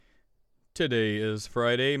Today is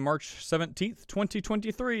Friday, March 17th,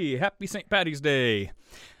 2023. Happy St. Paddy's Day.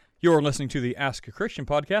 You're listening to the Ask a Christian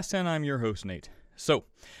podcast, and I'm your host, Nate. So,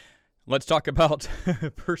 let's talk about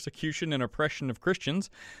persecution and oppression of Christians.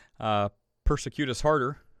 Persecute us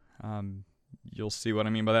harder. You'll see what I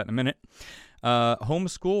mean by that in a minute.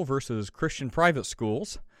 Homeschool versus Christian private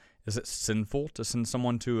schools. Is it sinful to send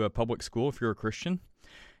someone to a public school if you're a Christian?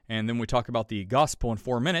 And then we talk about the gospel in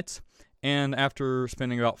 4 minutes. And after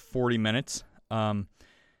spending about 40 minutes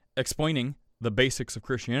explaining the basics of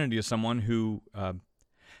Christianity to someone who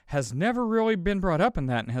has never really been brought up in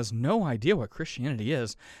that and has no idea what Christianity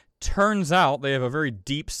is, turns out they have a very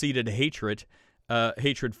deep-seated hatred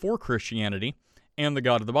for Christianity and the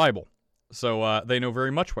God of the Bible. So they know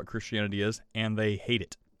very much what Christianity is, and they hate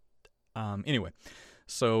it. Anyway,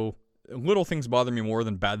 so little things bother me more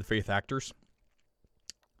than bad faith actors.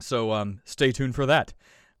 So stay tuned for that.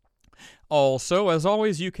 Also, as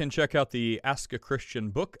always, you can check out the Ask a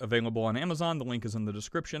Christian book available on Amazon. The link is in the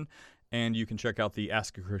description. And you can check out the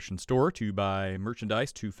Ask a Christian store to buy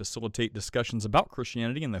merchandise to facilitate discussions about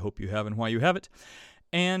Christianity and the hope you have and why you have it.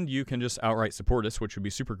 And you can just outright support us, which would be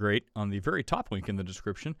super great, on the very top link in the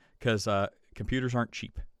description, because computers aren't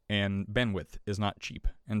cheap, and bandwidth is not cheap,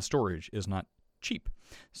 and storage is not cheap.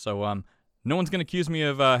 So, no one's going to accuse me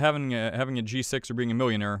of having a G6 or being a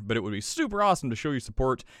millionaire, but it would be super awesome to show you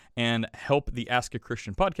support and help the Ask a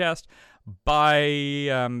Christian podcast by,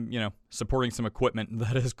 supporting some equipment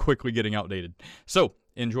that is quickly getting outdated. So,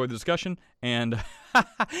 enjoy the discussion, and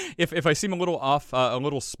if I seem a little off, a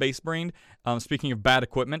little space-brained, speaking of bad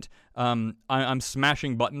equipment, I'm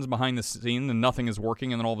smashing buttons behind the scene and nothing is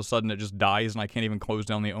working, and then all of a sudden it just dies and I can't even close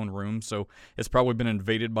down the own room, so it's probably been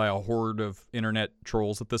invaded by a horde of internet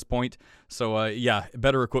trolls at this point. So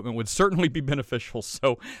better equipment would certainly be beneficial.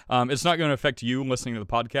 So it's not going to affect you listening to the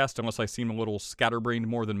podcast unless I seem a little scatterbrained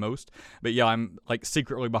more than most. But yeah, I'm like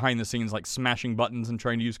secretly behind the scenes, like smashing buttons and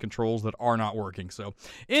trying to use controls that are not working. So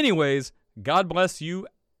anyways, God bless you,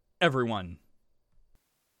 everyone.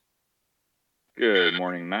 Good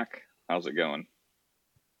morning, Mac. How's it going?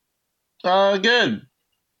 Good.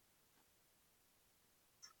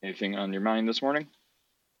 Anything on your mind this morning?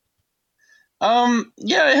 I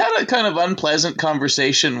had a kind of unpleasant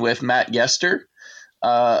conversation with Matt Yester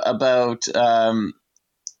about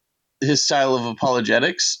his style of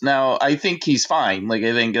apologetics. Now, I think he's fine. Like,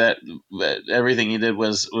 I think that everything he did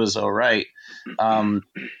was all right.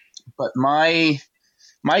 But my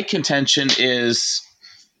contention is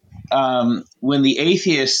when the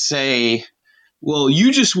atheists say, well,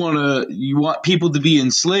 you want people to be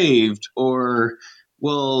enslaved, or,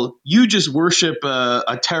 well, you just worship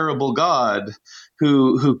a terrible God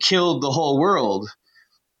who killed the whole world.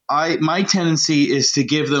 My tendency is to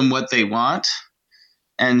give them what they want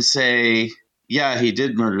and say, yeah, he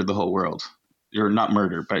did murder the whole world. Or not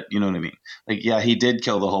murder, but you know what I mean? Like, yeah, he did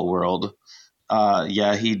kill the whole world.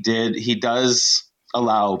 Yeah, he did. He does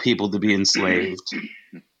allow people to be enslaved.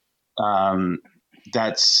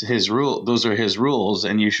 That's his rule. Those are his rules,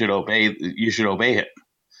 and you should obey it.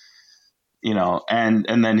 You know, and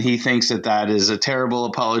then he thinks that is a terrible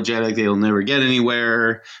apologetic. They'll never get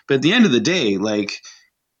anywhere. But at the end of the day, like,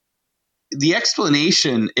 the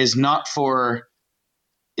explanation is not for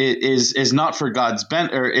God's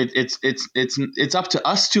bent, or it's up to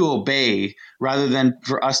us to obey rather than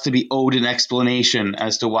for us to be owed an explanation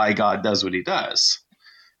as to why God does what he does.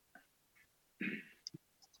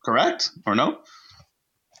 Correct or no?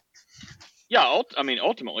 Yeah,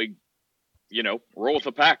 ultimately, roll with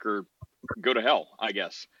the pack or go to hell, I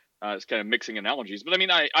guess. It's kind of mixing analogies. But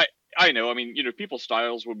I know, people's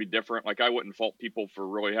styles would be different. Like, I wouldn't fault people for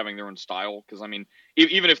really having their own style. Because,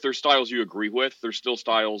 even if there's styles you agree with, there's still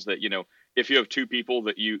styles that, if you have two people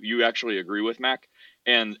that you actually agree with, Mac,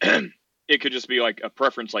 and it could just be like a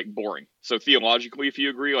preference, like boring. So theologically, if you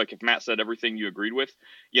agree, like if Matt said everything you agreed with,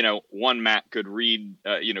 one Matt could read,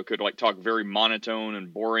 could like talk very monotone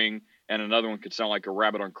and boring, and another one could sound like a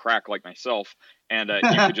rabbit on crack like myself. And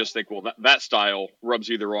you could just think, well, that style rubs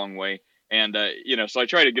you the wrong way. And, so I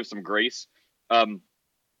try to give some grace. But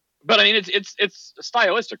it's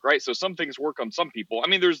stylistic, right? So some things work on some people.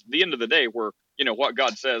 There's the end of the day where, what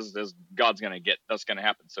God says is God's going to get, that's going to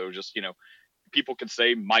happen. So just, people could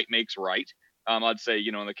say might makes right. I'd say,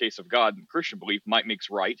 in the case of God and Christian belief, might makes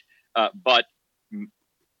right. But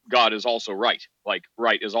God is also right. Like,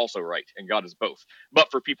 right is also right, and God is both. But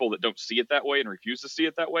for people that don't see it that way and refuse to see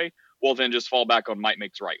it that way, well, then just fall back on might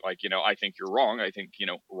makes right. Like, I think you're wrong. I think,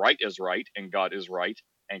 right is right, and God is right,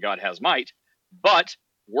 and God has might. But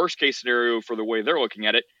worst case scenario for the way they're looking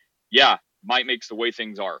at it, yeah, might makes the way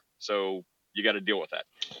things are. So you got to deal with that.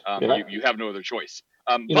 You have no other choice.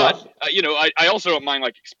 I also don't mind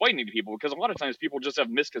like explaining to people, because a lot of times people just have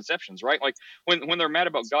misconceptions, right? Like when they're mad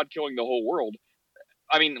about God killing the whole world,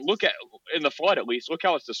 I mean, look at in the flood, at least, look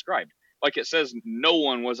how it's described. Like it says no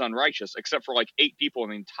one was unrighteous except for like 8 people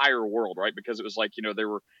in the entire world, right? Because it was like, they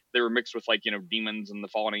were mixed with like, demons and the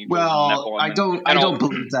fallen angels and Well, Nephilim I don't and all.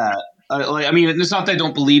 believe that. It's not that I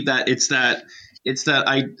don't believe that. It's that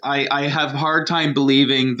I have a hard time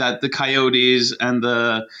believing that the coyotes and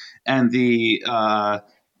the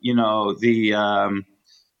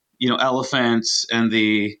elephants and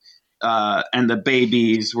the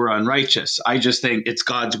babies were unrighteous. I just think it's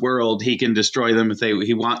God's world. He can destroy them if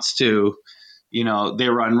he wants to. They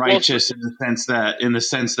were unrighteous in the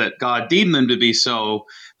sense that God deemed them to be so.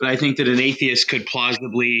 But I think that an atheist could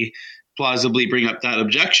plausibly bring up that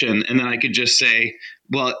objection, and then I could just say,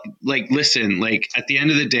 well, like, listen, like at the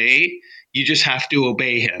end of the day, you just have to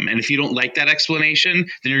obey him. And if you don't like that explanation,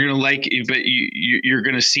 then you're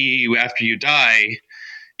going to see after you die,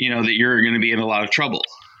 that you're going to be in a lot of trouble.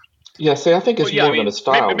 Yeah, see, I think it's more than a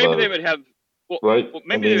style, maybe though. They would have, right?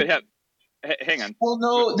 Maybe they would have. Hang on. Well,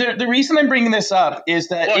 no, the reason I'm bringing this up is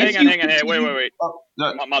that. Well, hang on. Wait.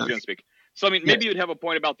 Mom's going to speak. So, I mean, maybe you'd have a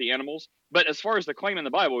point about the animals, but as far as the claim in the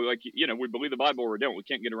Bible, like, we believe the Bible or we don't. We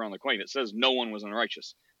can't get around the claim. It says no one was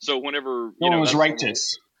unrighteous. So whenever no one was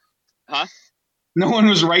righteous, huh? No one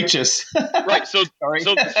was righteous, right? So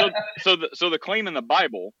the claim in the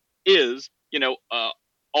Bible is,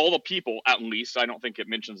 all the people, at least, I don't think it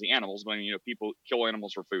mentions the animals, but people kill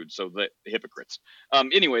animals for food, so the hypocrites.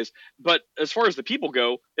 Anyways, but as far as the people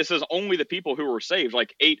go, it says only the people who were saved,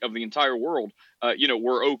 like 8 of the entire world,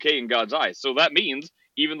 were okay in God's eyes. So that means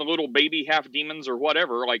even the little baby half demons or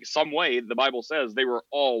whatever, like some way the Bible says they were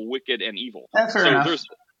all wicked and evil. That's fair enough.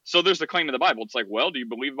 So there's the claim of the Bible. It's like, well, do you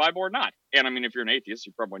believe the Bible or not? And I mean, if you're an atheist,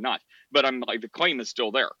 you're probably not. But I'm like, the claim is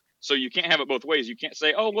still there. So you can't have it both ways. You can't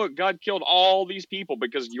say, oh, look, God killed all these people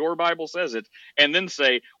because your Bible says it, and then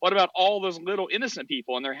say, what about all those little innocent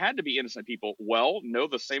people? And there had to be innocent people. Well, no,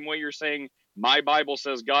 the same way you're saying my Bible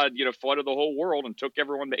says God, flooded the whole world and took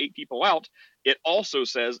everyone to 8 people out. It also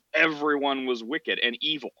says everyone was wicked and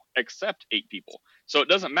evil except 8 people. So it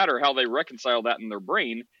doesn't matter how they reconcile that in their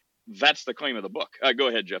brain. That's the claim of the book. Go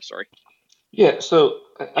ahead, Jeff. Sorry. Yeah, so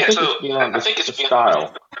I think it's beyond the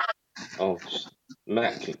style. Oh,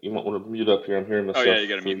 Matt, you might want to mute up here. I'm hearing myself. Oh, yeah, you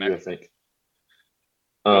got to mute, Matt. I think.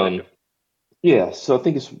 Yeah, so I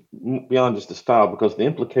think it's beyond just the style, because the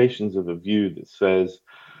implications of a view that says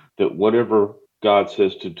that whatever God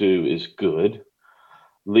says to do is good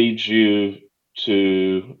leads you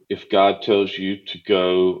to, if God tells you to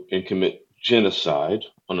go and commit genocide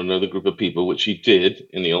on another group of people, which he did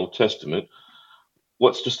in the Old Testament,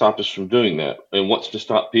 what's to stop us from doing that? And what's to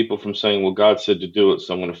stop people from saying, well, God said to do it,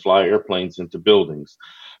 so I'm going to fly airplanes into buildings.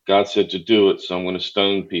 God said to do it, so I'm going to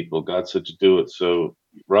stone people. God said to do it, so,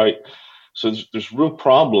 right? So there's real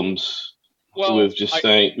problems with just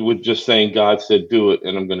saying God said do it,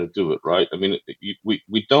 and I'm going to do it, right? I mean,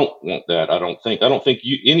 we don't want that. I don't even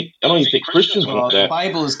think Christians want that. The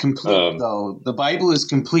Bible is complete, though. The Bible is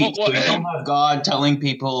complete. So you don't have God telling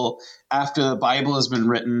people after the Bible has been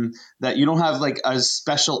written that you don't have like a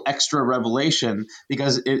special extra revelation,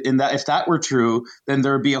 because if that were true, then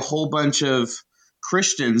there would be a whole bunch of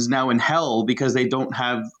Christians now in hell because they don't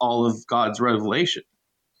have all of God's revelation.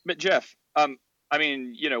 But Jeff, I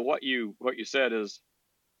mean, what you said is,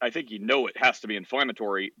 I think it has to be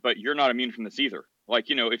inflammatory, but you're not immune from this either. Like,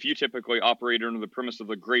 if you typically operate under the premise of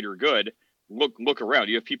the greater good, look around.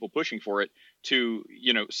 You have people pushing for it to,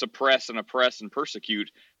 suppress and oppress and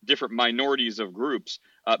persecute different minorities of groups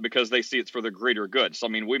because they see it's for the greater good. So, I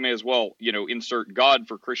mean, we may as well, insert God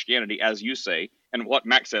for Christianity, as you say, and what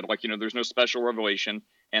Max said, like, there's no special revelation.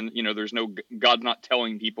 And, there's no God not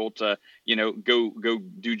telling people to, go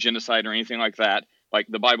do genocide or anything like that. Like,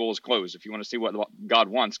 the Bible is closed. If you want to see what God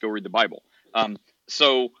wants, go read the Bible.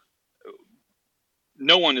 So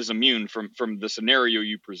no one is immune from the scenario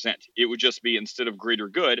you present. It would just be, instead of greater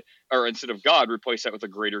good, or instead of God, replace that with a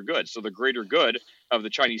greater good. So the greater good of the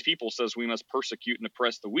Chinese people says we must persecute and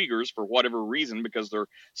oppress the Uyghurs for whatever reason, because they're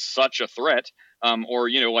such a threat. Or,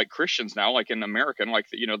 like Christians now, like in America, like,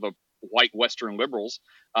 the white Western liberals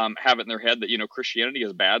have it in their head that, Christianity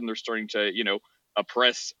is bad, and they're starting to,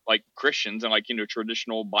 oppress like Christians and like,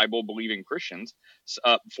 traditional Bible believing Christians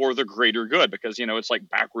for the greater good, because, it's like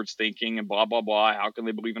backwards thinking and blah, blah, blah. How can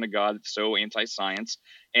they believe in a God that's so anti-science?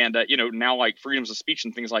 And, now like freedoms of speech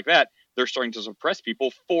and things like that, they're starting to suppress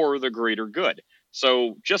people for the greater good.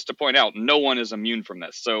 So just to point out, no one is immune from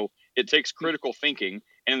this. So it takes critical thinking.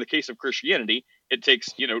 And in the case of Christianity, It takes,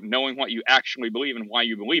 knowing what you actually believe and why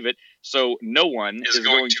you believe it. So no one is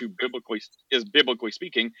going to biblically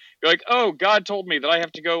speaking, be like, oh, God told me that I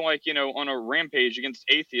have to go on a rampage against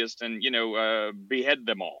atheists and, behead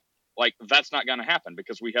them all. Like, that's not going to happen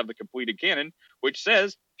because we have the completed canon, which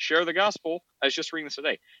says, share the gospel. I was just reading this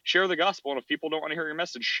today. Share the gospel, and if people don't want to hear your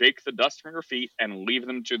message, shake the dust from your feet and leave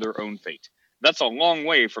them to their own fate. That's a long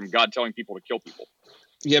way from God telling people to kill people.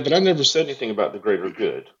 Yeah, but I never said anything about the greater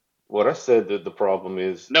good. What I said that the problem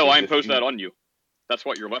is... No, I imposed that on you. That's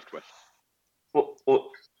what you're left with.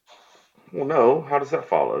 Well, no. How does that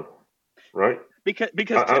follow? Right? Because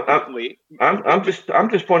typically... I'm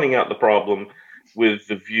just pointing out the problem with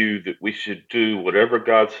the view that we should do whatever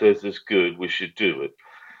God says is good, we should do it.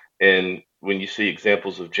 And when you see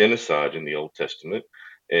examples of genocide in the Old Testament,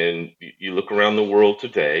 and you look around the world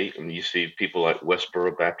today, and you see people like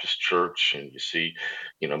Westboro Baptist Church, and you see,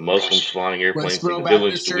 Muslims flying airplanes in the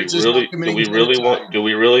village. Do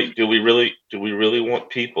we really want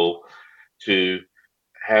people to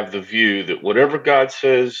have the view that whatever God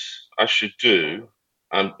says I should do,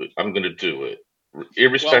 I'm going to do it,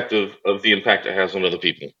 irrespective of the impact it has on other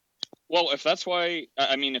people? Well, if that's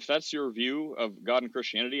your view of God and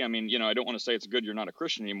Christianity, I don't want to say it's good you're not a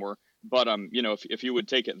Christian anymore, but, if you would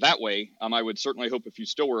take it that way, I would certainly hope if you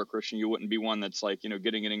still were a Christian, you wouldn't be one that's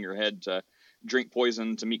getting it in your head to drink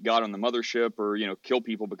poison to meet God on the mothership or, kill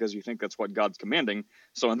people because you think that's what God's commanding.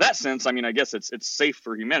 So in that sense, I guess it's safe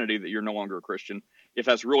for humanity that you're no longer a Christian if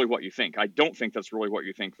that's really what you think. I don't think that's really what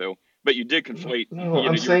you think, though. But you did conflate. No,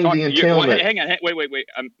 I'm saying the entailment. Hang on, wait.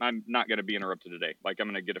 I'm not going to be interrupted today. I'm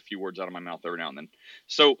going to get a few words out of my mouth every now and then.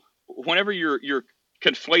 So whenever you're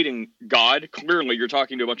conflating God, clearly you're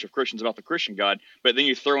talking to a bunch of Christians about the Christian God, but then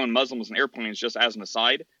you throw in Muslims and airplanes just as an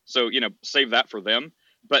aside. So save that for them.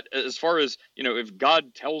 But as far as if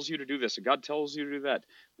God tells you to do this, if God tells you to do that,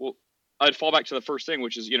 well, I'd fall back to the first thing,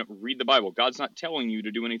 which is read the Bible. God's not telling you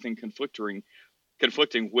to do anything conflicting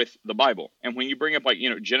with the Bible. And when you bring up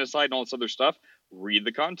genocide and all this other stuff, read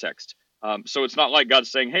the context. So it's not like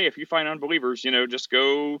God's saying, hey, if you find unbelievers, just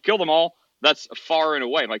go kill them all. That's far and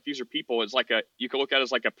away. Like, these are people. It's like you could look at it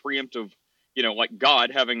as like a preemptive, like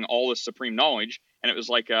God having all this supreme knowledge, and it was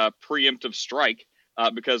like a preemptive strike,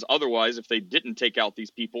 because otherwise, if they didn't take out these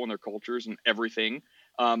people and their cultures and everything,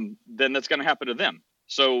 then that's going to happen to them.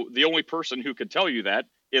 So the only person who could tell you that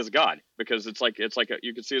is God, because it's like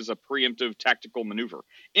you could see it as a preemptive tactical maneuver.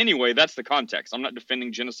 Anyway, that's the context. I'm not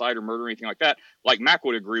defending genocide or murder or anything like that. Like Mac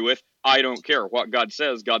would agree with, I don't care what God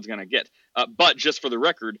says, God's going to get. But just for the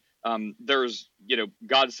record, there's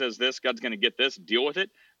God says this, God's going to get this, deal with it.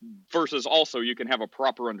 Versus also you can have a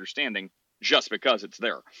proper understanding just because it's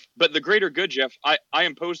there. But the greater good, Jeff, I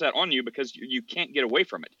impose that on you because you can't get away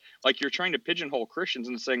from it. Like, you're trying to pigeonhole Christians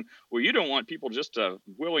and saying, well, you don't want people just to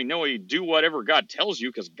willy-nilly do whatever God tells you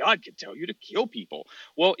because God could tell you to kill people.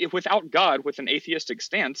 Well, if without God, with an atheistic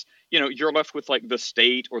stance, you're left with like the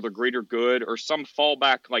state or the greater good or some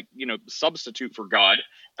fallback, substitute for God.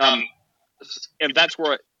 And that's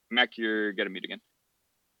where, Mac, you're getting mute again.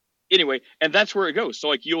 Anyway, and that's where it goes.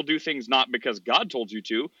 So, you'll do things not because God told you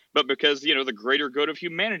to, but because, the greater good of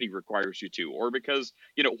humanity requires you to, or because,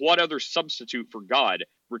 what other substitute for God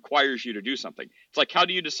requires you to do something. It's like, how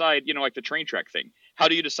do you decide, like the train track thing? How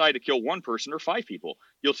do you decide to kill one person or 5 people?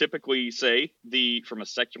 You'll typically say, from a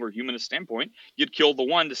secular humanist standpoint, you'd kill the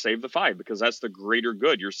one to save the 5, because that's the greater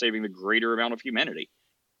good. You're saving the greater amount of humanity.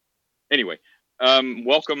 Anyway,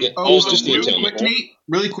 welcome. Yeah,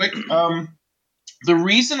 really quick. The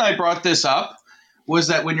reason I brought this up was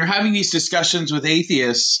that when you're having these discussions with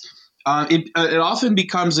atheists, it often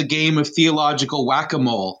becomes a game of theological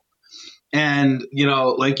whack-a-mole. And,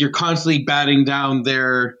 you're constantly batting down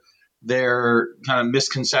their kind of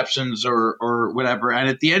misconceptions or whatever. And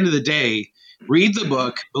at the end of the day, read the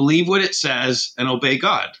book, believe what it says, and obey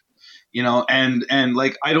God. And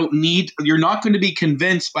I don't need, you're not going to be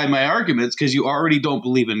convinced by my arguments because you already don't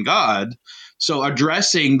believe in God. So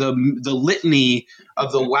addressing the litany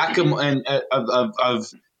of the whack-a-mole and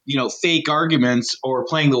of fake arguments or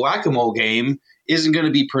playing the whack-a-mole game isn't going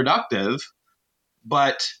to be productive.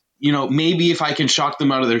 But maybe if I can shock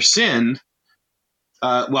them out of their sin,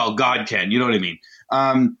 God can, you know what I mean?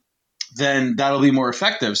 Then that'll be more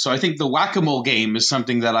effective. So I think the whack-a-mole game is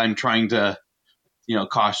something that I'm trying to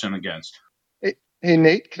caution against. Hey,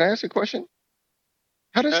 Nate, can I ask a question?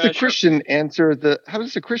 How does the Christian answer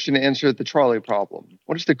the trolley problem?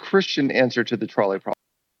 What is the Christian answer to the trolley problem?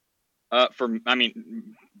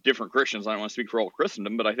 Different Christians, I don't want to speak for all of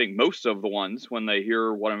Christendom, but I think most of the ones, when they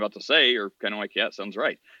hear what I'm about to say, are kind of like, yeah, it sounds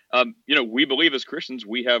right. We believe as Christians,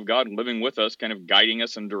 we have God living with us, kind of guiding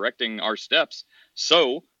us and directing our steps.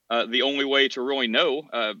 So the only way to really know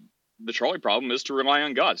the trolley problem is to rely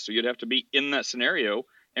on God. So you'd have to be in that scenario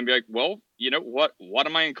and be like, well, what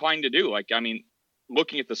am I inclined to do? Like, I mean,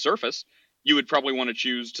 looking at the surface, you would probably want to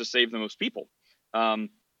choose to save the most people,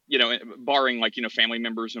 barring like, family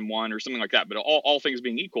members in one or something like that. But all things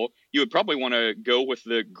being equal, you would probably want to go with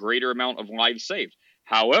the greater amount of lives saved.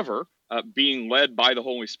 However, being led by the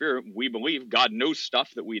Holy Spirit, we believe God knows stuff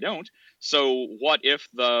that we don't. So what if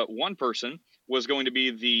the one person was going to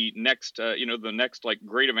be the next, the next like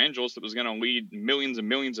great evangelist that was going to lead millions and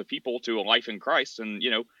millions of people to a life in Christ and,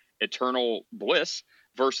 eternal bliss,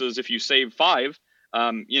 versus if you save 5,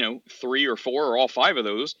 3 or 4 or all 5 of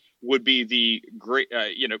those would be the great,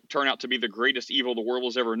 turn out to be the greatest evil the world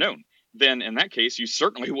has ever known. Then in that case, you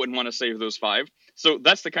certainly wouldn't want to save those 5. So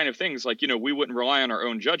that's the kind of things like, we wouldn't rely on our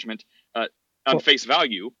own judgment on face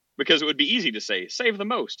value, because it would be easy to say, save the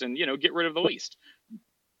most and, get rid of the least.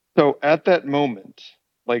 So at that moment,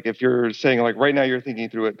 like if you're saying like right now you're thinking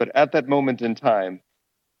through it, but at that moment in time,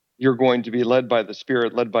 you're going to be led by the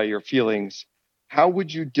Spirit, led by your feelings. How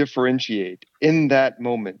would you differentiate in that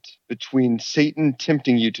moment between Satan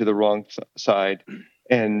tempting you to the wrong side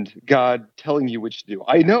and God telling you which to do?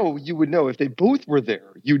 I know you would know if they both were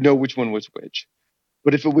there, you'd know which one was which.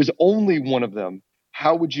 But if it was only one of them,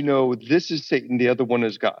 how would you know this is Satan, the other one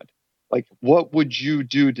is God? Like, what would you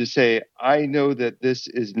do to say, I know that this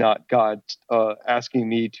is not God asking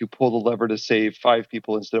me to pull the lever to save 5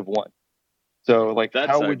 people instead of 1? So, like,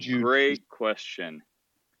 that's how would you? Great question.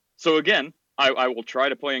 So again, I will try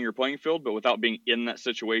to play on your playing field, but without being in that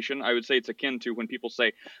situation. I would say it's akin to when people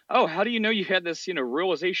say, oh, how do you know you had this,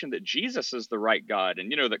 realization that Jesus is the right God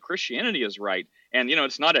and, that Christianity is right. And,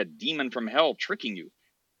 it's not a demon from hell tricking you.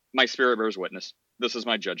 My spirit bears witness. This is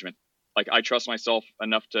my judgment. Like, I trust myself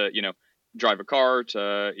enough to, drive a car,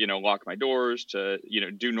 to, lock my doors, to,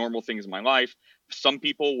 do normal things in my life. Some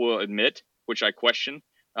people will admit, which I question,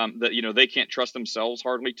 that, they can't trust themselves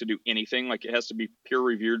hardly to do anything. Like, it has to be peer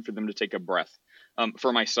reviewed for them to take a breath.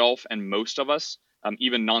 For myself and most of us,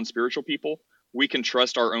 even non-spiritual people, we can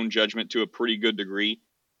trust our own judgment to a pretty good degree.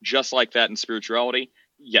 Just like that in spirituality.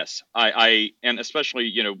 Yes, I and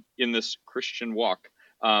especially, in this Christian walk,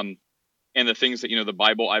 and the things that, the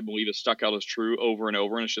Bible, I believe, is stuck out as true over and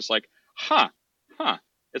over. And it's just like,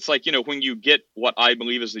 It's like, when you get what I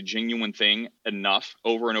believe is the genuine thing enough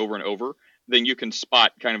over and over and over, then you can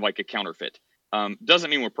spot kind of like a counterfeit. Doesn't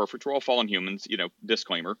mean we're perfect. We're all fallen humans,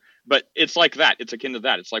 disclaimer. But it's like that. It's akin to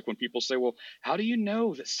that. It's like when people say, well, how do you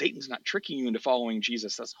know that Satan's not tricking you into following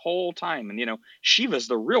Jesus this whole time? And, Shiva's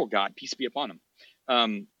the real God, peace be upon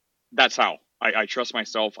him. That's how I trust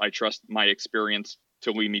myself. I trust my experience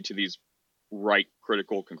to lead me to these right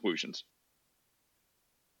critical conclusions.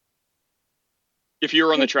 If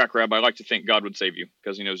you're on the track, Rab, I like to think God would save you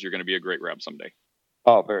because he knows you're going to be a great Rab someday.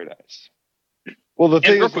 Oh, very nice. Well, the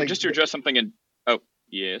thing real is, quick, like, just to address something in. Oh,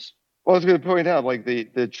 yes. Well, I was going to point out, like,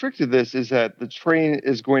 the trick to this is that the train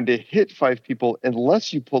is going to hit 5 people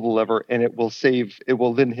unless you pull the lever, and it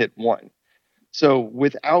will then hit 1. So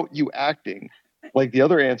without you acting, like, the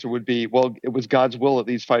other answer would be, well, it was God's will that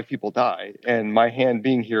these 5 people die, and my hand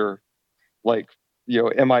being here, like,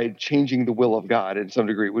 am I changing the will of God in some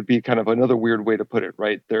degree? It would be kind of another weird way to put it,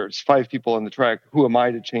 right? There's 5 people on the track. Who am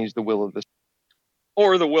I to change the will of this?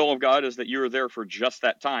 Or the will of God is that you're there for just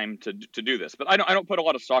that time to do this. But I don't put a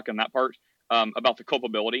lot of stock in that part about the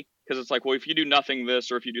culpability, because it's like, well, if you do nothing this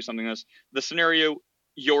or if you do something this, the scenario,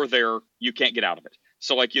 you're there, you can't get out of it.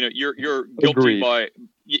 So like, you're guilty. Agreed. By,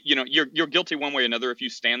 you're guilty one way or another if you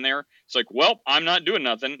stand there. It's like, well, I'm not doing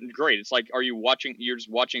nothing. Great. It's like, you're just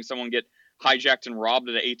watching someone get hijacked and robbed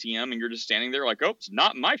at an ATM and you're just standing there like, oh, it's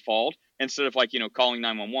not my fault. Instead of like, calling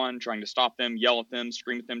 911, trying to stop them, yell at them,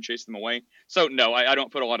 scream at them, chase them away. So no, I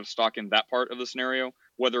don't put a lot of stock in that part of the scenario,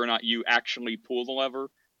 whether or not you actually pull the lever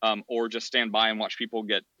or just stand by and watch people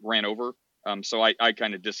get ran over. So I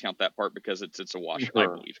kind of discount that part because it's a wash, sure. I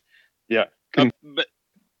believe. Yeah.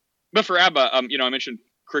 But for Abba, I mentioned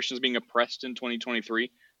Christians being oppressed in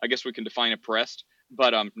 2023. I guess we can define oppressed,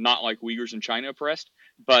 but not like Uyghurs in China oppressed.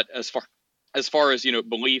 But as far as,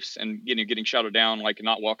 beliefs and, getting shouted down, like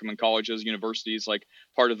not welcome in colleges, universities, like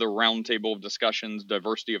part of the round table of discussions,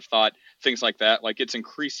 diversity of thought, things like that. Like it's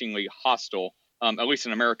increasingly hostile, at least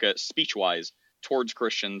in America, speech-wise, towards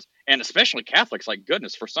Christians and especially Catholics. Like,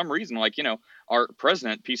 goodness, for some reason, like, our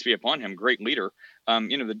president, peace be upon him, great leader,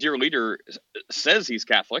 the dear leader says he's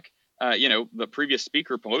Catholic. The previous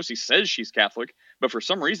speaker, Pelosi, says she's Catholic, but for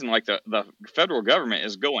some reason, like the federal government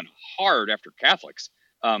is going hard after Catholics.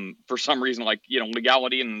 For some reason, like,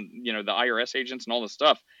 legality and, the IRS agents and all this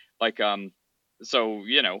stuff. Like, so,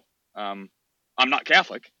 I'm not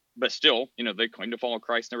Catholic, but still, they claim to follow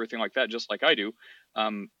Christ and everything like that, just like I do.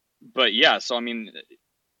 But yeah, so I mean,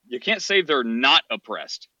 you can't say they're not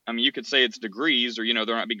oppressed. I mean, you could say it's degrees, or they're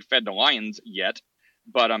not being fed to lions yet.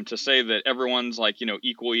 But to say that everyone's like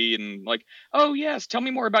equally and like, oh yes, tell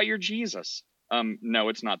me more about your Jesus. No,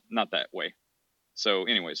 it's not that way. So,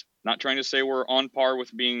 anyways, not trying to say we're on par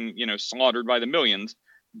with being slaughtered by the millions,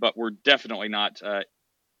 but we're definitely not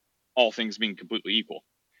all things being completely equal.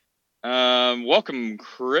 Welcome,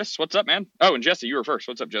 Chris. What's up, man? Oh, and Jesse, you were first.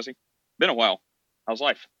 What's up, Jesse? Been a while. How's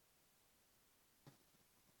life?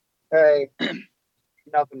 Hey,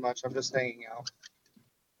 nothing much. I'm just hanging out.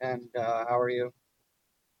 And how are you?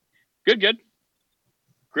 Good.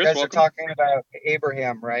 Chris, You guys welcome. are talking about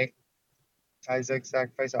Abraham, right? Isaac,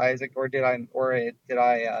 sacrifice Isaac, or did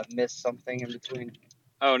I miss something in between?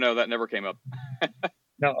 Oh no, that never came up.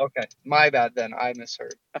 No, okay, my bad then. I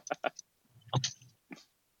misheard.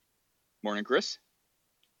 Morning, Chris.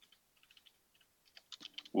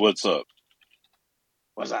 What's up?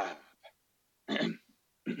 What's up?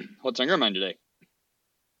 What's on your mind today?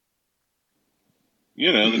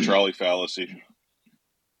 The trolley fallacy.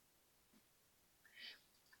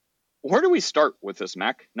 Where do we start with this,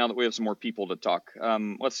 Mac? Now that we have some more people to talk.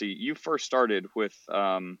 Let's see. You first started with.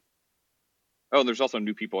 Oh, there's also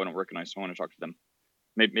new people I don't recognize, so I want to talk to them.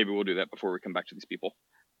 Maybe we'll do that before we come back to these people.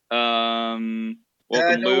 Welcome,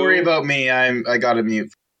 don't Lou. worry about me. I got a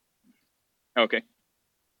mute. Okay.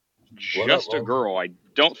 Just a girl. I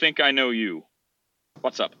don't think I know you.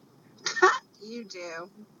 What's up? You do.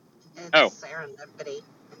 It's Oh. serendipity.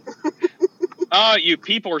 You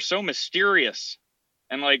people are so mysterious.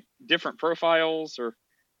 And like different profiles or.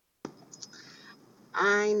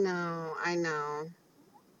 I know.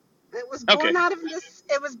 It was born out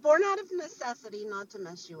of necessity, not to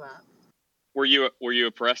mess you up. Were you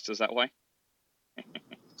oppressed? Is that why?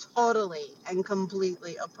 Totally and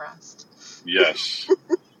completely oppressed. Yes.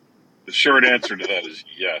 The short answer to that is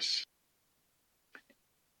yes.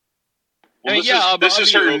 Well, this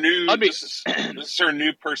is her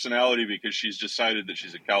new personality because she's decided that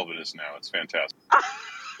she's a Calvinist now. It's fantastic.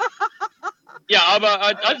 Yeah,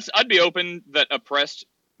 I'd be open that oppressed.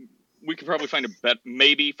 We could probably find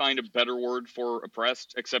a better word for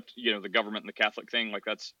oppressed, except the government and the Catholic thing. Like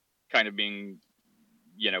that's kind of being,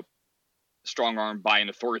 strong armed by an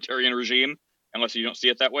authoritarian regime, unless you don't see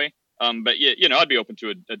it that way. But yeah, I'd be open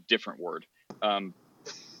to a different word.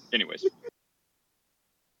 Anyways.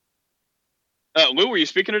 Lou, were you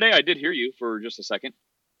speaking today? I did hear you for just a second.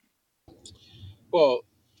 Well,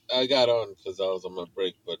 I got on because I was on my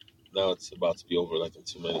break, but now it's about to be over like in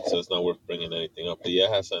 2 minutes, so it's not worth bringing anything up. But yeah,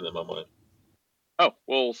 I have something in my mind. Oh,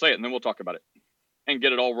 well, say it, and then we'll talk about it. And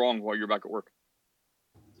get it all wrong while you're back at work.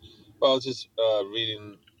 Well, I was just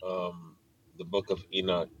reading the book of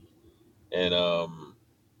Enoch, and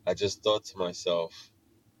I just thought to myself,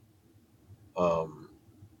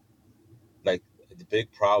 like the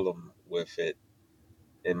big problem with it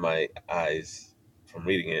in my eyes from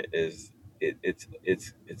reading it is it's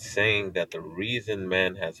saying that the reason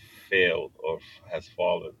man has failed or has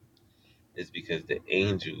fallen is because the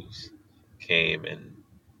angels came and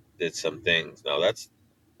did some things. Now that's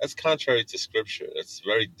contrary to scripture. That's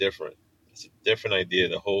very different. It's a different idea.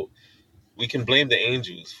 We can blame the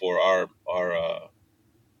angels for our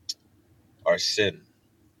sin.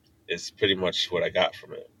 Is pretty much what I got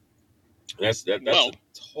from it. That's a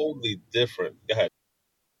totally different. Go ahead.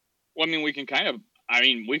 Well, I mean, we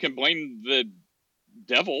can blame the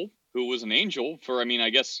devil, who was an angel, for, I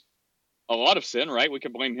guess, a lot of sin, right? We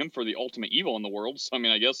could blame him for the ultimate evil in the world. So,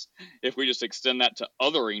 I guess if we just extend that to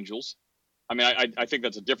other angels, I think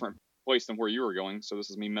that's a different place than where you were going. So this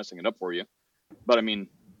is me messing it up for you. But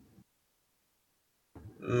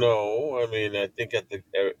no, I think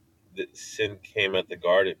the sin came at the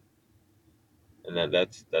garden, and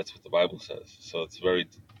that's what the Bible says. So it's very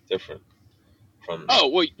different from. Oh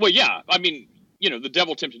well, yeah. The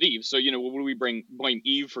devil tempted Eve. So would we blame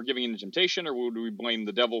Eve for giving in to temptation, or would we blame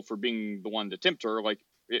the devil for being the one to tempt her? Like,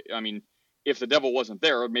 if the devil wasn't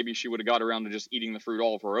there, maybe she would have got around to just eating the fruit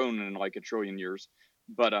all of her own in like a trillion years.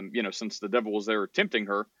 But since the devil was there tempting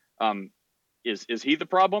her, is he the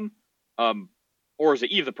problem? Or is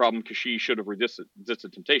it Eve the problem because she should have resisted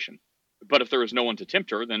temptation? But if there was no one to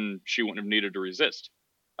tempt her, then she wouldn't have needed to resist.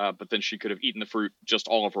 But then she could have eaten the fruit just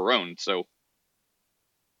all of her own. So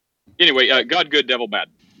anyway, God good, devil bad.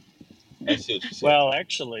 I see what you're saying. Well,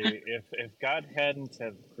 actually, if God hadn't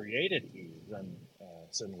have created Eve, then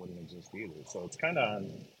sin wouldn't exist either. So it's kind of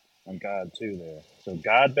on God too there. So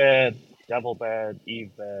God bad, devil bad,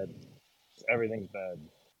 Eve bad, everything's bad.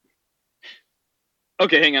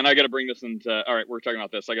 Okay, hang on. I got to bring this into. All right, we're talking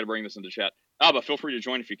about this. I got to bring this into chat. Abba, feel free to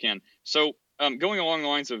join if you can. So, going along the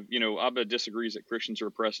lines of, Abba disagrees that Christians are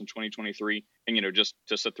oppressed in 2023, and just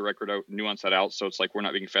to set the record out, nuance that out. So it's like we're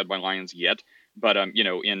not being fed by lions yet, but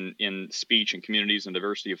in speech and communities and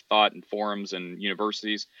diversity of thought and forums and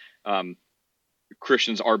universities,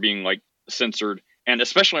 Christians are being like censored, and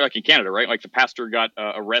especially like in Canada, right? Like the pastor got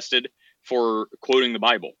arrested for quoting the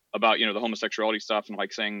Bible about the homosexuality stuff and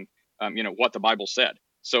like saying what the Bible said.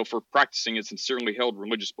 So for practicing a sincerely held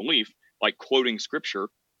religious belief, like quoting scripture,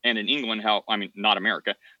 and in England, not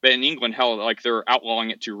America, but in England, how like they're outlawing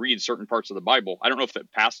it to read certain parts of the Bible. I don't know if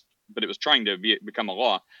that passed, but it was trying to become a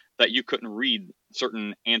law that you couldn't read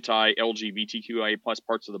certain anti-LGBTQIA+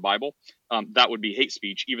 parts of the Bible. That would be hate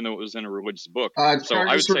speech, even though it was in a religious book. So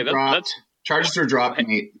I would say that's charges were dropped,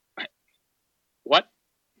 Nate. What?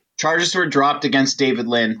 Charges were dropped against David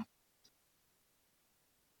Lynn.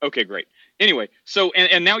 Okay, great. Anyway, so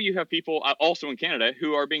and now you have people also in Canada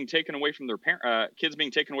who are being taken away from their kids being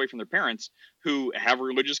taken away from their parents who have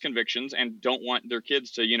religious convictions and don't want their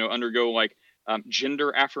kids to undergo like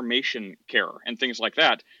gender affirmation care and things like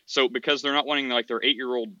that. So because they're not wanting like their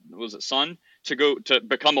 8-year-old son to go to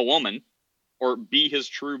become a woman or be his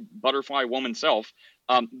true butterfly woman self,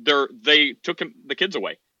 they took the kids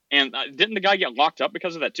away. And didn't the guy get locked up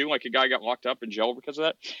because of that too? Like a guy got locked up in jail because of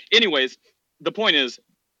that. Anyways, the point is,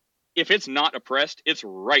 if it's not oppressed, it's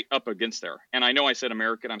right up against there. And I know I said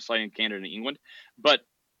American, I'm citing Canada and England, but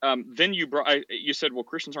then you said, well,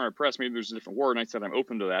 Christians aren't oppressed. Maybe there's a different word. And I said, I'm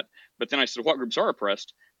open to that. But then I said, what groups are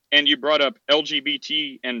oppressed? And you brought up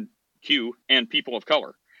LGBT and Q and people of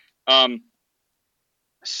color.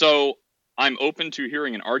 So I'm open to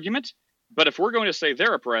hearing an argument. But if we're going to say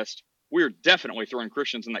they're oppressed, we're definitely throwing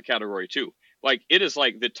Christians in that category too. Like it is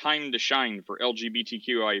like the time to shine for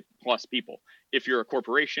LGBTQI+ people. If you're a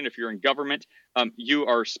corporation, if you're in government, you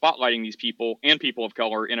are spotlighting these people and people of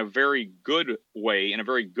color in a very good way, in a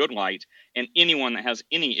very good light. And anyone that has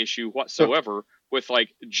any issue whatsoever with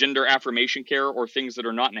like gender affirmation care or things that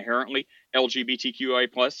are not inherently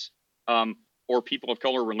LGBTQI+, or people of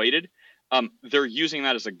color related, they're using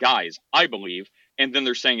that as a guise, I believe, and then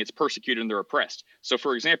they're saying it's persecuted and they're oppressed. So,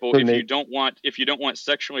 for example, if you don't want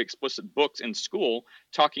sexually explicit books in school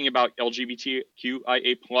talking about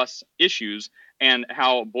LGBTQIA+ issues and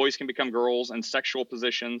how boys can become girls and sexual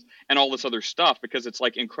positions and all this other stuff, because it's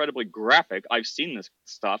like incredibly graphic. I've seen this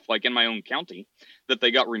stuff like in my own county that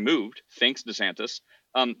they got removed, thanks DeSantis.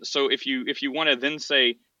 So if you want to then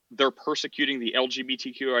say they're persecuting the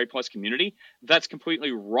LGBTQI+ community, that's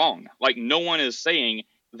completely wrong. Like no one is saying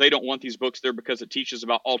they don't want these books there because it teaches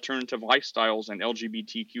about alternative lifestyles and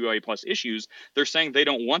LGBTQIA+ issues. They're saying they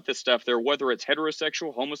don't want this stuff there, whether it's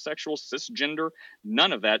heterosexual, homosexual, cisgender,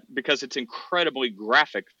 none of that, because it's incredibly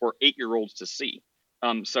graphic for 8-year-olds to see.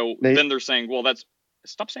 So Nate, then they're saying, well, that's...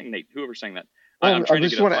 Stop saying Nate, whoever's saying that. I'm trying to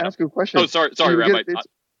just want to ask you a question. Oh, sorry, Rabbi.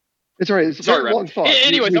 It's all right. It's a very long thought.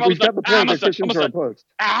 Anyways, we've got the point that Christians are opposed.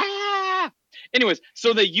 Anyways,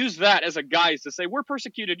 so they use that as a guise to say, we're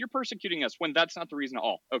persecuted, you're persecuting us, when that's not the reason at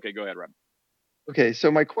all. Okay, go ahead, Reb. Okay, so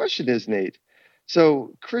my question is, Nate,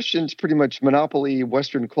 so Christians pretty much monopoly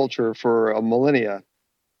Western culture for a millennia.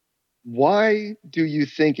 Why do you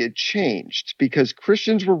think it changed? Because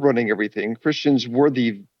Christians were running everything. Christians were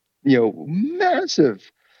the, massive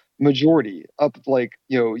majority up, like,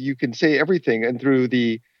 you can say everything. And through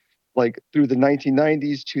the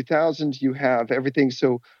 1990s, 2000s, you have everything.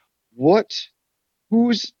 So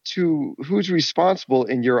who's responsible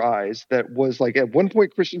in your eyes that was like at one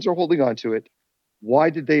point Christians are holding on to it? Why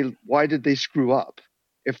did they screw up?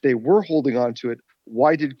 If they were holding on to it,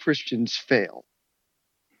 why did Christians fail?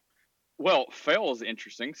 Well, fail is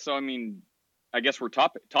interesting. So, I guess we're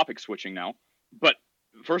topic switching now. But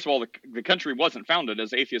first of all, the country wasn't founded,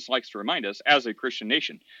 as atheists likes to remind us, as a Christian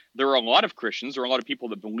nation. There are a lot of Christians, there are a lot of people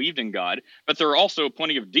that believed in God, but there are also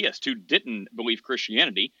plenty of deists who didn't believe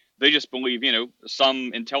Christianity. They just believe,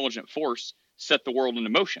 some intelligent force set the world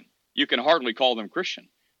into motion. You can hardly call them Christian.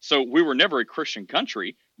 So we were never a Christian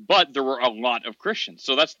country, but there were a lot of Christians.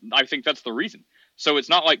 So I think that's the reason. So it's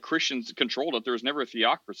not like Christians controlled it. There was never a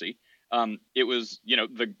theocracy. It was,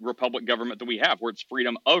 the republic government that we have, where it's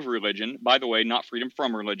freedom of religion, by the way, not freedom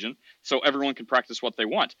from religion. So everyone can practice what they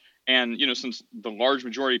want. And, since the large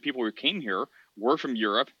majority of people who came here were from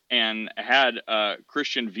Europe and had a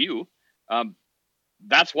Christian view,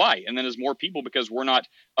 that's why. And then as more people, because we're not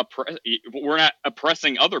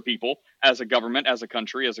oppressing other people as a government, as a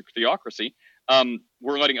country, as a theocracy,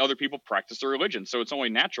 we're letting other people practice their religion. So it's only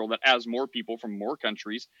natural that as more people from more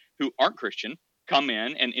countries who aren't Christian come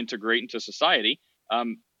in and integrate into society,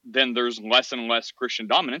 then there's less and less Christian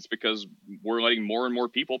dominance because we're letting more and more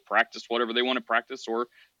people practice whatever they want to practice or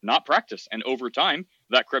not practice. And over time,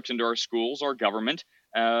 that crept into our schools, our government,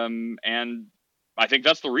 and I think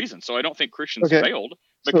that's the reason. So I don't think Christians failed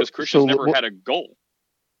because Christians never had a goal.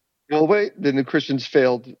 Well, wait, then the Christians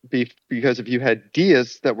failed because if you had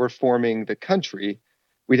deists that were forming the country,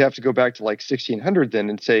 we'd have to go back to like 1600 then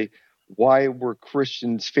and say, why were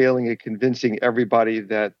Christians failing at convincing everybody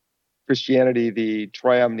that Christianity, the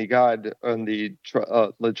triune God and the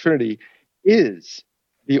Trinity, is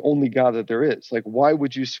the only God that there is? Like, why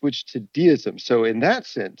would you switch to deism? So in that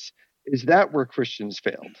sense, is that where Christians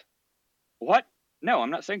failed? What? No,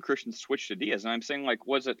 I'm not saying Christians switched to deism. I'm saying, like,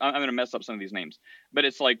 was it? I'm going to mess up some of these names, but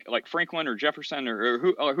it's like Franklin or Jefferson or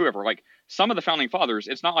whoever. Like some of the founding fathers,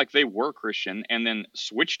 it's not like they were Christian and then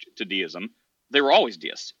switched to deism. They were always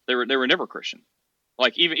deists. They were never Christian.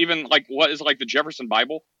 Like even like what is like the Jefferson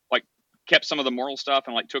Bible, like kept some of the moral stuff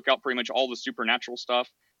and like took out pretty much all the supernatural stuff.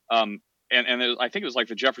 And I think it was like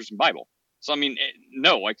the Jefferson Bible. So I mean,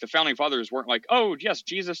 no, like the founding fathers weren't like, oh yes,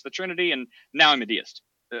 Jesus, the Trinity, and now I'm a deist.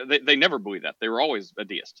 They never believed that. They were always a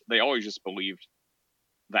deist. They always just believed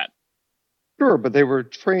that. Sure, but they were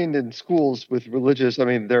trained in schools with religious. I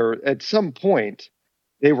mean, at some point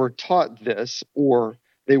they were taught this, or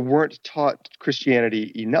they weren't taught Christianity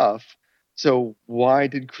enough. So why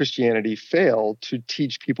did Christianity fail to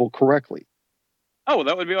teach people correctly? Oh,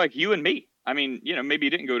 that would be like you and me. I mean, maybe you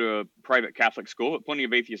didn't go to a private Catholic school, but plenty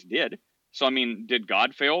of atheists did. So, I mean, did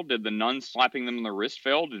God fail? Did the nuns slapping them in the wrist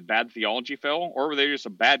fail? Did bad theology fail? Or were they just a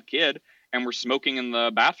bad kid and were smoking in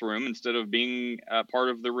the bathroom instead of being part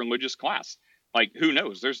of the religious class? Like, who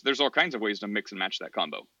knows? There's all kinds of ways to mix and match that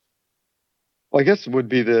combo. Well, I guess it would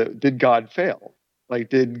be did God fail? Like,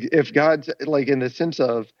 if God's, like, in the sense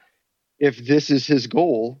of, if this is his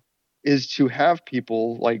goal, is to have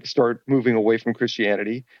people like start moving away from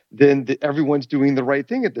Christianity, then everyone's doing the right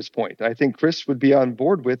thing at this point. I think Chris would be on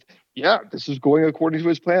board with, yeah, this is going according to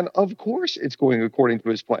his plan. Of course it's going according to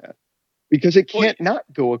his plan, because it can't not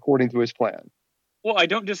go according to his plan. Well, I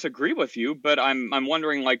don't disagree with you, but I'm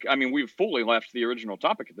wondering, like, I mean, we've fully left the original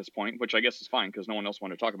topic at this point, which I guess is fine because no one else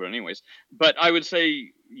wanted to talk about it anyways. But I would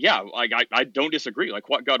say, yeah, like I don't disagree. Like,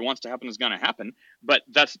 what God wants to happen is going to happen. But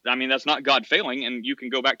that's not God failing. And you can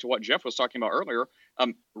go back to what Jeff was talking about earlier.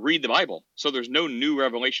 Read the Bible. So there's no new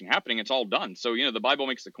revelation happening. It's all done. So, the Bible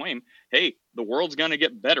makes the claim, hey, the world's going to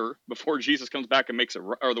get better before Jesus comes back and makes it,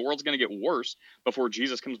 or the world's going to get worse before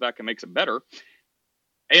Jesus comes back and makes it better.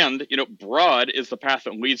 And, broad is the path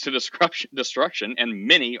that leads to destruction, and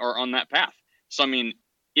many are on that path. So, I mean,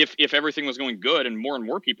 if everything was going good and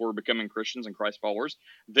more people were becoming Christians and Christ followers,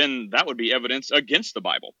 then that would be evidence against the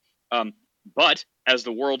Bible. But as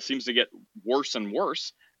the world seems to get worse and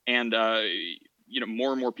worse, and,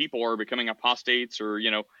 more and more people are becoming apostates or,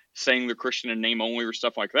 saying they're Christian in name only or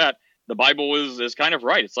stuff like that, the Bible is kind of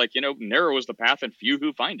right. It's like, narrow is the path and few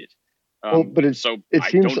who find it. I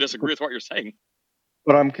don't disagree with what you're saying.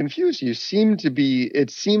 But I'm confused. It seemed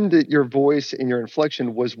that your voice and your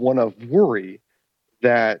inflection was one of worry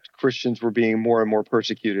that Christians were being more and more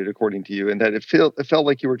persecuted, according to you, and that it felt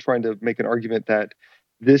like you were trying to make an argument that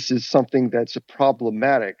this is something that's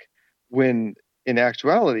problematic, when in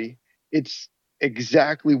actuality, it's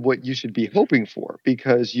exactly what you should be hoping for,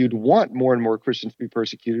 because you'd want more and more Christians to be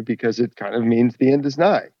persecuted because it kind of means the end is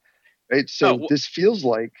nigh, right? So this feels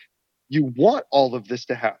like you want all of this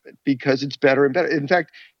to happen because it's better and better. In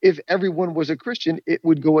fact, if everyone was a Christian, it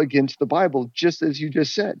would go against the Bible, just as you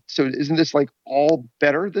just said. So isn't this like all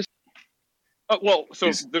better? So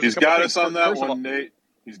he's got us on that one, Nate.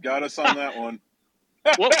 He's got us on that one.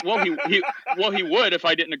 He would if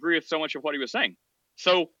I didn't agree with so much of what he was saying.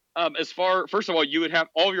 So first of all, you would have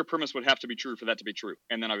all of your premise would have to be true for that to be true,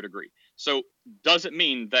 and then I would agree. So does it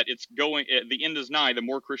mean that it's going? The end is nigh. The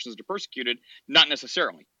more Christians are persecuted? Not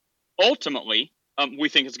necessarily. Ultimately, we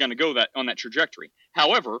think it's going to go on that trajectory.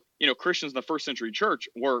 However, Christians in the first century church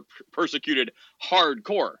were persecuted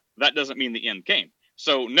hardcore. That doesn't mean the end came.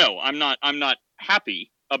 So no, I'm not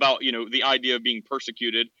happy about the idea of being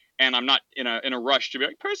persecuted, and I'm not in a rush to be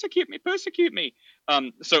like persecute me.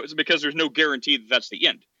 So it's because there's no guarantee that that's the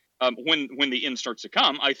end. When the end starts to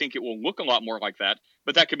come, I think it will look a lot more like that,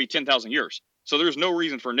 but that could be 10,000 years. So there's no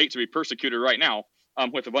reason for Nate to be persecuted right now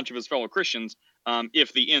with a bunch of his fellow Christians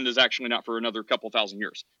if the end is actually not for another couple thousand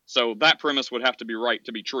years. So that premise would have to be right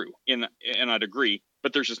to be true, and I'd agree,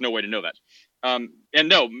 but there's just no way to know that. And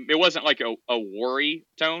no, it wasn't like a worry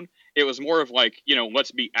tone. It was more of like,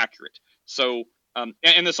 let's be accurate. So,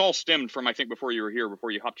 and this all stemmed from, I think, before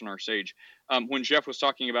you hopped on our stage, when Jeff was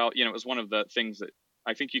talking about, it was one of the things that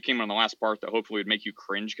I think you came on the last part that hopefully would make you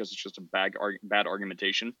cringe because it's just a bad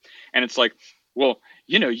argumentation. And it's like, well,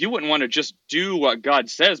 you wouldn't want to just do what God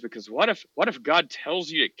says, because what if God tells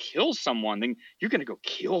you to kill someone? Then you're going to go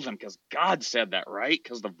kill them because God said that, right?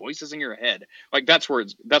 Because the voice is in your head. Like that's where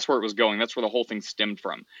it was going. That's where the whole thing stemmed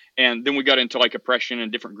from. And then we got into like oppression and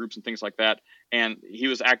different groups and things like that. And he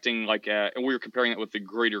was acting like, and we were comparing it with the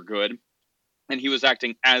greater good. And he was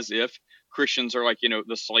acting as if Christians are like,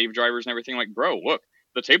 the slave drivers and everything. Like, bro, look,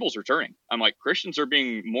 the tables are turning. I'm like, Christians are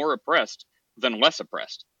being more oppressed than less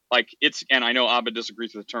oppressed. Like and I know Abba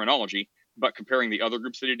disagrees with the terminology, but comparing the other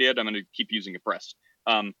groups that he did, I'm going to keep using oppressed.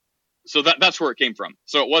 So that's where it came from.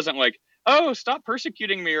 So it wasn't like, oh, stop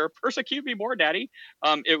persecuting me or persecute me more, daddy.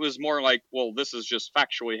 It was more like, well, this is just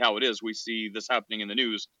factually how it is. We see this happening in the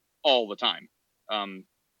news all the time.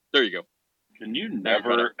 There you go. Can you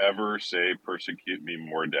never, ever say persecute me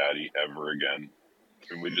more, daddy, ever again?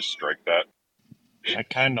 Can we just strike that? I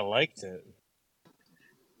kind of liked it.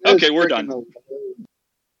 Okay, we're done.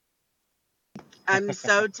 I'm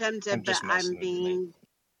so tempted, but I'm being...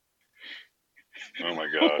 Oh my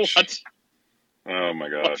gosh. What? Oh my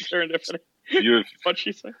gosh. What'd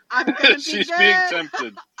she say? I'm gonna be She's good. being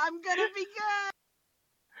tempted. I'm gonna be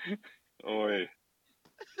good. Oi.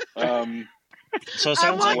 So it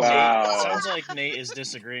sounds like Nate is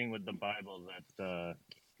disagreeing with the Bible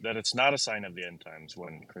that it's not a sign of the end times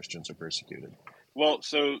when Christians are persecuted. Well,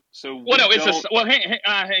 hang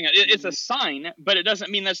on. It's a sign, but it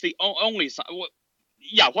doesn't mean that's the only sign.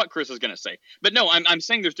 Yeah, what Chris is going to say. But no, I'm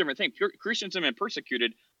saying there's different things. Christians have been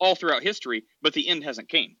persecuted all throughout history, but the end hasn't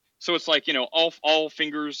came. So it's like, all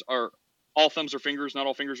thumbs are fingers, not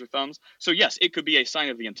all fingers are thumbs. So yes, it could be a sign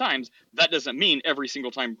of the end times. That doesn't mean every single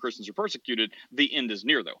time Christians are persecuted, the end is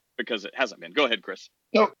near, though, because it hasn't been. Go ahead, Chris.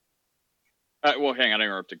 No. Well, hang on, I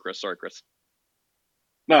interrupted Chris. Sorry, Chris.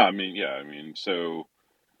 No, so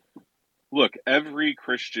look, every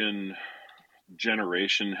Christian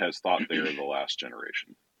generation has thought they are the last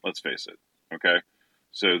generation. Let's face it. Okay.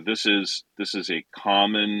 So this is a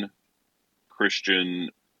common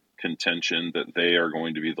Christian contention that they are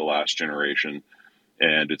going to be the last generation,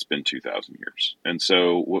 and it's been 2,000 years. And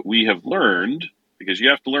so what we have learned, because you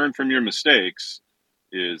have to learn from your mistakes,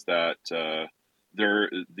 is that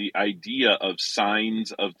the idea of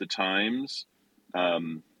signs of the times,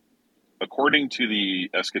 according to the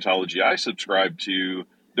eschatology I subscribe to,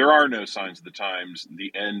 there are no signs of the times. The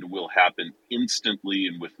end will happen instantly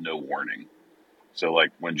and with no warning. So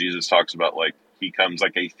like when Jesus talks about like he comes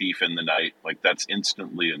like a thief in the night, like that's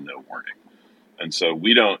instantly and no warning. And so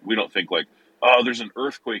we don't think like, oh, there's an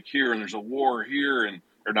earthquake here and there's a war here,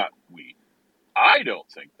 I don't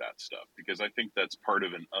think that stuff, because I think that's part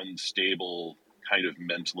of an unstable kind of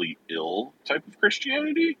mentally ill type of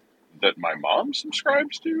Christianity that my mom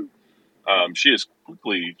subscribes to. She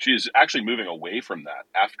is actually moving away from that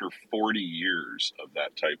after 40 years of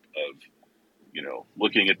that type of,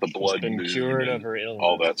 looking at the blood moon cured and of her illness.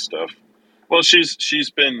 All that stuff. Well, she's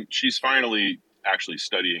finally actually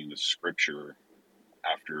studying the scripture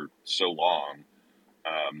after so long,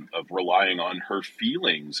 of relying on her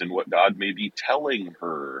feelings and what God may be telling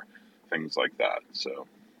her, things like that. So,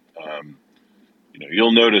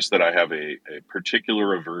 you'll notice that I have a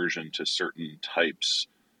particular aversion to certain types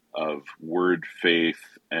of word faith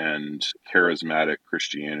and charismatic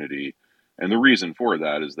Christianity. And the reason for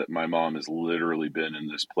that is that my mom has literally been in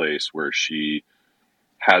this place where she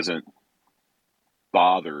hasn't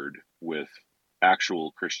bothered with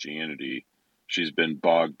actual Christianity. She's been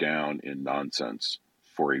bogged down in nonsense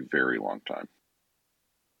for a very long time.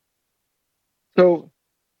 So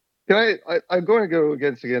I'm going to go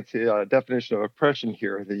against the definition of oppression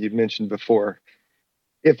here that you mentioned before.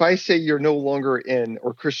 If I say you're no longer in,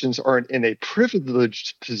 or Christians aren't in a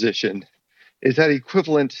privileged position, is that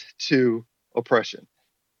equivalent to oppression?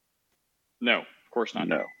 No, of course not.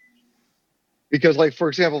 No. Because, like, for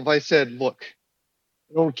example, if I said, look,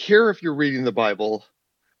 I don't care if you're reading the Bible,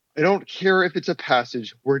 I don't care if it's a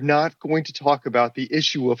passage, we're not going to talk about the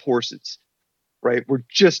issue of horses, right? We're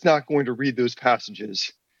just not going to read those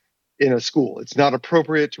passages in a school. It's not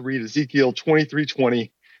appropriate to read Ezekiel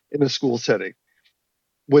 23:20 in a school setting.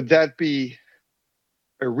 Would that be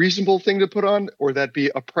a reasonable thing to put on, or that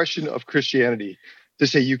be oppression of Christianity to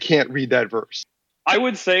say you can't read that verse? I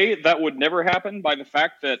would say that would never happen by the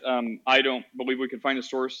fact that I don't believe we can find a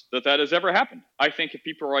source that has ever happened. I think if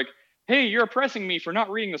people are like, hey, you're oppressing me for not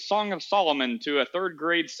reading the Song of Solomon to a third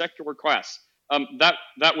grade secular class,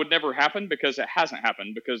 that would never happen, because it hasn't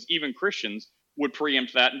happened, because even Christians would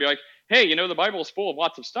preempt that and be like, hey, the Bible is full of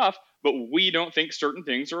lots of stuff, but we don't think certain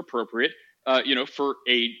things are appropriate for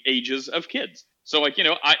ages of kids. So like,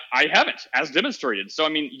 I haven't, as demonstrated. So I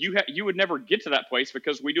mean, you would never get to that place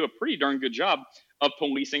because we do a pretty darn good job of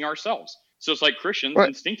policing ourselves. So it's like Christians Right.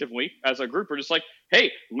 instinctively as a group are just like,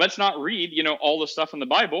 hey, let's not read, all the stuff in the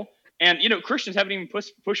Bible. And Christians haven't even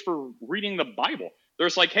pushed for reading the Bible.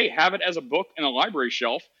 There's like, hey, have it as a book in a library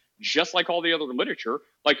shelf, just like all the other literature.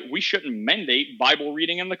 Like we shouldn't mandate Bible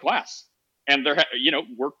reading in the class. And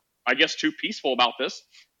we're, I guess, too peaceful about this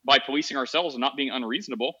by policing ourselves and not being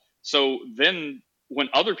unreasonable. So then when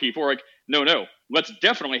other people are like, no, let's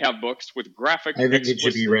definitely have books with graphic. I think it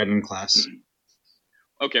should be read in class.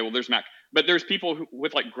 Okay, well, there's Mac. But there's people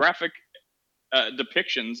with like graphic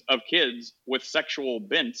depictions of kids with sexual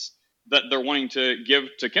bents that they're wanting to give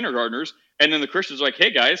to kindergartners. And then the Christians are like,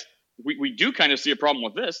 hey, guys, we do kind of see a problem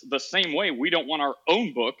with this. The same way we don't want our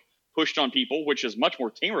own book pushed on people, which is much more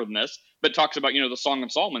tamer than this, but talks about, the Song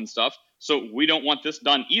of Solomon stuff. So we don't want this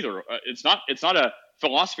done either. It's not a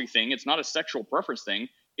philosophy thing. It's not a sexual preference thing.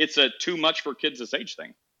 It's a too much for kids this age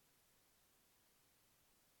thing.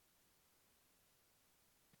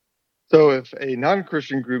 So if a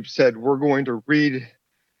non-Christian group said we're going to read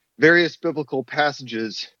various biblical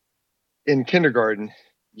passages in kindergarten,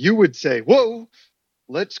 you would say, whoa,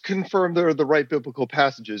 let's confirm they're the right biblical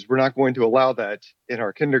passages. We're not going to allow that in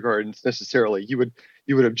our kindergartens necessarily. You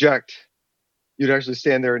would object. You'd actually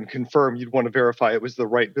stand there and confirm. You'd want to verify it was the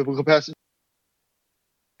right biblical passage.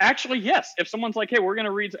 Actually, yes. If someone's like, hey, we're going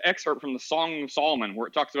to read an excerpt from the Song of Solomon where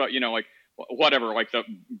it talks about, like whatever, like the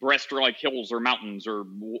breast or like hills or mountains or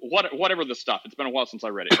whatever the stuff. It's been a while since I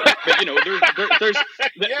read it. But, there's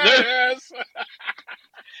Yes.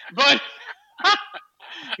 but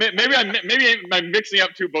maybe I'm mixing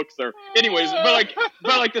up two books there. Anyways, but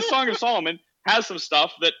like the Song of Solomon has some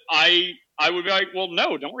stuff that I would be like, well,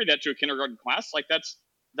 no, don't read that to a kindergarten class. Like that's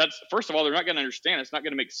first of all, they're not going to understand. It's not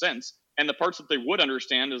going to make sense. And the parts that they would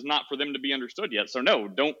understand is not for them to be understood yet. So no,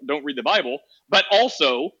 don't read the Bible, but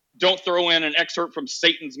also don't throw in an excerpt from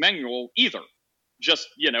Satan's manual either. Just,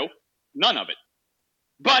 none of it.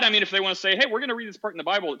 But I mean, if they want to say, hey, we're going to read this part in the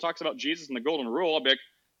Bible that talks about Jesus and the golden rule, I'll be like,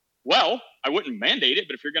 well, I wouldn't mandate it,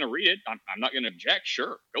 but if you're going to read it, I'm not going to object.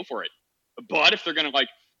 Sure, go for it. But if they're going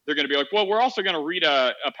to be like, well, we're also going to read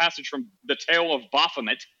a passage from the Tale of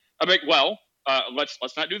Baphomet. I'm like, well, let's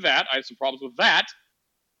not do that. I have some problems with that.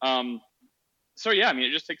 So yeah, I mean,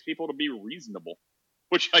 it just takes people to be reasonable,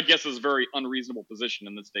 which I guess is a very unreasonable position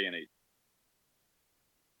in this day and age.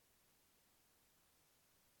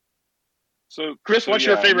 So, Chris, what's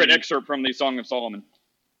your favorite I excerpt from the Song of Solomon?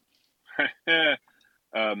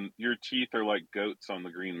 mean, your teeth are like goats on the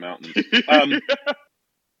Green Mountains.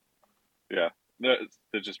 Yeah, that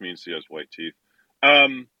just means he has white teeth.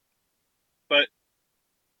 But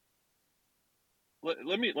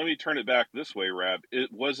let me turn it back this way, Rab.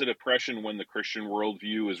 Was it oppression when the Christian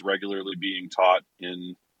worldview is regularly being taught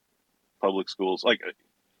in public schools? Like,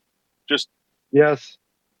 just Yes.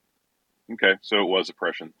 okay, so it was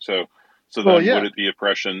oppression. So then Well, yeah. would it be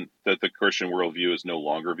oppression that the Christian worldview is no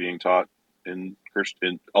longer being taught in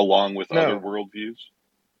Christian along with No. other worldviews?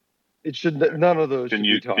 It should. None of those. Can should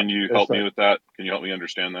you be taught. can you That's help me not- with that? Can you help me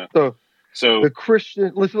understand that? So So the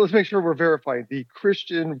Christian. Let's make sure we're verifying the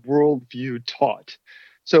Christian worldview taught.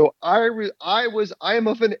 So I am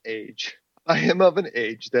of an age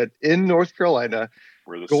that in North Carolina,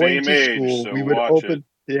 we're the going same to age, school, so we would watch open.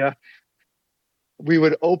 it. Yeah. We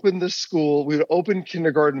would open the school. We would open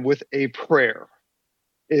kindergarten with a prayer.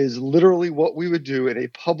 Is literally what we would do in a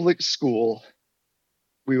public school.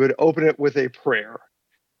 We would open it with a prayer.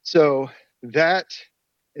 So that,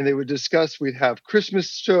 and they would discuss, we'd have Christmas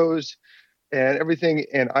shows and everything.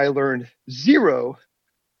 And I learned zero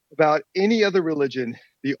about any other religion.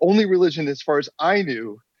 The only religion, as far as I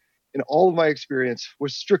knew, in all of my experience,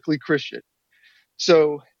 was strictly Christian.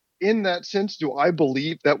 So in that sense, do I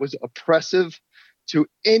believe that was oppressive to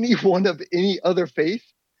anyone of any other faith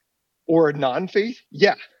or non-faith?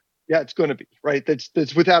 Yeah, it's going to be, right?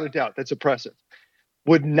 That's without a doubt, that's oppressive.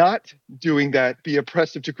 Would not doing that be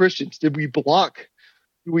oppressive to Christians? Do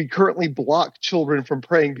we currently block children from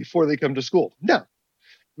praying before they come to school? No.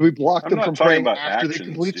 Do we block I'm them not from talking praying about after they actions,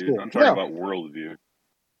 complete dude. school? I'm talking No. about worldview.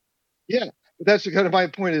 Yeah, but that's kind of my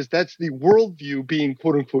point, is that's the worldview being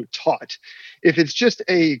quote unquote taught. If it's just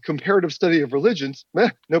a comparative study of religions,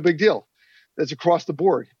 no big deal. That's across the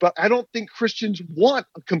board. But I don't think Christians want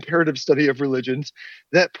a comparative study of religions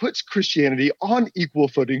that puts Christianity on equal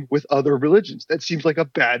footing with other religions. That seems like a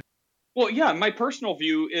bad. Well, yeah, my personal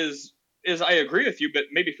view is I agree with you, but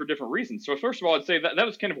maybe for different reasons. So first of all, I'd say that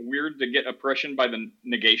was kind of weird to get oppression by the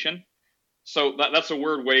negation. So that's a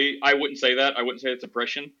weird way. I wouldn't say that. I wouldn't say it's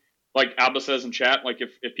oppression. Like Abba says in chat, like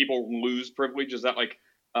if people lose privilege, is that like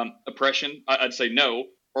oppression, I'd say no.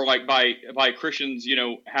 Or like by Christians,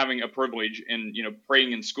 having a privilege and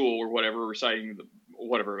praying in school or whatever, reciting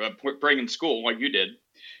praying in school like you did.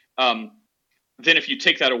 Then if you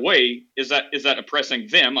take that away, is that oppressing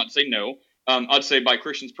them? I'd say no. I'd say by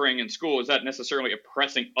Christians praying in school, is that necessarily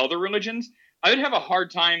oppressing other religions? I would have a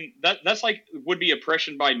hard time. That's like would be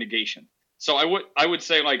oppression by negation. So I would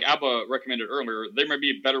say, like Abba recommended earlier, there may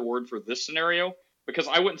be a better word for this scenario, because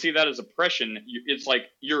I wouldn't see that as oppression. It's like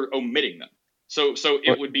you're omitting them. So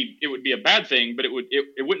it would be a bad thing, but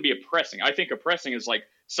it wouldn't be oppressing. I think oppressing is like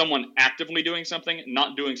someone actively doing something,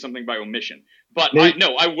 not doing something by omission. But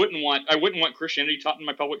I wouldn't want Christianity taught in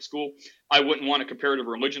my public school. I wouldn't want a comparative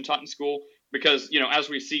religion taught in school, because as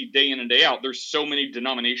we see day in and day out, there's so many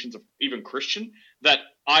denominations of even Christian that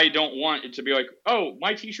I don't want it to be like, oh,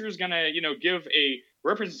 my teacher is gonna give a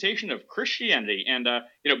representation of Christianity, and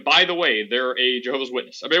by the way, they're a Jehovah's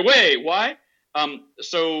Witness. I mean, wait, why?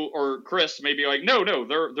 Or Chris may be like, no,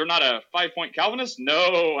 they're not a 5-point Calvinist.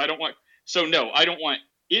 No, I don't want. So no, I don't want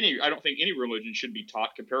any. I don't think any religion should be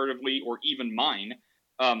taught comparatively, or even mine.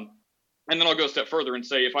 And then I'll go a step further and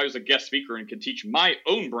say, if I was a guest speaker and could teach my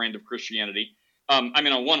own brand of Christianity, on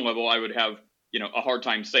one level, I would have a hard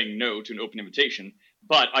time saying no to an open invitation.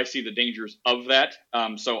 But I see the dangers of that.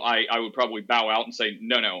 So I would probably bow out and say,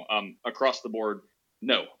 no, across the board,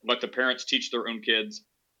 no. Let the parents teach their own kids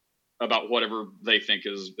about whatever they think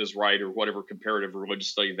is right, or whatever comparative religious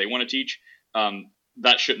study they want to teach.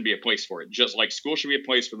 That shouldn't be a place for it. Just like school should be a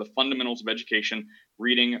place for the fundamentals of education: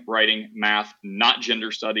 reading, writing, math, not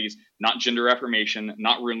gender studies, not gender affirmation,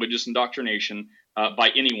 not religious indoctrination by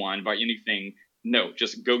anyone, by anything. No,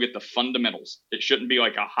 just go get the fundamentals. It shouldn't be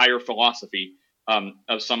like a higher philosophy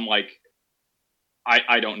of some like,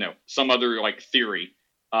 I don't know, some other like theory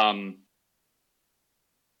at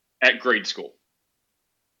grade school.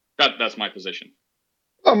 That's my position.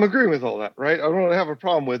 I'm agreeing with all that, right? I don't have a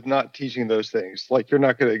problem with not teaching those things. Like, you're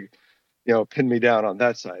not going to, pin me down on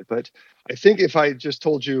that side. But I think if I just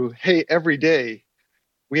told you, hey, every day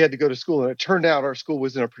we had to go to school, and it turned out our school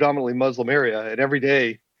was in a predominantly Muslim area, and every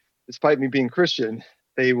day, despite me being Christian,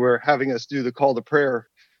 they were having us do the call to prayer,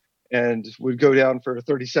 and would go down for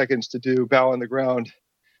 30 seconds to do bow on the ground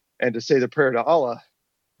and to say the prayer to Allah.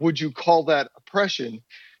 Would you call that oppression?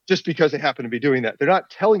 Just because they happen to be doing that. They're not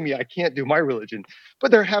telling me I can't do my religion, but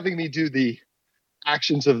they're having me do the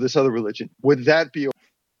actions of this other religion. Would that be?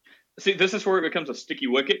 See, this is where it becomes a sticky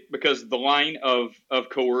wicket, because the line of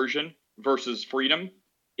coercion versus freedom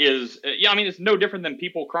is, it's no different than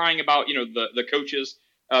people crying about, the coaches,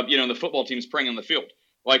 the football teams praying on the field.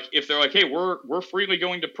 Like, if they're like, hey, we're freely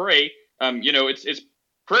going to pray, it's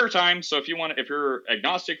prayer time. So if you're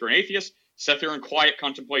agnostic or an atheist, sit there in quiet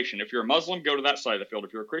contemplation. If you're a Muslim, go to that side of the field.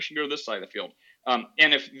 If you're a Christian, go to this side of the field.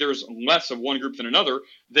 And if there's less of one group than another,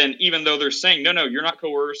 then even though they're saying, no, you're not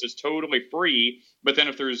coerced, it's totally free. But then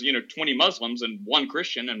if there's, 20 Muslims and one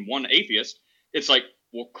Christian and one atheist, it's like,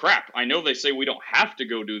 well, crap. I know they say we don't have to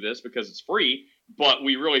go do this because it's free, but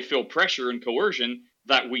we really feel pressure and coercion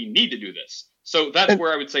that we need to do this. So that's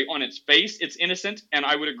where I would say, on its face, it's innocent, and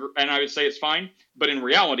I would agree, and I would say it's fine. But in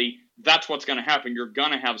reality, that's what's going to happen. You're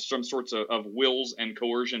going to have some sorts of wills and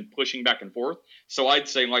coercion pushing back and forth. So I'd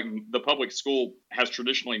say, like, the public school has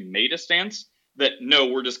traditionally made a stance that, no,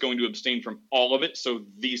 we're just going to abstain from all of it, so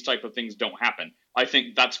these type of things don't happen. I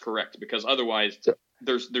think that's correct, because otherwise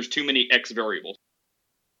there's too many X variables.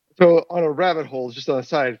 So on a rabbit hole, just on the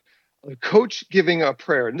side, a coach giving a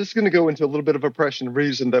prayer, and this is going to go into a little bit of oppression,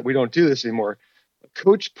 reason that we don't do this anymore. A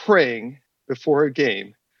coach praying before a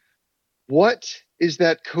game. What is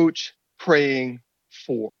that coach praying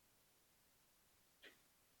for?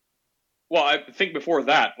 Well, I think before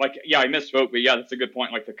that, I misspoke, but yeah, that's a good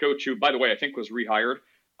point. Like, the coach who, by the way, I think was rehired.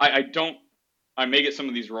 I may get some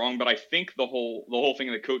of these wrong, but I think the whole thing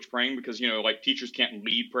of the coach praying, because, like, teachers can't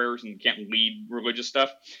lead prayers and can't lead religious stuff.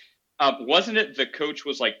 Wasn't it the coach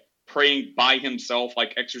was like praying by himself,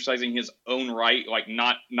 like exercising his own right, like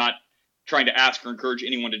not trying to ask or encourage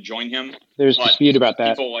anyone to join him? There's dispute about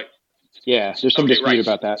that. There's some dispute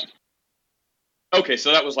about that. Okay,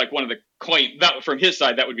 so that was like one of the claim that from his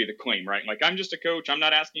side, that would be the claim, right? Like, I'm just a coach, I'm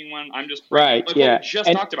not asking anyone, I'm just right. Like yeah, what we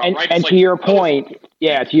just talked about, right? And to your point,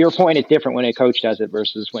 to your point, it's different when a coach does it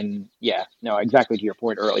versus when, exactly to your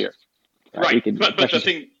point earlier. Right. But the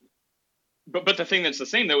thing. But the thing that's the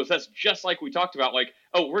same, though, is that's just like we talked about, like,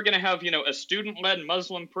 oh, we're going to have, a student-led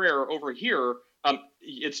Muslim prayer over here.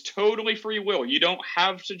 It's totally free will. You don't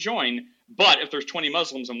have to join. But if there's 20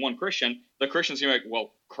 Muslims and one Christian, the Christian's going to be like,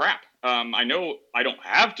 well, crap. I know I don't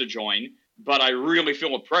have to join, but I really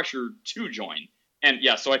feel a pressure to join. And,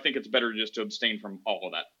 so I think it's better just to abstain from all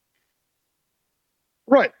of that.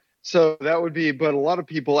 Right. So that would be, but a lot of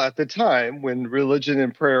people at the time when religion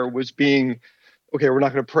and prayer was being, okay, we're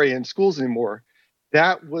not going to pray in schools anymore,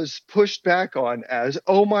 that was pushed back on as,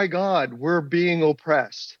 oh my God, we're being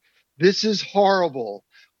oppressed. This is horrible.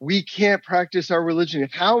 We can't practice our religion.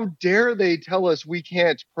 How dare they tell us we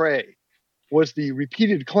can't pray? Was the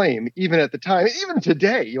repeated claim, even at the time. Even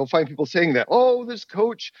today, you'll find people saying that, oh, this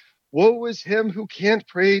coach, woe is him who can't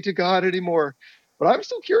pray to God anymore. But I'm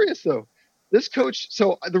still curious, though. This coach,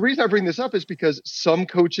 so the reason I bring this up is because some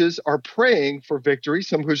coaches are praying for victory,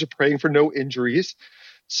 some coaches are praying for no injuries,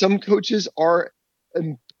 some coaches are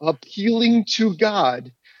appealing to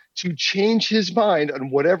God to change his mind on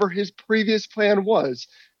whatever his previous plan was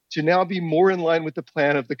to now be more in line with the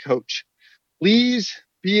plan of the coach. Please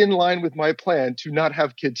be in line with my plan to not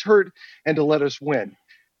have kids hurt and to let us win.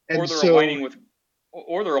 And or they're so, aligning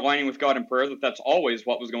with God in prayer that that's always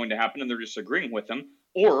what was going to happen, and they're just agreeing with him.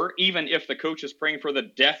 Or even if the coach is praying for the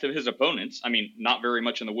death of his opponents, I mean, not very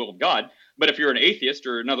much in the will of God, but if you're an atheist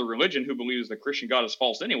or another religion who believes the Christian God is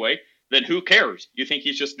false anyway, then who cares? You think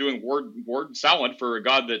he's just doing word salad for a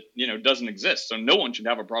God that, doesn't exist. So no one should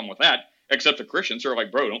have a problem with that, except the Christians who are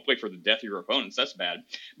like, bro, don't play for the death of your opponents. That's bad.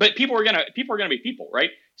 But people are gonna be people, right?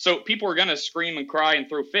 So people are gonna scream and cry and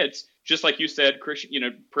throw fits, just like you said, Christian,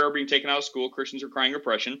 prayer being taken out of school, Christians are crying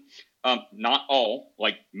oppression. Not all,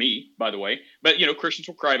 like me, by the way, but Christians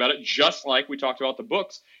will cry about it, just like we talked about the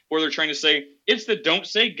books where they're trying to say it's the "Don't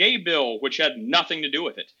Say Gay" bill, which had nothing to do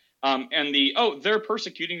with it. And they're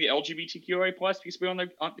persecuting the LGBTQIA plus people on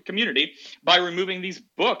the community by removing these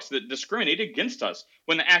books that discriminate against us,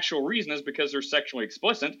 when the actual reason is because they're sexually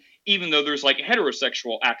explicit, even though there's like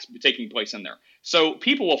heterosexual acts taking place in there. So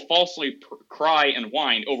people will falsely cry and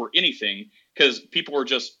whine over anything because people are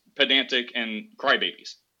just pedantic and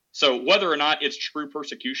crybabies. So whether or not it's true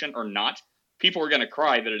persecution or not, people are going to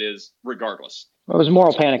cry that it is regardless. Well, there's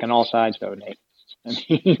moral panic on all sides, though, Nate. I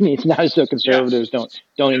mean, it's not as though conservatives don't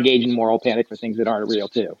engage in moral panic for things that aren't real,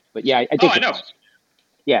 too. But yeah, I take your point.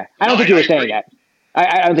 Yeah, I don't think you were saying that.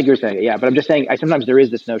 I don't think you were saying it, yeah, but I'm just saying sometimes there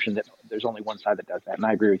is this notion that there's only one side that does that, and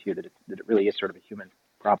I agree with you that it really is sort of a human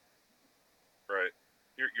problem. Right.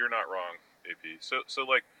 You're not wrong, AP. So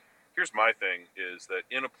like, here's my thing, is that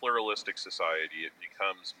in a pluralistic society, it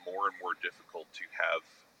becomes more and more difficult to have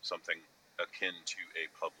something akin to a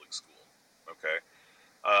public school, okay?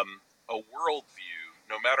 A worldview,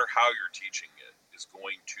 no matter how you're teaching it, is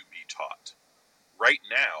going to be taught. Right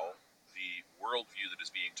now, the worldview that is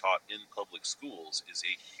being taught in public schools is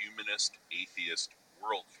a humanist, atheist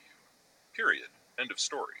worldview. Period. End of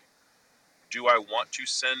story. Do I want to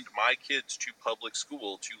send my kids to public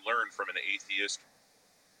school to learn from an atheist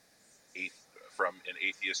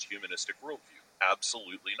humanistic worldview?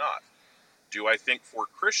 Absolutely not. Do I think for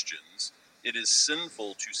Christians it is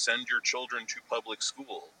sinful to send your children to public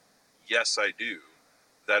school? Yes, I do.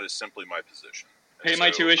 That is simply my position. Pay my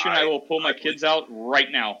tuition, I will pull my kids out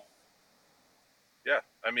right now. Yeah,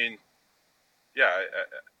 I mean, yeah,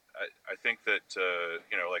 I think that,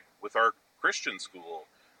 like with our Christian school,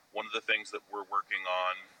 one of the things that we're working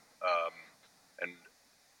on, and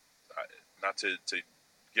not to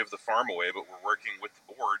give the farm away, but we're working with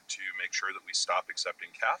the board to make sure that we stop accepting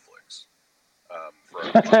Catholics.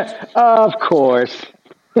 Of course.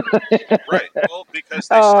 Right. Well, because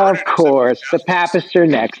they started. Of course, the Papists are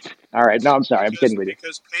next. All right. No, I'm sorry. I'm kidding with you.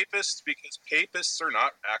 Because Papists are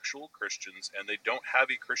not actual Christians, and they don't have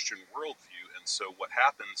a Christian worldview. And so what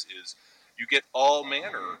happens is you get all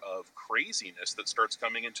manner of craziness that starts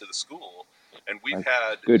coming into the school. And we've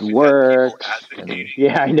had work.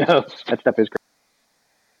 Yeah, I know that stuff is great.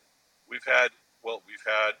 We've had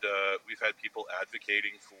people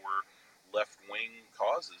advocating for left-wing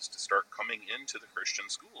causes to start coming into the Christian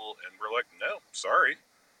school, and we're like, no, sorry,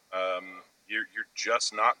 you're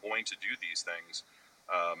just not going to do these things,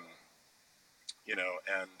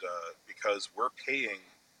 because we're paying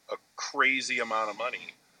a crazy amount of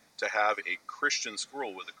money to have a Christian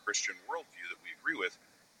school with a Christian worldview that we agree with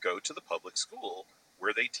go to the public school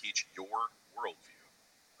where they teach your worldview.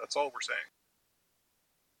 That's all we're saying.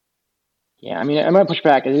 Yeah, I mean, I'm going to push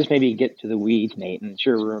back, and this maybe get to the weeds, Nate, and it's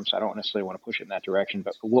your room, so I don't necessarily want to push it in that direction,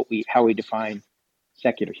 but for how we define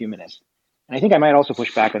secular humanist. And I think I might also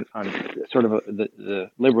push back on sort of the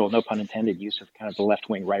liberal, no pun intended, use of kind of the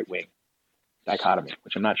left-wing, right-wing dichotomy,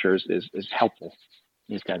 which I'm not sure is helpful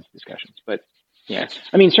in these kinds of discussions. But yeah,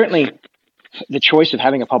 I mean, certainly the choice of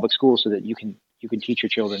having a public school so that you can teach your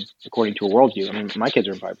children according to a worldview. I mean, my kids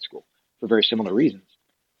are in private school for very similar reasons.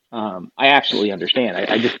 I absolutely understand.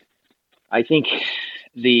 I think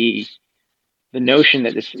the notion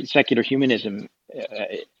that this secular humanism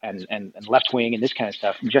and left wing and this kind of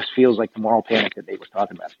stuff just feels like the moral panic that they were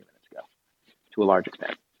talking about a few minutes ago, to a large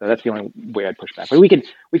extent. So that's the only way I'd push back. But we could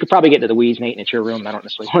probably get into the weeds, Nate, and it's your room. And I don't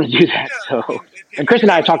necessarily want to do that. Yeah, So, I mean, and we Chris can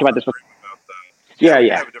and I have have a talked about different this before. room about that. Yeah, we can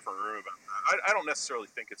Yeah. have a different room about that. I don't necessarily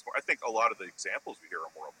think it's more. I think a lot of the examples we hear are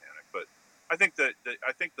moral panic, but I think that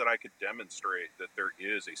I could demonstrate that there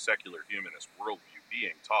is a secular humanist worldview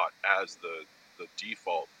being taught as the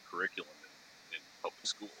default curriculum in public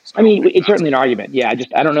schools. I mean, it's certainly an argument. Yeah,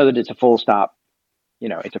 I don't know that it's a full stop.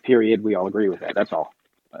 It's a period. We all agree with that. That's all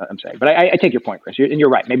I'm saying. But I take your point, Chris. And you're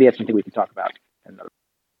right. Maybe that's something we can talk about.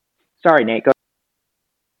 Sorry, Nate. Go.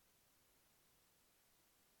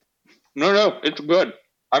 No, it's good.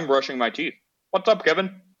 I'm brushing my teeth. What's up,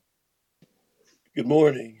 Kevin? Good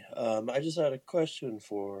morning. I just had a question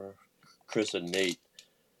for Chris and Nate.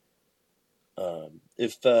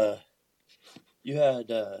 If you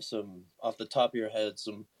had some, off the top of your head,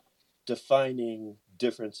 some defining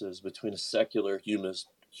differences between a secular humanist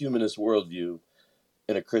worldview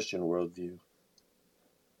and a Christian worldview,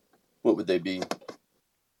 what would they be?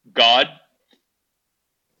 God.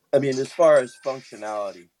 I mean, as far as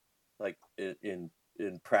functionality, like in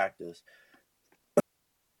practice.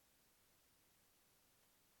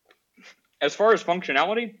 As far as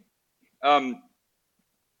functionality,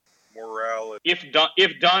 morality. If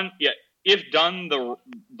done the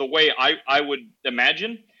way I would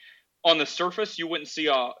imagine, on the surface you wouldn't see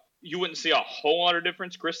a whole lot of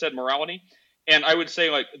difference. Chris said morality, and I would say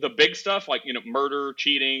like the big stuff, like murder,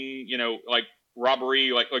 cheating, like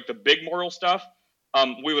robbery, like the big moral stuff.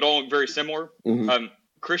 We would all look very similar. Mm-hmm.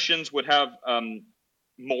 Christians would have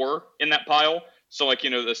more in that pile. So like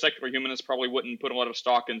the secular humanists probably wouldn't put a lot of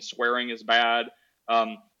stock in swearing is bad.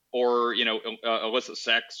 Or illicit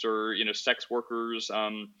sex, or sex workers,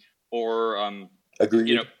 or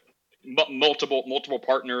Agreed. multiple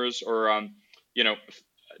partners, or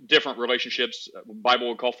different relationships. Bible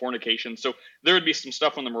would call fornication. So there would be some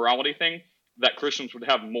stuff on the morality thing that Christians would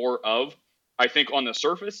have more of. I think on the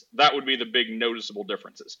surface that would be the big noticeable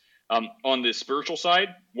differences. On the spiritual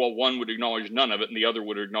side, well, one would acknowledge none of it, and the other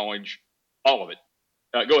would acknowledge all of it.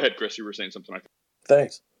 Go ahead, Chris. You were saying something like that.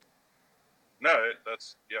 Thanks. No,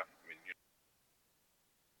 that's yeah. I mean,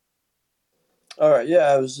 all right.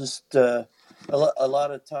 Yeah, I was just a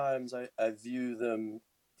lot of times I view them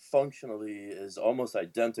functionally as almost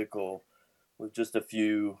identical, with just a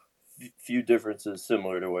few differences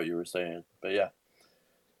similar to what you were saying. But yeah,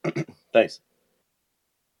 thanks.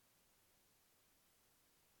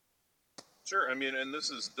 Sure. I mean, and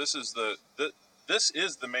this is the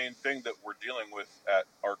main thing that we're dealing with at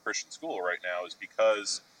our Christian school right now, is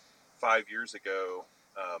because 5 years ago,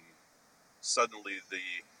 suddenly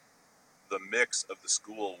the mix of the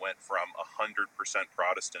school went from 100%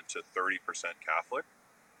 Protestant to 30% Catholic.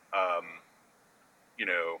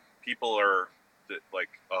 People are like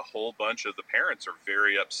a whole bunch of the parents are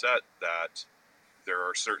very upset that there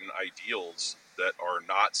are certain ideals that are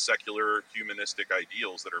not secular humanistic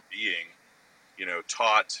ideals that are being,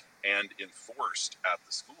 taught and enforced at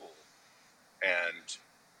the school. And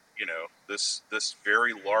this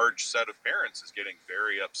very large set of parents is getting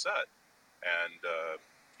very upset. And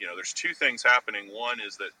there's two things happening. One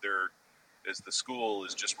is that the school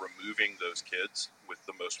is just removing those kids with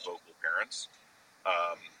the most vocal parents.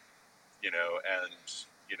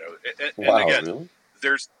 And wow, again, really?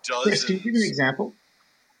 There's dozens. Chris, can you give an example?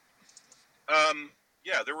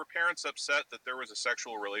 Yeah, there were parents upset that there was a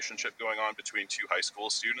sexual relationship going on between two high school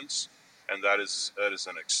students, and that is an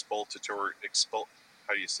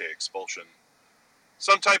how do you say expulsion?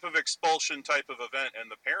 Some type of expulsion type of event, and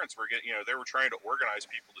the parents were they were trying to organize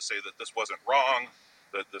people to say that this wasn't wrong,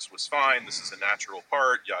 that this was fine, this is a natural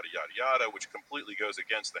part, yada yada yada, which completely goes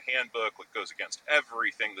against the handbook, which goes against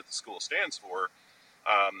everything that the school stands for.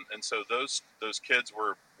 And so those kids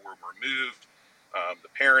were removed. The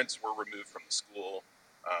parents were removed from the school.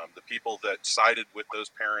 The people that sided with those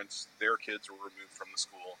parents, their kids were removed from the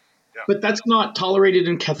school. Yeah. But that's not tolerated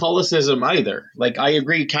in Catholicism either. Like, I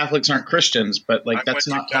agree Catholics aren't Christians, but that's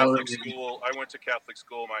not tolerated. I went to Catholic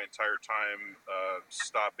school my entire time,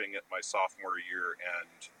 stopping at my sophomore year,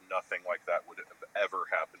 and nothing like that would have ever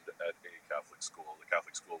happened at a Catholic school. The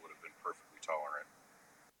Catholic school would have been perfectly tolerant.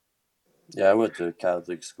 Yeah, I went to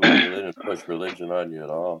Catholic school. They didn't push religion on you at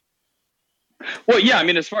all. Well, yeah, I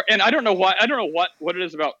mean, and I don't know what it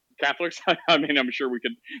is about Catholics. I mean, I'm sure we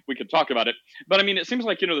could talk about it, but I mean, it seems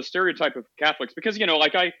like the stereotype of Catholics, because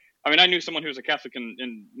like I knew someone who was a Catholic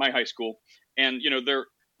in my high school, and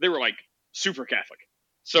they were like super Catholic,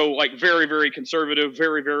 so like very very conservative,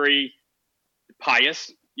 very very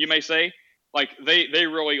pious, you may say, Like they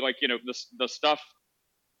really like, you know, the stuff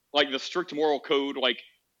like the strict moral code like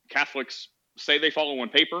Catholics say they follow on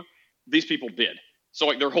paper, these people did. So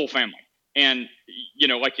like their whole family. And you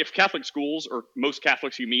know, like if Catholic schools or most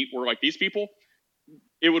Catholics you meet were like these people,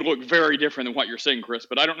 it would look very different than what you're saying, Chris.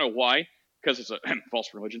 But I don't know why, because it's a false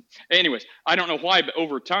religion. Anyways, I don't know why, but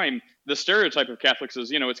over time, the stereotype of Catholics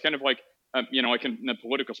is, you know, it's kind of like, you know, like in the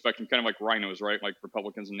political spectrum, kind of like rhinos, right? Like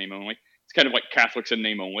Republicans in name only. It's kind of like Catholics in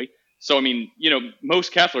name only. So I mean, you know,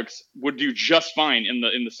 most Catholics would do just fine in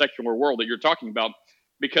the secular world that you're talking about,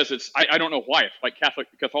 because it's I don't know why. Like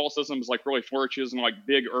Catholicism is like really flourishes in like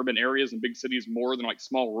big urban areas and big cities more than like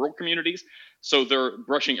small rural communities. So they're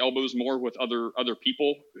brushing elbows more with other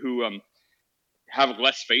people who have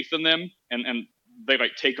less faith in them, and they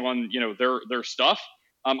like take on, you know, their stuff.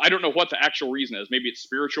 I don't know what the actual reason is. Maybe it's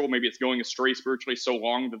spiritual. Maybe it's going astray spiritually so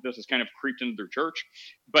long that this has kind of creeped into their church.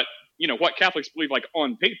 But you know what Catholics believe, like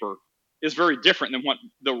on paper, is very different than what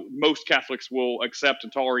the most Catholics will accept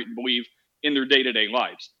and tolerate and believe in their day-to-day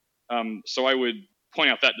lives. So I would point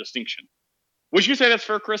out that distinction. Would you say that's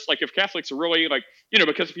fair, Chris? Like if Catholics are really like, you know,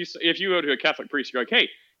 because if you go to a Catholic priest, you're like, hey,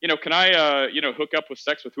 you know, can I you know, hook up with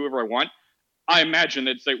sex with whoever I want? I imagine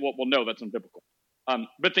they'd say, well, no, that's unbiblical.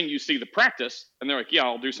 But then you see the practice, and they're like, yeah,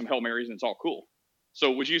 I'll do some Hail Marys, and it's all cool.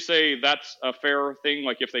 So would you say that's a fair thing?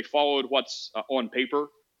 Like if they followed what's on paper,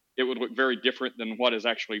 it would look very different than what is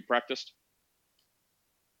actually practiced?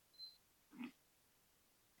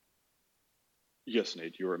 Yes,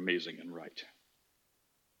 Nate, you're amazing and right.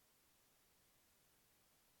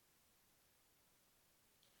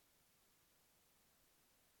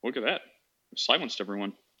 Look at that. Silenced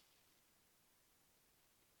everyone.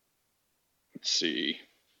 Let's see.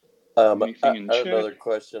 I Anything in have chat? another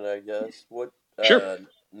question, I guess. What? Sure.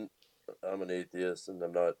 I'm an atheist, and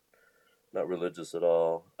I'm not religious at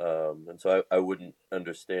all, and so I wouldn't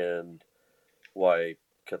understand why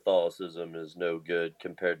Catholicism is no good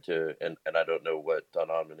compared to, and I don't know what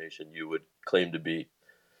denomination you would claim to be.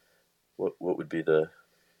 What would be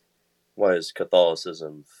why is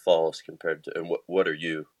Catholicism false compared to, and what are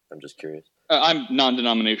you? I'm just curious. I'm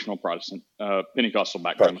non-denominational Protestant, Pentecostal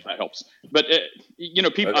background, if that helps. But you know,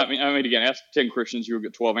 people. Okay. I mean, again, ask 10 Christians, you'll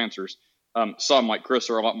get 12 answers. Some, like Chris,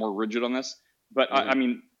 are a lot more rigid on this. But I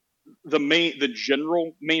mean, the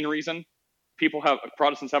general main reason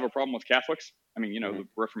Protestants have a problem with Catholics. I mean, you know, the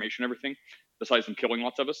Reformation, and everything, besides them killing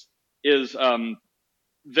lots of us, is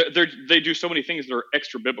they do so many things that are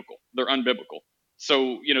extra biblical. They're unbiblical.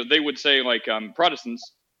 So you know, they would say like Protestants,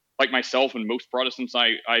 like myself and most Protestants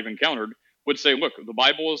I've encountered, would say, look, the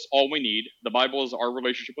Bible is all we need. The Bible is our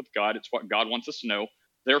relationship with God. It's what God wants us to know.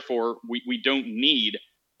 Therefore, we don't need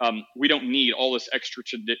all this extra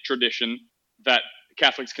tradition that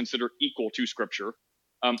Catholics consider equal to Scripture.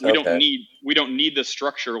 We don't need this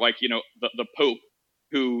structure like, you know, the Pope,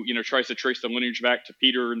 who, you know, tries to trace the lineage back to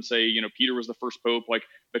Peter and say, you know, Peter was the first Pope, like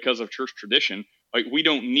because of church tradition. Like we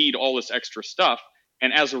don't need all this extra stuff,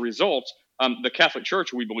 and as a result, the Catholic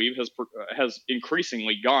Church, we believe, has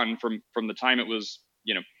increasingly gone from the time it was,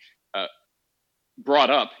 you know, brought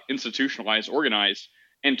up, institutionalized, organized,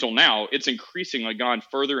 until now. It's increasingly gone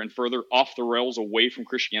further and further off the rails, away from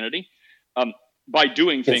Christianity, by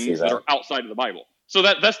doing things that are outside of the Bible. So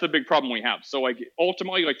that's the big problem we have. So like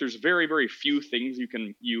ultimately, like there's very, very few things you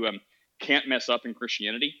can't mess up in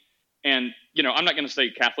Christianity. And you know, I'm not going to say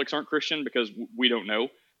Catholics aren't Christian because we don't know.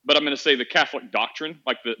 But I'm going to say the Catholic doctrine,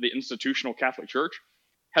 like the institutional Catholic Church,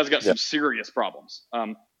 has got some serious problems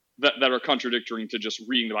that are contradictory to just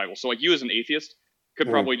reading the Bible. So like you as an atheist could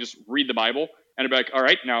probably just read the Bible and be like, all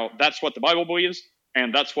right, now that's what the Bible believes,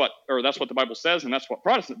 and that's what the Bible says, and that's what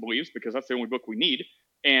Protestant believes, because that's the only book we need.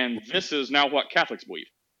 And this is now what Catholics believe.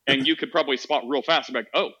 And you could probably spot real fast and be like,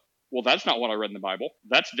 oh, well, that's not what I read in the Bible.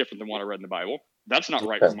 That's different than what I read in the Bible. That's not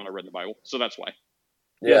right from what I read in the Bible. So that's why.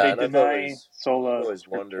 Yeah, they and deny sola I've always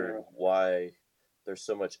wondered why there's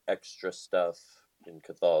so much extra stuff in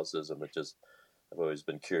Catholicism. I've always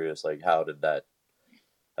been curious, like how did that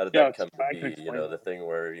come to be? You know, the thing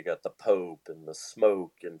where you got the Pope and the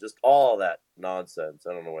smoke and just all that nonsense.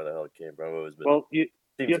 I don't know where the hell it came from. I've always been. Well, you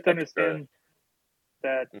have to understand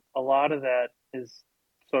that a lot of that is.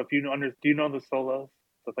 So if you do you know the solas?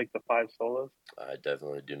 So like the 5 solas? I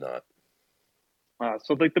definitely do not.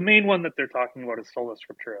 So like the main one that they're talking about is sola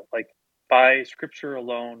scriptura. Like by Scripture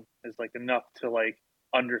alone is like enough to like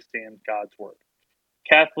understand God's word.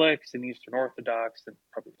 Catholics and Eastern Orthodox and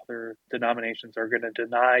probably other denominations are going to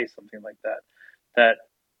deny something like that. That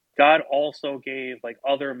God also gave like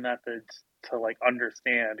other methods to like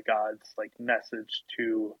understand God's like message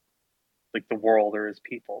to like the world or his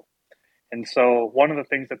people. And so one of the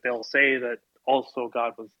things that they'll say that also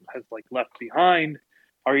God has like left behind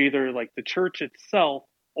are either like the church itself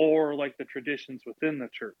or like the traditions within the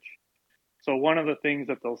church. So one of the things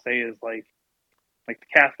that they'll say is like the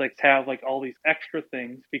Catholics have like all these extra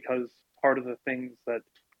things because part of the things that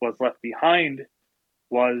was left behind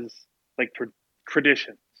was like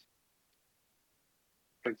traditions,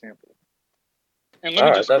 for example. And let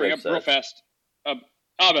me just bring up makes real sense. fast.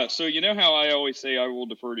 Abba, so you know how I always say I will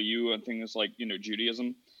defer to you on things like,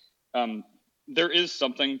 Judaism? There is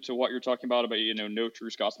something to what you're talking about, no true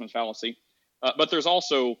Scotsman fallacy. But there's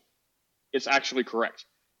also, it's actually correct.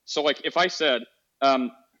 So, like, if I said,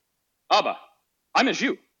 Abba, I'm a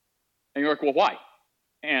Jew. And you're like, well, why?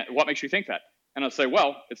 And what makes you think that? And I'll say,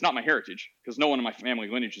 well, it's not my heritage, because no one in my family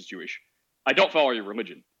lineage is Jewish. I don't follow your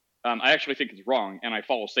religion. I actually think it's wrong, and I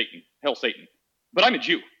follow Satan. Hell, Satan. But I'm a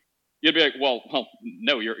Jew. You'd be like, well,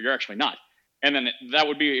 no, you're actually not. And then that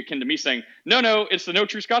would be akin to me saying, no, it's the no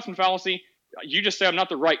true Scotsman fallacy. You just say I'm not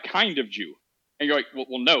the right kind of Jew. And you're like,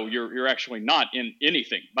 well, no, you're actually not in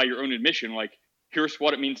anything by your own admission. Like, here's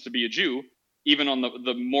what it means to be a Jew, even on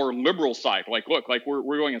the more liberal side. Like, look, like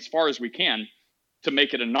we're going as far as we can to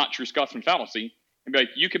make it a not true Scotsman fallacy. And be like,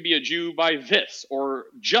 you could be a Jew by this, or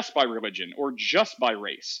just by religion, or just by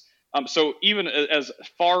race. So even as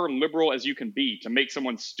far liberal as you can be to make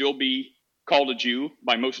someone still be called a Jew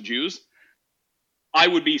by most Jews, I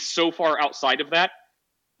would be so far outside of that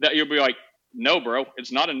you'll be like, no, bro,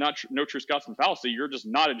 it's not a no true Scotsman fallacy. You're just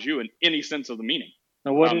not a Jew in any sense of the meaning.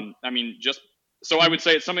 Now, what so I would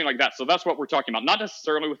say it's something like that. So that's what we're talking about. Not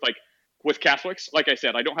necessarily with Catholics. Like I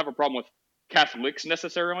said, I don't have a problem with Catholics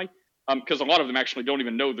necessarily, because a lot of them actually don't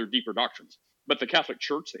even know their deeper doctrines. But the Catholic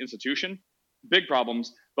Church, the institution, big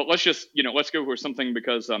problems. But let's just, let's go with something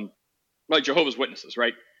because, like Jehovah's Witnesses,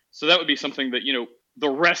 right? So that would be something that, the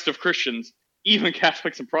rest of Christians, even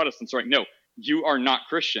Catholics and Protestants, are like, no, you are not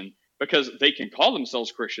Christian, because they can call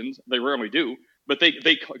themselves Christians. They rarely do, but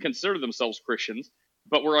they consider themselves Christians.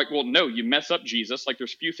 But we're like, well, no, you mess up Jesus. Like,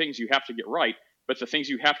 there's few things you have to get right, but the things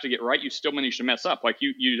you have to get right, you still manage to mess up. Like,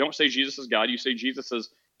 you don't say Jesus is God. You say Jesus is,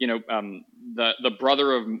 the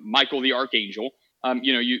brother of Michael the archangel.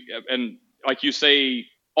 And like you say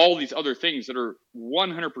all these other things that are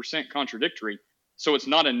 100% contradictory. So it's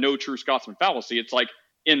not a no true Scotsman fallacy. It's like,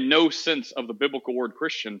 in no sense of the biblical word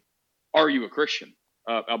Christian, are you a Christian?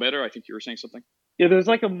 Alberto, I think you were saying something. Yeah, there's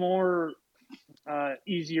like a more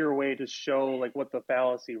easier way to show like what the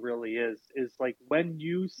fallacy really is like when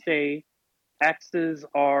you say X's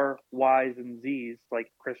are Y's and Z's,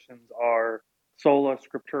 like Christians are sola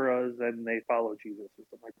scripturas and they follow Jesus or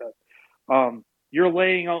something like that. You're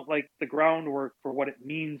laying out like the groundwork for what it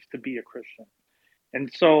means to be a Christian.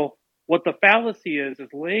 And so what the fallacy is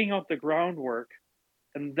laying out the groundwork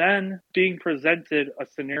and then being presented a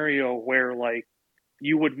scenario where like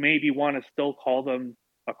you would maybe want to still call them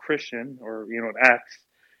a Christian or, an X,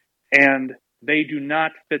 and they do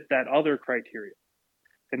not fit that other criteria.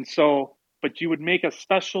 And so, but you would make a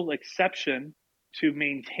special exception to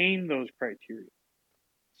maintain those criteria.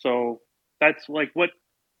 So that's like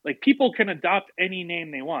people can adopt any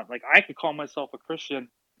name they want. Like I could call myself a Christian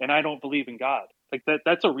and I don't believe in God. Like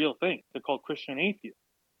that's a real thing. They're called Christian atheists.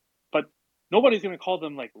 But nobody's going to call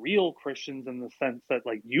them like real Christians in the sense that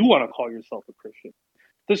like you want to call yourself a Christian.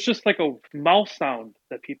 That's just like a mouth sound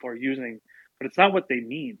that people are using, but it's not what they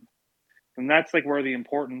mean. And that's like where the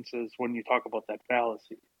importance is when you talk about that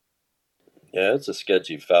fallacy. Yeah, it's a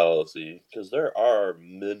sketchy fallacy because there are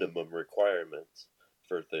minimum requirements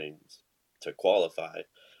for things to qualify.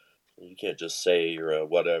 You can't just say you're a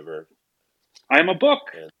whatever. I'm a book.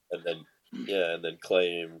 And then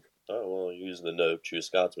claim, oh, well, you're using the no true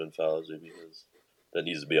Scotsman fallacy because that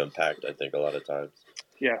needs to be unpacked, I think, a lot of times.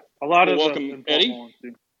 Yeah, a lot of welcome, Eddie.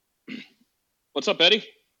 What's up, Eddie?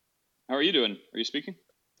 How are you doing? Are you speaking?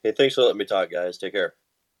 Hey, thanks for letting me talk, guys. Take care.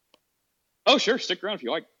 Oh, sure. Stick around if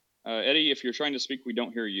you like. Eddie, if you're trying to speak, we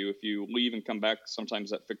don't hear you. If you leave and come back,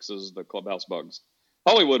 sometimes that fixes the clubhouse bugs.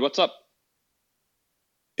 Hollywood, what's up?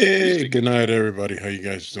 Hey, good night, everybody. How you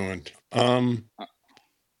guys doing?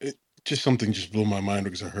 Just something just blew my mind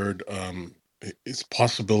because I heard it's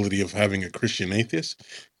possibility of having a Christian atheist.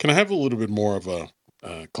 Can I have a little bit more of a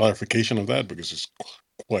clarification of that, because it's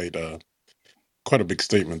quite a big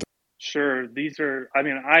statement. Sure.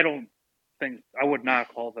 I would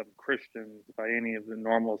not call them Christians by any of the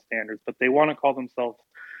normal standards, but they want to call themselves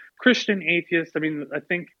Christian atheists. I mean, I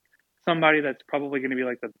think somebody that's probably going to be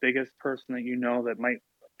like the biggest person that that might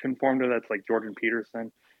conform to that's like Jordan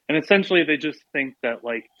Peterson. And essentially they just think that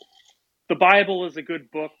like the Bible is a good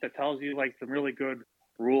book that tells you like some really good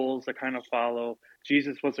rules to kind of follow.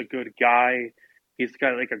 Jesus was a good guy. He's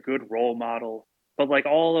got like a good role model. But like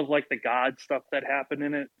all of like the God stuff that happened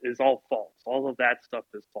in it is all false. All of that stuff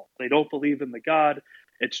is false. They don't believe in the God.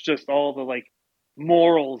 It's just all the like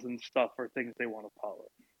morals and stuff are things they want to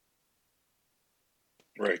follow.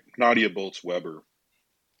 Right. Nadia Bolz-Weber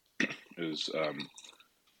is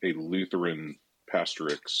a Lutheran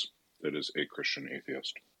pastorix that is a Christian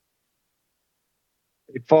atheist.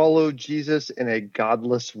 They follow Jesus in a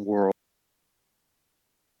godless world.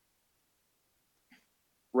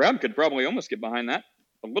 Rob could probably almost get behind that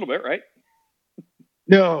a little bit, right?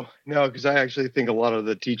 No, because I actually think a lot of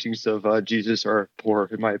the teachings of Jesus are poor,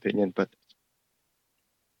 in my opinion. But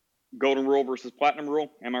Golden rule versus platinum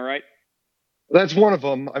rule. Am I right? that's one of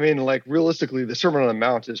them. I mean, like realistically, the Sermon on the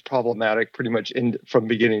Mount is problematic pretty much from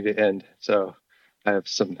beginning to end. So I have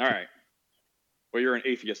some. All right. Well, you're an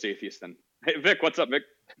atheist then. Hey, Vic, what's up, Vic?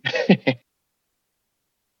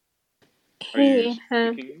 Hey,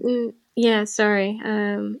 yeah, sorry.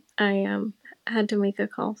 I had to make a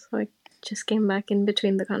call, so I just came back in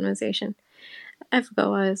between the conversation. I forgot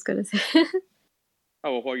what I was going to say.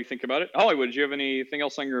 Oh, well, while you think about it, Hollywood, do you have anything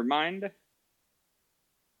else on your mind?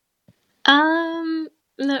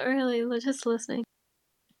 Not really. Just listening.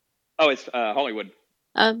 Oh, it's Hollywood.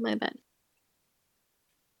 Oh, my bad.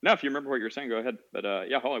 No, if you remember what you were saying, go ahead. But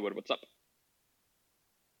yeah, Hollywood, what's up?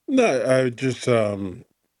 No, I was just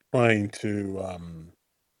trying to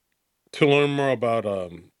learn more about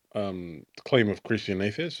the claim of Christian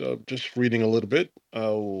atheists. Just reading a little bit.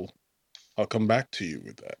 I'll come back to you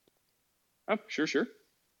with that. Oh, sure.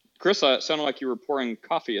 Chris, it sounded like you were pouring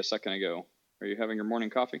coffee a second ago. Are you having your morning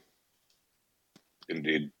coffee?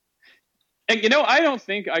 Indeed. And I don't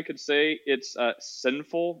think I could say it's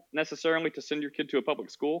sinful necessarily to send your kid to a public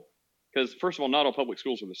school, because first of all, not all public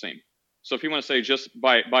schools are the same. So if you want to say just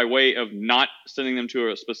by way of not sending them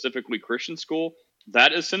to a specifically Christian school,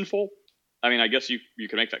 that is sinful. I mean, I guess you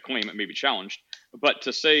can make that claim. It may be challenged. But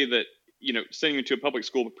to say that, sending them to a public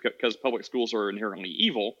school because public schools are inherently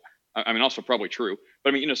evil, I mean, also probably true.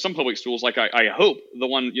 But I mean, some public schools, like I hope the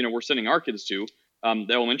one, we're sending our kids to,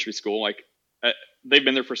 the elementary school, like they've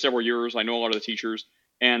been there for several years. I know a lot of the teachers.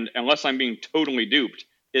 And unless I'm being totally duped,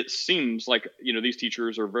 it seems like, these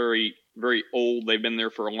teachers are very, very old. They've been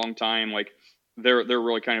there for a long time. Like they're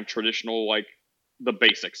really kind of traditional, like the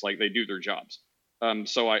basics, like they do their jobs.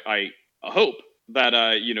 So I hope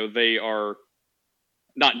that, they are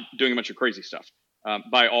not doing a bunch of crazy stuff.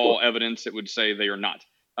 By all evidence, it would say they are not.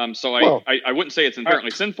 So I wouldn't say it's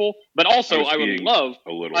inherently sinful, but also I would love,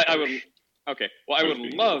 I would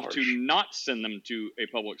love to not send them to a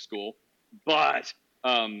public school, but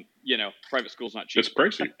private school's not cheap. It's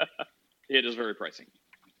pricey. It is very pricey.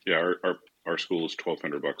 Yeah, our school is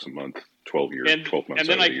 $1,200 a month, 12 months out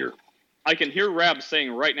of the year. I can hear Rab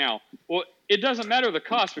saying right now, well, it doesn't matter the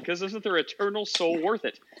cost because isn't their eternal soul worth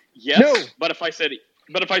it? Yes, no. But if I said,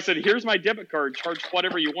 here's my debit card, charge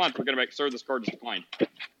whatever you want, we're going to make sure this card is declined.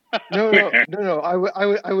 No.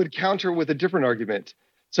 I would counter with a different argument.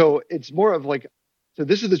 So it's more of like, so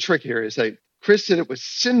this is the trick here, is like Chris said it was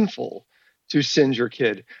sinful to send your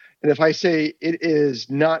kid. And if I say it is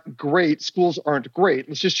not great, schools aren't great,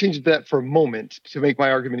 let's just change that for a moment to make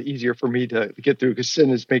my argument easier for me to get through, because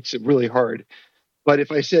sin makes it really hard. But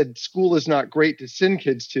if I said school is not great to send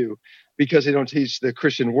kids to because they don't teach the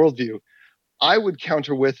Christian worldview, I would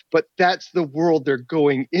counter with, but that's the world they're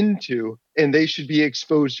going into, and they should be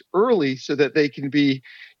exposed early so that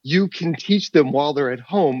you can teach them while they're at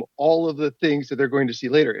home all of the things that they're going to see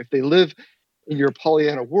later. If they live in your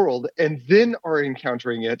Pollyanna world and then are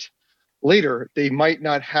encountering it later, they might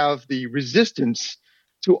not have the resistance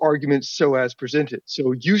to arguments so as presented.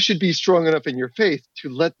 So you should be strong enough in your faith to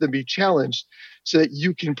let them be challenged so that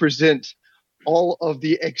you can present all of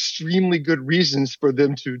the extremely good reasons for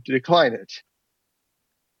them to decline it.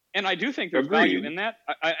 And I do think there's value in that.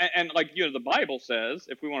 And like, the Bible says,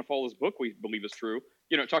 if we want to follow this book we believe is true,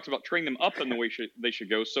 it talks about training them up in the way they should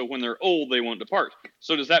go, so when they're old, they won't depart.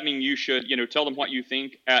 So does that mean you should, tell them what you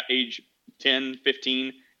think at age 10,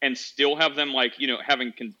 15, and still have them, like,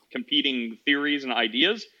 having competing theories and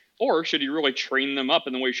ideas? Or should you really train them up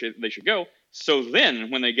in the way they should go, so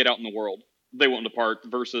then when they get out in the world, they won't depart,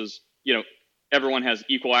 versus, everyone has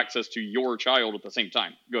equal access to your child at the same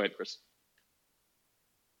time? Go ahead, Chris.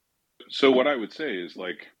 So what I would say is,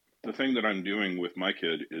 like, the thing that I'm doing with my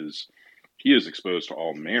kid is he is exposed to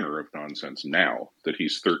all manner of nonsense now that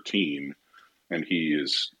he's 13 and he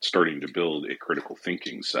is starting to build a critical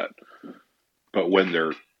thinking set. But when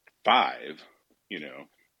they're 5,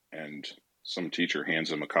 and some teacher hands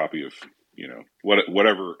them a copy of,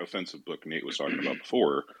 whatever offensive book Nate was talking about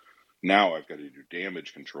before, now I've got to do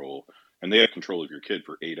damage control and they have control of your kid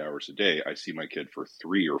for 8 hours a day. I see my kid for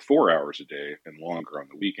 3 or 4 hours a day and longer on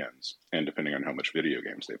the weekends, and depending on how much video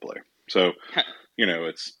games they play. So,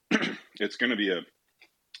 it's it's going to be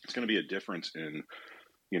a difference in,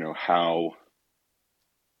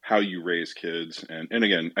 how you raise kids. And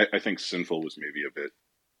again, I think sinful was maybe a bit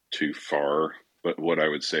too far, but what I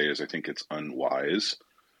would say is I think it's unwise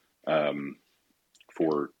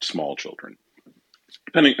for small children,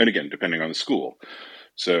 depending on the school.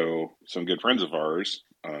 So some good friends of ours,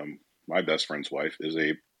 my best friend's wife is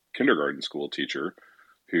a kindergarten school teacher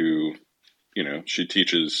who, she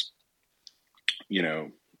teaches,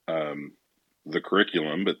 the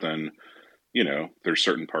curriculum, but then, there's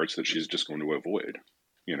certain parts that she's just going to avoid,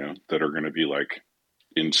 that are going to be like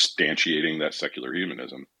instantiating that secular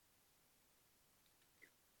humanism.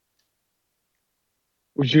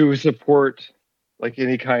 Would you support like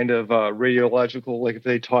any kind of radiological, like if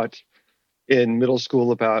they taught in middle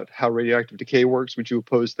school about how radioactive decay works, would you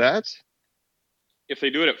oppose that? If they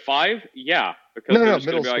do it at 5, yeah, because No, they're just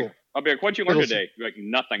middle going to be school. like, I'll be like, what'd you learn Middle today? You're like,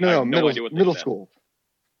 nothing. I No, have no idea what they middle said. school.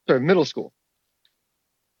 Sorry, middle school.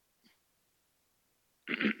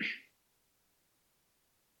 I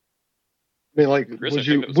mean, like, Chris, would I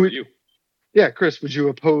think that was for you. Yeah, Chris, would you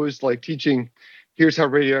oppose like teaching, here's how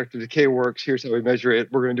radioactive decay works, here's how we measure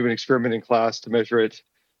it, we're going to do an experiment in class to measure it?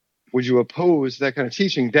 Would you oppose that kind of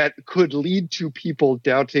teaching that could lead to people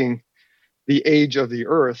doubting the age of the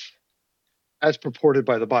earth as purported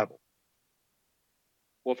by the Bible?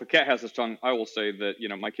 Well, if a cat has its tongue, I will say that,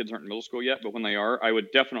 my kids aren't in middle school yet, but when they are, I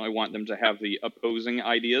would definitely want them to have the opposing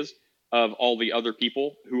ideas of all the other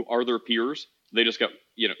people who are their peers. They just got,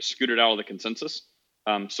 scooted out of the consensus.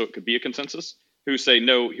 So it could be a consensus, who say,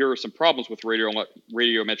 no, here are some problems with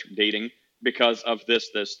radiometric dating because of this,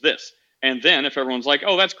 this, this. And then if everyone's like,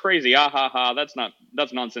 oh, that's crazy, that's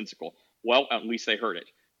nonsensical. Well, at least they heard it.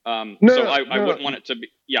 I wouldn't want it to be,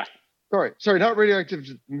 yeah. Sorry, not radioactive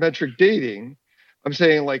metric dating. I'm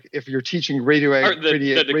saying like if you're teaching radioactive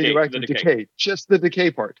decay, just the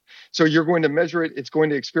decay part. So you're going to measure it. It's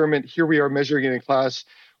going to experiment. Here we are measuring it in class.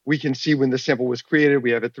 We can see when the sample was created.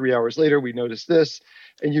 We have it 3 hours later. We notice this.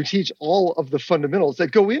 And you teach all of the fundamentals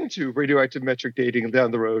that go into radioactive metric dating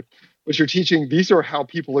down the road. But you're teaching, these are how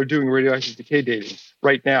people are doing radioactive decay dating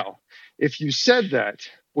right now. If you said that,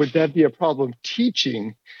 would that be a problem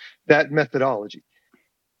teaching that methodology?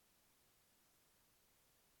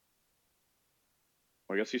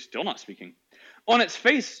 I guess he's still not speaking. On its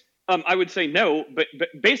face, I would say no, but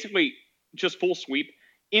basically, just full sweep,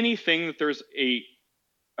 anything that there's a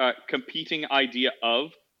competing idea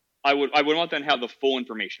of, I would want them to have the full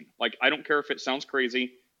information. Like, I don't care if it sounds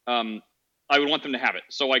crazy. I would want them to have it.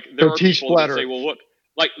 So, like, there are people that say, well, look,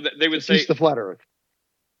 like, they would say... Teach the flat earth.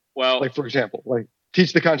 Well... Like, for example, like,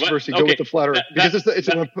 teach the controversy, go with the flat earth. Because it's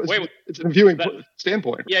an viewing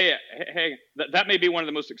standpoint. Yeah. Hey, that may be one of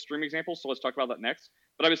the most extreme examples, so let's talk about that next.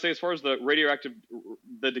 But I would say as far as the radioactive,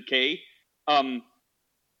 the decay,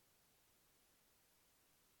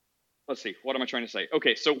 let's see, what am I trying to say?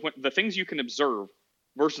 Okay, so the things you can observe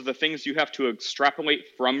versus the things you have to extrapolate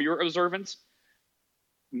from your observance,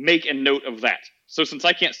 make a note of that. So since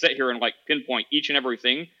I can't sit here and like pinpoint each and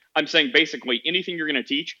everything, I'm saying basically anything you're going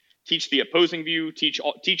to teach the opposing view, teach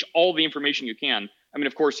all the information you can. I mean,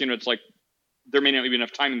 of course, it's like there may not be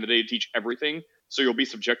enough time in the day to teach everything, so you'll be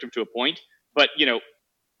subjective to a point. But,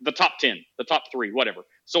 the top 10, the top 3, whatever.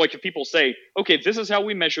 So, like, if people say, okay, this is how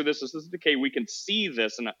we measure this is decay, we can see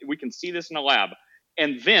this, and we can see this in a lab,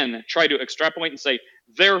 and then try to extrapolate and say,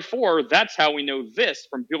 therefore, that's how we know this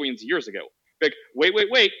from billions of years ago. Like,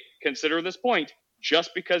 wait, consider this point. Just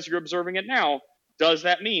because you're observing it now, does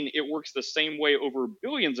that mean it works the same way over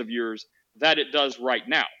billions of years that it does right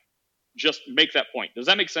now? Just make that point. Does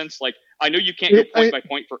that make sense? Like, I know you can't go point by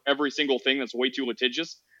point for every single thing. That's way too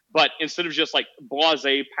litigious. But instead of just like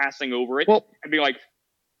blasé passing over it and be like,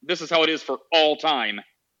 this is how it is for all time,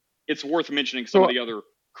 it's worth mentioning some of the other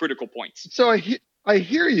critical points. So I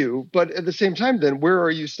hear you, but at the same time, then where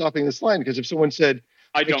are you stopping this line? Because if someone said,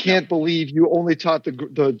 I can't believe you only taught the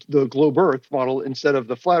globe Earth model instead of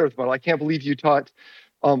the flat Earth model. I can't believe you taught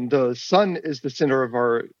the sun is the center of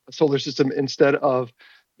our solar system instead of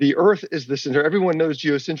the Earth is the center. Everyone knows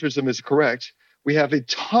geocentrism is correct. We have a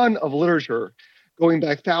ton of literature going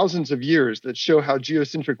back thousands of years that show how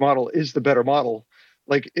geocentric model is the better model.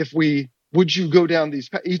 Like, would you go down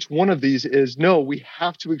each one of these is, no, we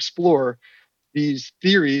have to explore these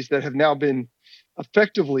theories that have now been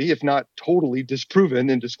effectively, if not totally, disproven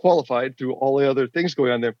and disqualified through all the other things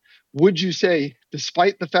going on there. Would you say,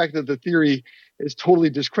 despite the fact that the theory is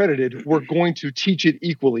totally discredited, we're going to teach it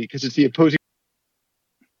equally because it's the opposing?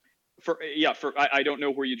 I don't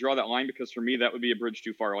know where you draw that line, because for me that would be a bridge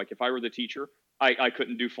too far. Like if I were the teacher, I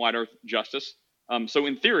couldn't do flat Earth justice. So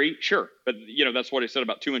in theory, sure, but that's what I said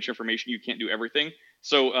about too much information. You can't do everything.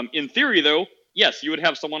 So in theory, though, yes, you would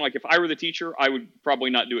have someone like, if I were the teacher, I would probably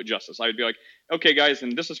not do it justice. I would be like, okay, guys,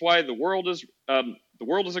 and this is why the world is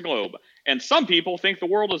a globe, and some people think the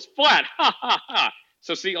world is flat. Ha ha ha.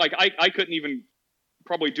 So see, like I couldn't even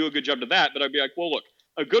probably do a good job to that, but I'd be like, well, look,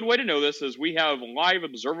 a good way to know this is we have live,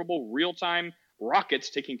 observable, real-time rockets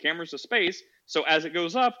taking cameras to space. So as it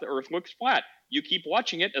goes up, the Earth looks flat. You keep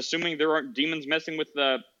watching it, assuming there aren't demons messing with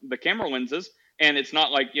the camera lenses, and it's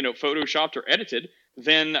not like photoshopped or edited.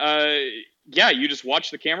 Then you just watch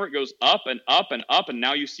the camera. It goes up and up and up, and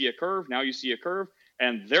now you see a curve. Now you see a curve,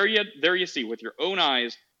 and there you see with your own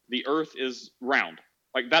eyes the Earth is round.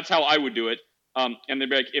 Like that's how I would do it. And they'd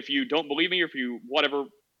be like, if you don't believe me, or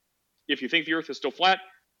if you think the Earth is still flat,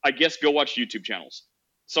 I guess go watch YouTube channels.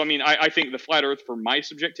 So, I mean, I think the flat Earth, for my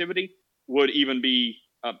subjectivity, would even be,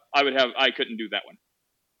 I couldn't do that one.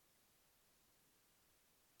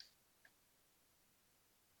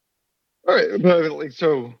 All right, but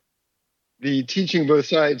so the teaching both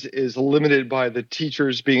sides is limited by the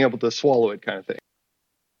teachers being able to swallow it, kind of thing.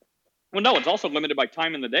 Well, no, it's also limited by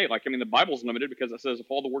time in the day. Like, I mean, the Bible's limited because it says if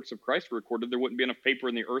all the works of Christ were recorded, there wouldn't be enough paper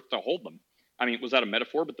in the earth to hold them. I mean, was that a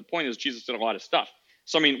metaphor? But the point is, Jesus did a lot of stuff.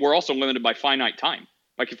 So, I mean, we're also limited by finite time.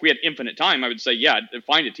 Like, if we had infinite time, I would say, yeah,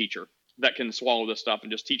 find a teacher that can swallow this stuff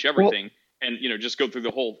and just teach everything, and just go through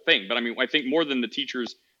the whole thing. But I mean, I think more than the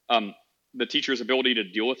teacher's ability to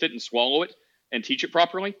deal with it and swallow it and teach it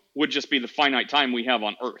properly would just be the finite time we have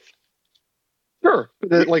on Earth. Sure,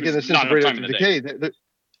 like in the sense of radioactive decay.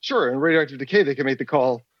 Sure, in radioactive decay, they can make the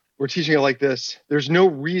call, we're teaching it like this. There's no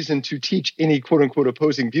reason to teach any quote-unquote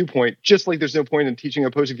opposing viewpoint, just like there's no point in teaching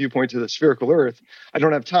opposing viewpoint to the spherical Earth. I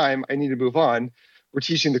don't have time. I need to move on. We're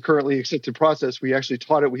teaching the currently accepted process. We actually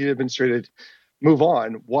taught it. We demonstrated. Move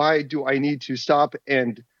on. Why do I need to stop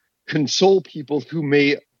and console people who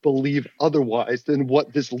may believe otherwise than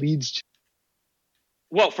what this leads to?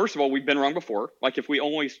 Well, first of all, we've been wrong before. Like if we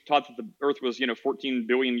only taught that the Earth was, 14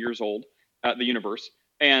 billion years old, the universe,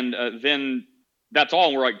 and then that's all.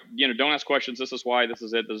 And we're like, don't ask questions. This is why. This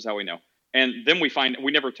is it. This is how we know. And then we find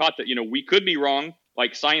we never taught that, we could be wrong.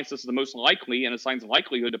 Like science, this is the most likely, and assigns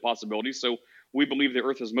likelihood to possibilities. So we believe the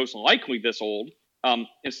Earth is most likely this old.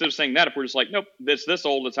 Instead of saying that, if we're just like, nope, it's this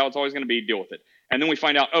old, that's how it's always going to be, deal with it. And then we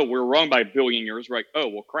find out, oh, we're wrong by a billion years. We're like, oh,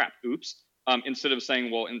 well, crap, oops. Instead of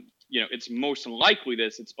saying, well, it's most likely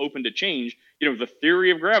this, it's open to change. The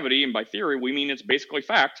theory of gravity, and by theory, we mean it's basically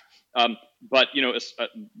fact. But,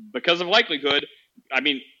 because of likelihood, I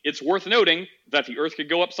mean, it's worth noting that the Earth could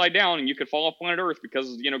go upside down and you could fall off planet Earth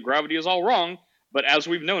because, gravity is all wrong. But as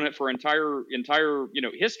we've known it for entire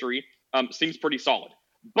history, seems pretty solid.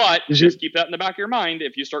 But just keep that in the back of your mind.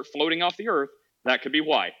 If you start floating off the Earth, that could be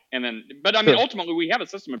why. And then, but I mean, ultimately, we have a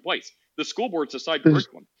system in place. The school boards decide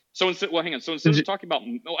curriculum. So instead of talking about,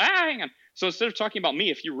 So instead of talking about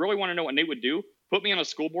me, if you really want to know what Nate would do, put me on a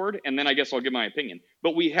school board, and then I guess I'll give my opinion.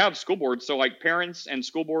 But we have school boards, so like parents and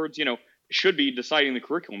school boards, should be deciding the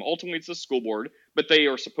curriculum. Ultimately, it's the school board, but they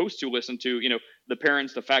are supposed to listen to, the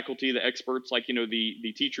parents, the faculty, the experts, like,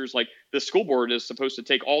 the teachers. Like the school board is supposed to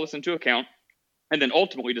take all this into account and then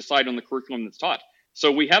ultimately decide on the curriculum that's taught.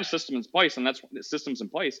 So we have systems in place,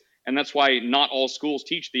 and that's why not all schools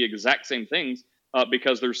teach the exact same things,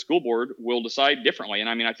 because their school board will decide differently. And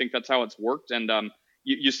I mean, I think that's how it's worked. And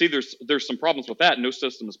you see, there's some problems with that. No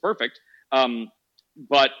system is perfect,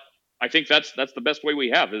 but I think that's the best way we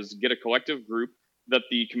have, is get a collective group that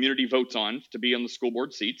the community votes on to be on the school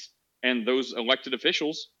board seats, and those elected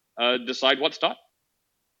officials decide what's taught.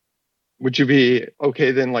 Would you be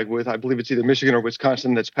okay then, like with, I believe it's either Michigan or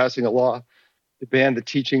Wisconsin, that's passing a law to ban the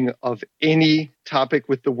teaching of any topic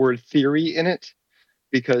with the word theory in it,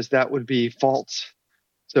 because that would be false.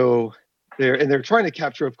 So they're trying to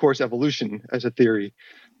capture, of course, evolution as a theory,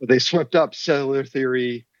 but they swept up cellular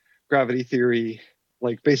theory, gravity theory,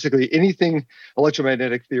 like basically anything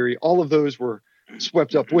electromagnetic theory. All of those were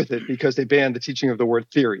swept up with it because they banned the teaching of the word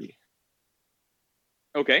theory.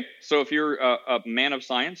 Okay, so if you're a man of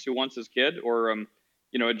science who wants his kid, or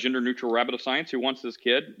a gender-neutral rabbit of science who wants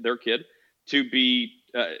their kid, to be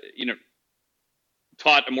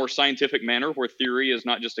taught a more scientific manner where theory is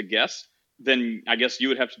not just a guess, then I guess you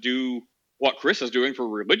would have to do what Chris is doing for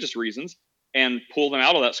religious reasons and pull them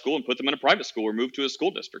out of that school and put them in a private school or move to a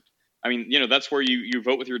school district. I mean, that's where you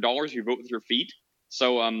vote with your dollars, you vote with your feet.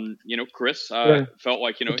 So, Chris felt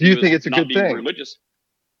like, do you think it's a good thing? Religious.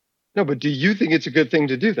 No, but do you think it's a good thing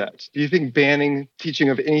to do that? Do you think banning teaching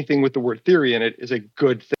of anything with the word theory in it is a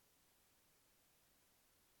good thing?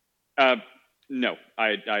 No,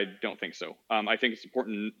 I don't think so. I think it's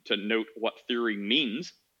important to note what theory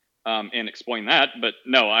means and explain that. But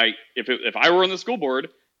no, if I were on the school board,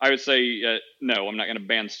 I would say no. I'm not going to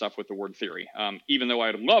ban stuff with the word theory. Even though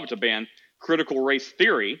I'd love to ban critical race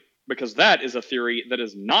theory, because that is a theory that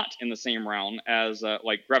is not in the same realm as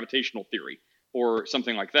like gravitational theory or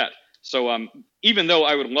something like that. So even though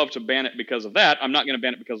I would love to ban it because of that, I'm not going to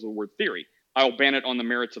ban it because of the word theory. I'll ban it on the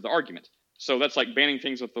merits of the argument. So that's like banning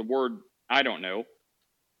things with the word, I don't know,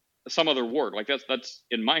 some other word. Like that's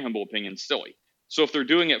in my humble opinion silly. So if they're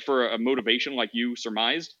doing it for a motivation like you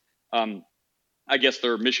surmised, I guess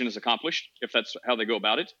their mission is accomplished if that's how they go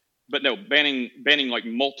about it. But no, banning like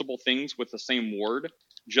multiple things with the same word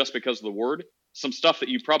just because of the word, some stuff that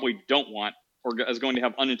you probably don't want or is going to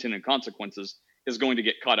have unintended consequences is going to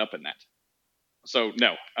get caught up in that. So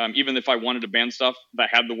no, even if I wanted to ban stuff that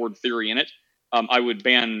had the word theory in it, I would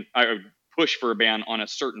push for a ban on a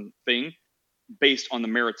certain thing based on the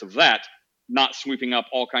merits of that, not sweeping up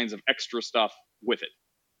all kinds of extra stuff with it.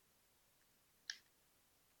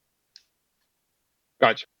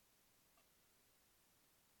 Gotcha.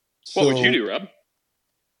 What would you So do, Rob?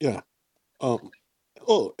 yeah.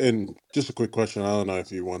 And just a quick question. I don't know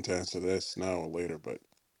if you want to answer this now or later, but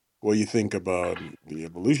what do you think about the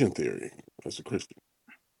evolution theory as a Christian?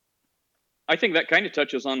 I think that kind of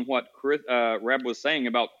touches on what Reb was saying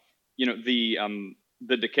about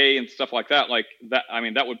the decay and stuff like that. Like that, I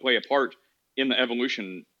mean, that would play a part in the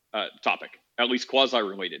evolution topic, at least quasi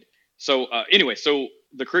related. So anyway, so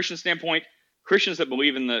the Christian standpoint, Christians that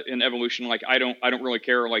believe in evolution, like I don't really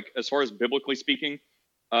care. Like as far as biblically speaking,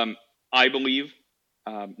 I believe.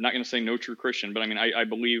 Not going to say no true Christian, but I mean I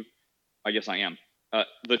believe. I guess I am.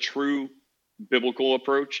 The true biblical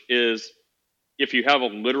approach is if you have a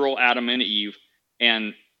literal Adam and Eve,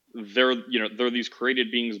 and they're these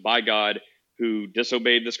created beings by God who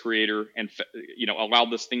disobeyed this creator and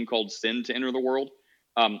allowed this thing called sin to enter the world.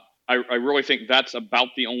 I really think that's about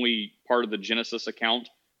the only part of the Genesis account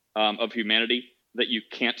of humanity that you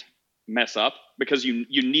can't mess up, because you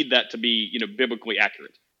need that to be biblically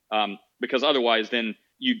accurate. Because otherwise, then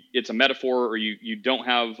it's a metaphor, or you don't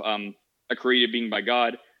have a created being by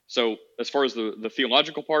God. So as far as the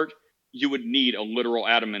theological part, you would need a literal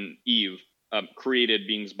Adam and Eve, created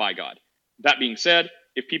beings by God. That being said,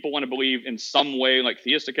 if people want to believe in some way like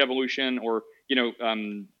theistic evolution, or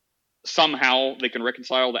somehow they can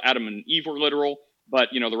reconcile that Adam and Eve were literal, but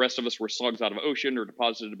the rest of us were slugs out of ocean or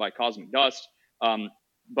deposited by cosmic dust.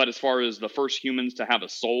 But as far as the first humans to have a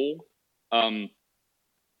soul,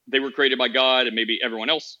 they were created by God, and maybe everyone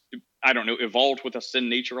else, I don't know, evolved with a sin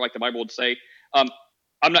nature, like the Bible would say.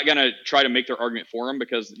 I'm not going to try to make their argument for them,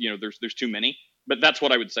 because there's too many. But that's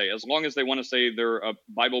what I would say. As long as they want to say they're a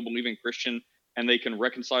Bible believing Christian, and they can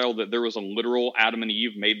reconcile that there was a literal Adam and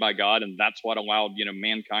Eve made by God, and that's what allowed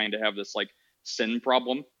mankind to have this like sin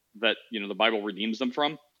problem that the Bible redeems them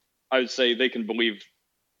from, I would say they can believe.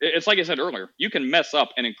 It's like I said earlier, you can mess up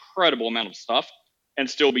an incredible amount of stuff and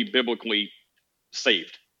still be biblically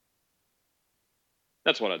saved.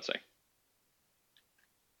 That's what I'd say.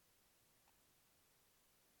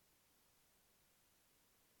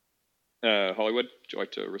 Hollywood, would you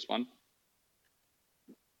like to respond?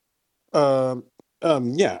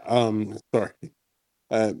 Yeah. Sorry.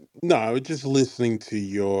 No, I was just listening to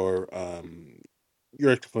your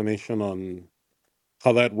explanation on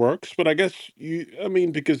how that works, but I guess I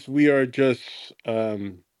mean, because we are just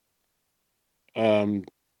um no,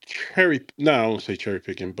 I won't say cherry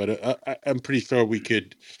picking, but I'm pretty sure we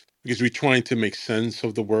could, because we're trying to make sense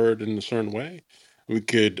of the word in a certain way. We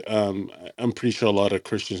could, I'm pretty sure a lot of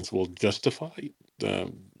Christians will justify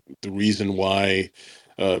the reason why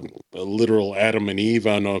a literal Adam and Eve.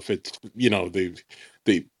 I don't know if it's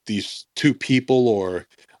these two people, or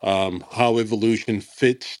how evolution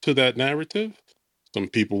fits to that narrative. Some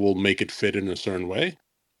people will make it fit in a certain way.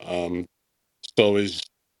 Um, so is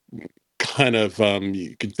kind of,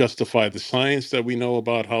 you could justify the science that we know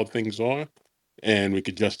about how things are, and we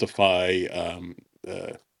could justify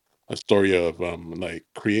a story of like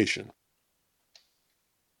creation.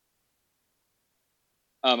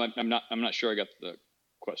 I'm not sure I got the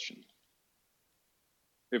question,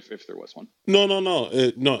 if there was one. No,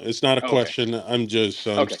 it's not a Oh, okay. question. I'm just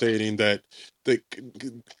Okay. stating that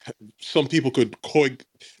some people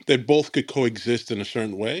they both could coexist in a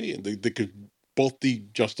certain way, and they could both be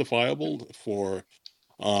justifiable for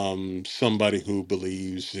somebody who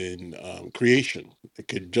believes in creation. It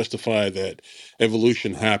could justify that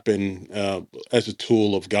evolution happened as a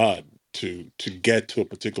tool of God to get to a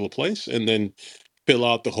particular place, and then fill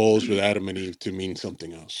out the holes with Adam and Eve to mean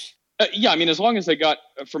something else. Yeah, I mean, as long as they got,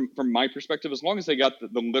 from my perspective, as long as they got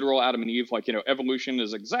the literal Adam and Eve, like, evolution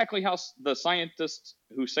is exactly how the scientists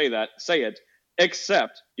who say it,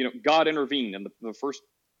 except, God intervened, and the first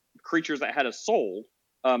creatures that had a soul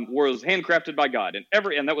was handcrafted by God,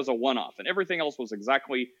 and that was a one-off, and everything else was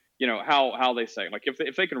exactly, how they say. Like,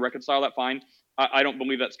 if they can reconcile that, fine. I don't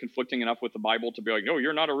believe that's conflicting enough with the Bible to be like, no,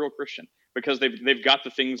 you're not a real Christian, because they've got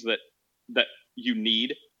the things that you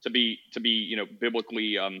need to be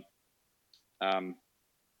biblically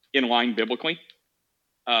in line biblically.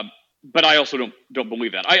 But I also don't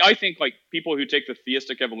believe that. I think, like, people who take the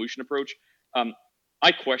theistic evolution approach,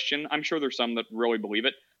 I question. I'm sure there's some that really believe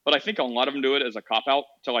it, but I think a lot of them do it as a cop out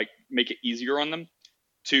to, like, make it easier on them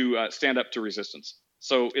to stand up to resistance.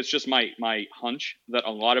 So it's just my hunch that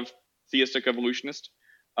a lot of theistic evolutionists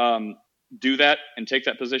do that and take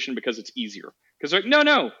that position because it's easier. Because they're like,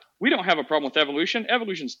 no, we don't have a problem with evolution.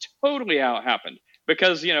 Evolution's totally how it happened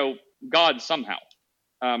because God somehow.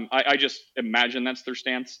 I just imagine that's their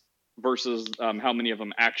stance versus how many of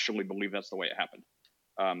them actually believe that's the way it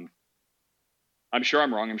happened. I'm sure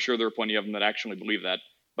I'm wrong. I'm sure there are plenty of them that actually believe that,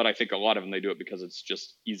 but I think a lot of them, they do it because it's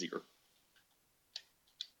just easier.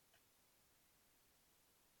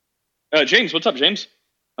 James, what's up, James?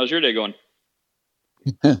 How's your day going?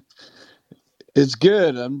 It's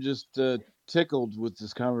good. I'm just tickled with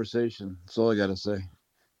this conversation. That's all I got to say.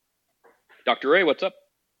 Dr. Ray, what's up?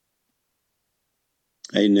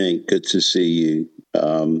 Hey, Nate, good to see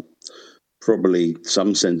you. Probably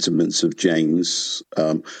some sentiments of James.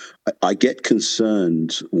 I get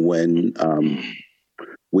concerned when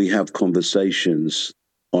we have conversations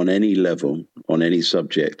on any level, on any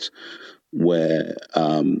subject, where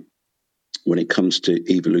when it comes to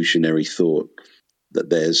evolutionary thought, that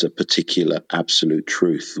there's a particular absolute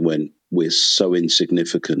truth when we're so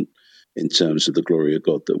insignificant in terms of the glory of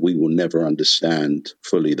God that we will never understand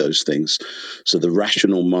fully those things. So the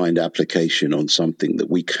rational mind application on something that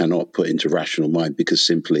we cannot put into rational mind because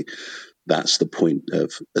simply that's the point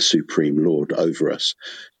of a supreme Lord over us.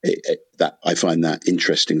 That I find that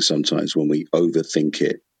interesting sometimes when we overthink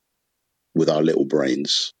it with our little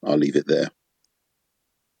brains. I'll leave it there.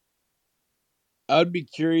 I'd be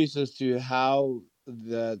curious as to how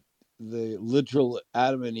that the literal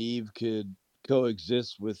Adam and Eve could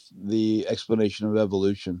coexist with the explanation of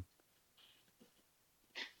evolution.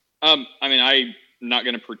 I mean, I'm not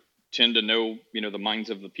going to pretend to know, the minds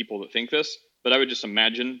of the people that think this, but I would just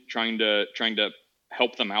imagine trying to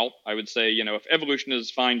help them out. I would say, if evolution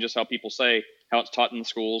is fine, just how people say, how it's taught in the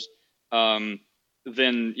schools,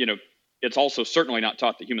 then, it's also certainly not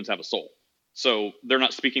taught that humans have a soul. So they're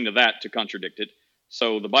not speaking to that to contradict it.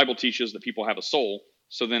 So the Bible teaches that people have a soul.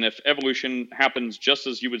 So then if evolution happens just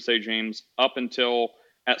as you would say, James, up until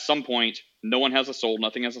at some point, no one has a soul,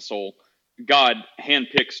 nothing has a soul, God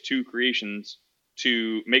handpicks makes two creations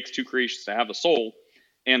to have a soul.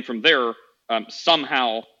 And from there,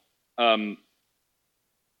 somehow,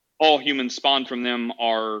 all humans spawned from them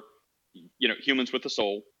are, humans with a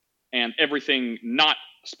soul, and everything not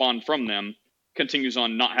spawned from them continues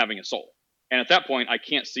on not having a soul. And at that point, I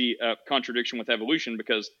can't see a contradiction with evolution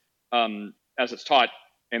because, as it's taught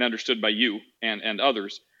and understood by you and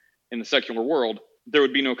others in the secular world, there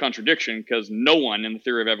would be no contradiction because no one in the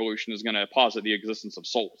theory of evolution is going to posit the existence of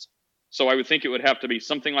souls. So I would think it would have to be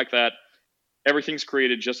something like that. Everything's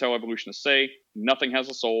created just how evolutionists say. Nothing has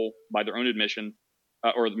a soul by their own admission,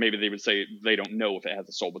 or maybe they would say they don't know if it has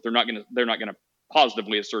a soul, but they're not going to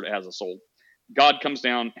positively assert it has a soul. God comes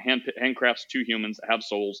down, handcrafts two humans that have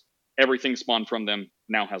souls. Everything spawned from them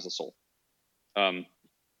now has a soul.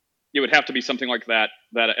 It would have to be something like that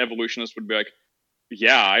an evolutionist would be like,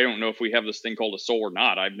 yeah, I don't know if we have this thing called a soul or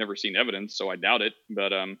not. I've never seen evidence, so I doubt it.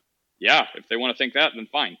 But yeah, if they want to think that, then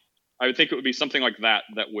fine. I would think it would be something like that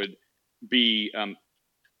would be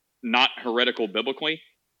not heretical biblically,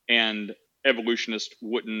 and evolutionists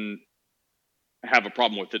wouldn't have a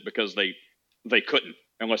problem with it because they couldn't,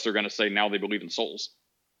 unless they're going to say now they believe in souls.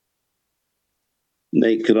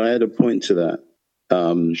 Nate, could I add a point to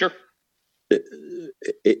that? Sure.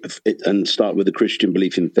 And start with the Christian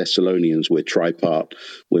belief in Thessalonians. We're tripart.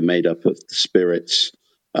 We're made up of the spirits.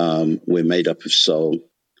 We're made up of soul,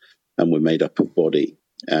 and we're made up of body.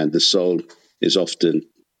 And the soul is often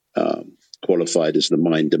qualified as the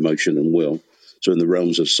mind, emotion, and will. So in the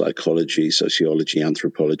realms of psychology, sociology,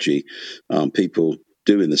 anthropology, people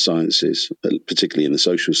do in the sciences, particularly in the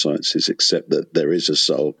social sciences, accept that there is a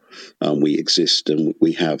soul. We exist and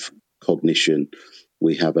we have cognition.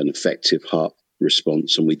 We have an effective heart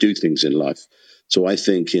response, and we do things in life. So I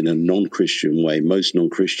think in a non-Christian way, most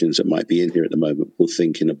non-Christians that might be in here at the moment will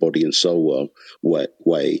think in a body and soul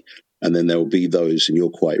way, And then there will be those, and you're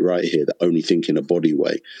quite right here, that only think in a body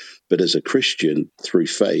way. But as a Christian, through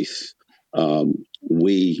faith,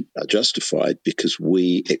 we are justified because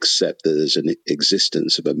we accept that there's an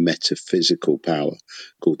existence of a metaphysical power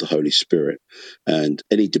called the Holy Spirit. And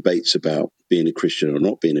any debates about being a Christian or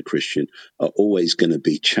not being a Christian are always going to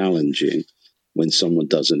be challenging when someone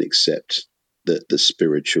doesn't accept the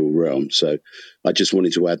spiritual realm. So I just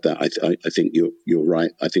wanted to add that I think you're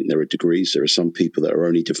right. I think there are degrees. There are some people that are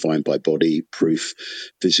only defined by body, proof,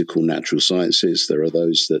 physical, natural sciences. There are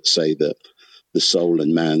those that say that the soul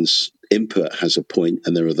and man's input has a point,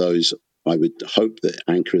 and there are those, I would hope, that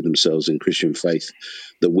anchor themselves in Christian faith,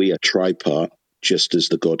 that we are tripart just as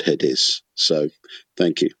the Godhead is. So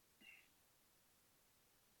thank you.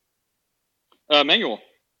 Manuel,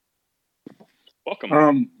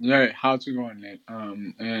 welcome. Yeah, how's it going, Nate?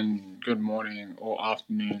 And good morning or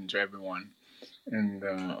afternoon to everyone in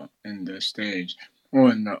the stage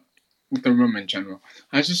or in the room in general.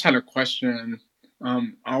 I just had a question.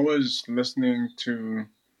 I was listening to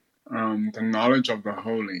The Knowledge of the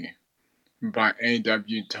Holy by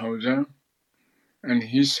A.W. Tozer, and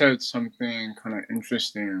he said something kind of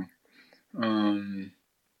interesting. And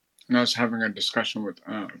I was having a discussion with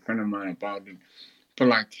a friend of mine about it. But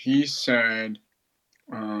like he said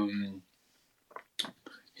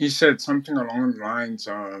something along the lines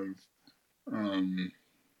of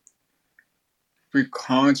we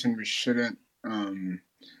can't and we shouldn't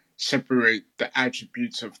separate the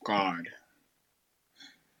attributes of God.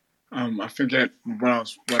 I forget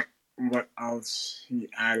what else he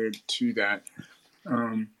added to that.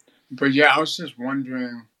 But yeah, I was just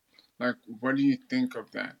wondering, like, what do you think of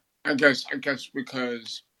that? I guess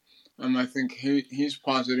because I think he's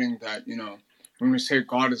positing that, when we say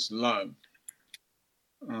God is love,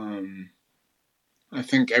 I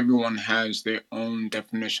think everyone has their own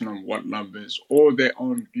definition of what love is, or their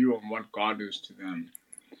own view of what God is to them,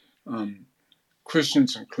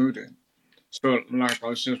 Christians included. So, like, I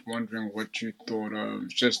was just wondering what you thought of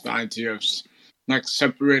just the idea of, like,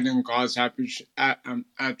 separating God's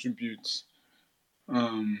attributes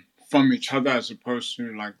from each other, as opposed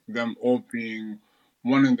to, like, them all being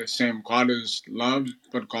one and the same. God is love,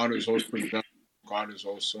 but God is also just.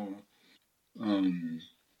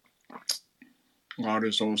 God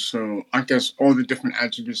is also, I guess, all the different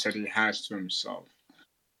attributes that he has to himself.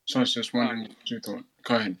 So I was just wondering what you thought.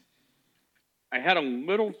 Go ahead. I had a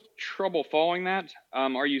little trouble following that.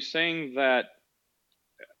 Are you saying that?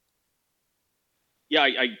 Yeah,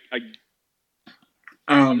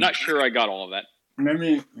 I'm not sure I got all of that. Let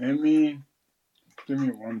me give me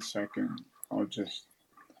 1 second.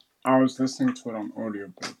 I was listening to it on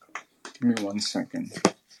audiobook. Give me 1 second.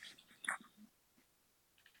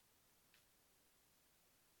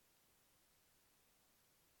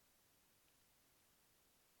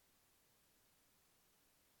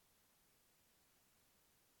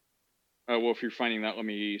 Well, if you're finding that, let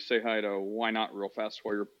me say hi to Why Not real fast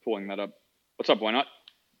while you're pulling that up. What's up, Why Not?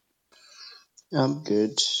 I'm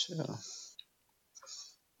good.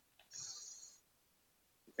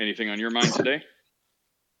 Anything on your mind today?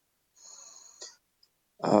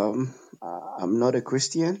 I'm not a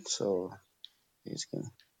Christian, so it's good.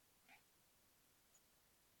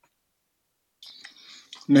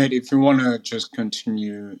 Nate, if you want to just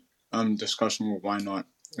continue discussion with Why Not,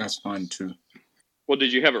 that's fine too. Well,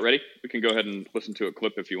 did you have it ready? We can go ahead and listen to a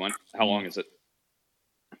clip if you want. How long is it?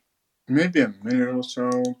 Maybe a minute or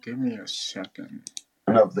so. Give me a second.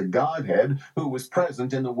 Of the Godhead, who was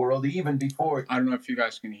present in the world even before. I don't know if you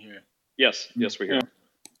guys can hear. Yes, we hear.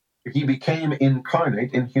 He became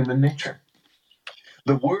incarnate in human nature.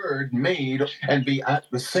 The Word made and be at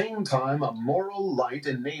the same time a moral light,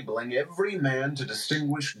 enabling every man to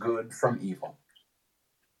distinguish good from evil.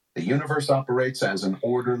 The universe operates as an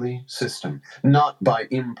orderly system, not by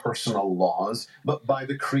impersonal laws, but by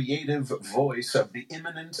the creative voice of the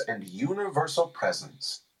immanent and universal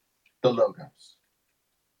presence, the Logos.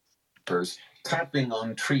 Tapping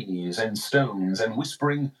on trees and stones and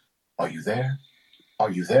whispering, "Are you there?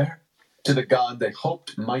 Are you there?" to the God they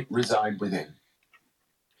hoped might reside within.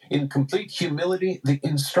 In complete humility, the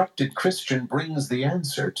instructed Christian brings the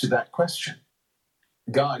answer to that question.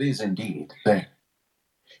 God is indeed there.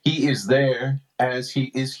 He is there as he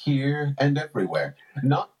is here and everywhere,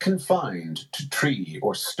 not confined to tree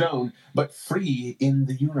or stone, but free in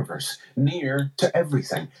the universe, near to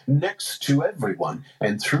everything, next to everyone,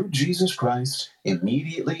 and through Jesus Christ,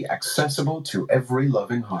 immediately accessible to every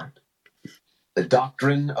loving heart. The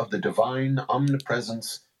doctrine of the divine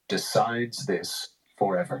omnipresence decides this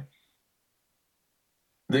forever.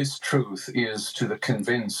 This truth is to the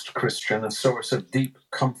convinced Christian a source of deep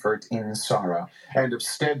comfort in sorrow and of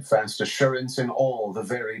steadfast assurance in all the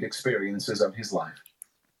varied experiences of his life.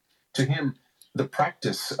 To him, the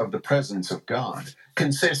practice of the presence of God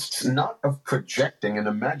consists not of projecting an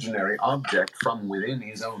imaginary object from within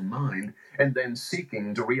his own mind and then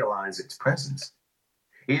seeking to realize its presence.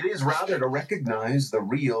 It is rather to recognize the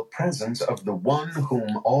real presence of the one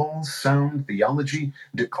whom all sound theology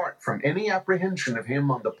depart from any apprehension of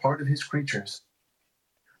him on the part of his creatures.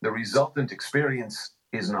 The resultant experience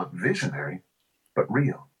is not visionary, but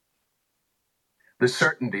real. The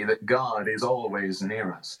certainty that God is always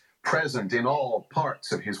near us, present in all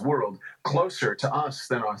parts of his world, closer to us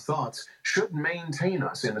than our thoughts, should maintain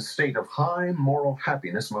us in a state of high moral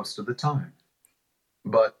happiness most of the time.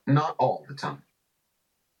 But not all the time.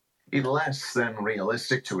 It's less than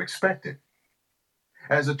realistic to expect it.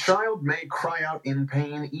 As a child may cry out in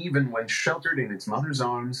pain even when sheltered in its mother's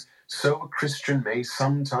arms, so a Christian may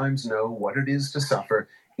sometimes know what it is to suffer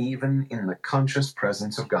even in the conscious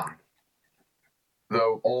presence of God.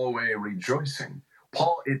 Though always rejoicing,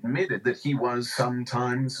 Paul admitted that he was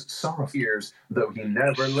sometimes sorrowful, though he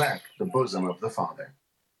never left the bosom of the Father.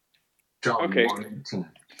 John Okay. 1:18.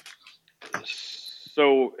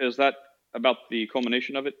 So is that about the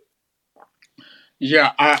culmination of it?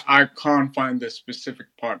 Yeah, I can't find the specific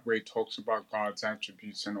part where he talks about God's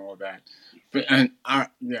attributes and all that. I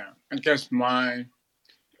guess my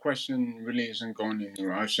question really isn't going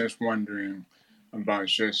anywhere. I was just wondering about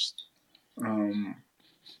just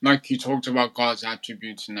like you talked about God's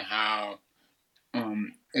attributes and how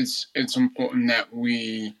it's important that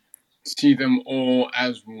we see them all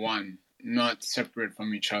as one, not separate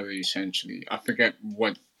from each other. Essentially, I forget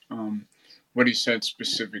what he said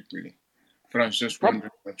specifically, but I was just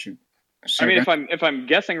wondering what you. I mean, if I'm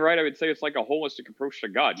guessing right, I would say it's like a holistic approach to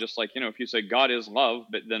God. Just like, if you say God is love,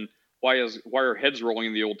 but then why are heads rolling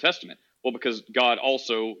in the Old Testament? Well, because God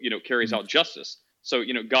also, carries out justice. So,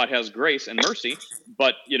 God has grace and mercy,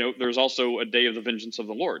 but, there's also a day of the vengeance of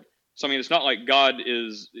the Lord. So, I mean, it's not like God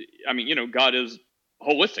is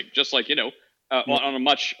holistic, just like, on a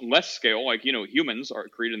much less scale, like, humans are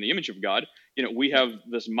created in the image of God. We have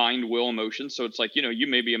this mind, will, emotion. So it's like, you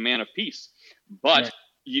may be a man of peace, but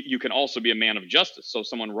you can also be a man of justice. So if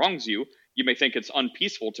someone wrongs you, you may think it's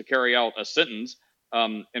unpeaceful to carry out a sentence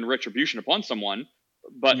in retribution upon someone,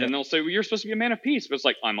 and they'll say, well, you're supposed to be a man of peace, but it's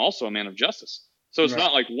like, I'm also a man of justice. So it's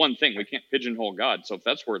not like one thing. We can't pigeonhole God. So if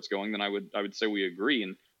that's where it's going, then I would say we agree,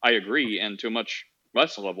 and I agree, and to a much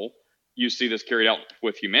less level, you see this carried out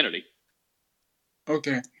with humanity.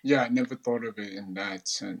 Okay, yeah, I never thought of it in that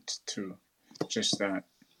sense too. Just that.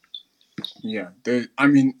 Yeah, I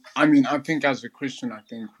mean, I think as a Christian, I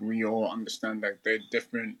think we all understand that there are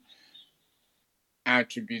different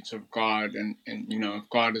attributes of God, and if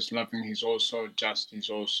God is loving, he's also just.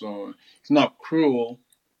 He's not cruel,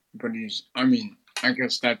 but I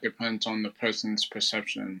guess that depends on the person's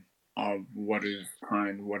perception of what is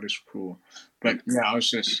kind, what is cruel. But yeah,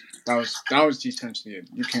 that was essentially it.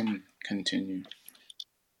 You can continue.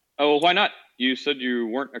 Oh, well, why not? You said you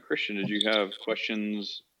weren't a Christian. Did you have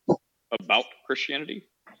questions about Christianity?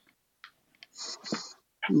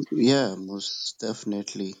 Yeah, most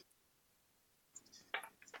definitely.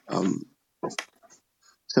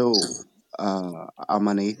 So I'm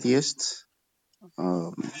an atheist.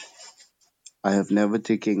 I have never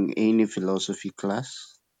taken any philosophy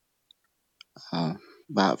class,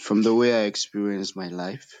 but from the way I experience my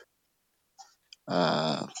life,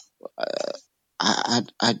 uh,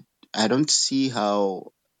 I don't see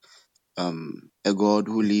how a God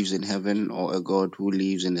who lives in heaven or a God who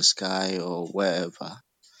lives in the sky or wherever,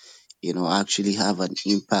 actually have an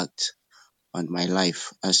impact on my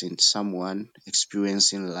life, as in someone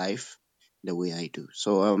experiencing life the way I do.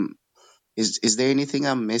 So is there anything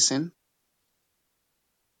I'm missing?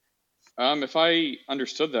 If I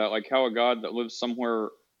understood that, like how a God that lives somewhere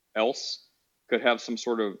else could have some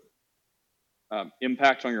sort of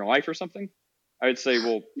impact on your life or something, I would say,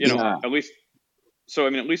 well, at least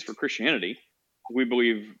for Christianity, we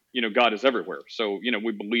believe, God is everywhere. So,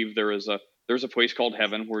 we believe there's a place called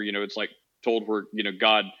heaven where, it's like told where,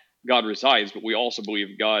 God resides, but we also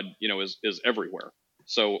believe God, is everywhere.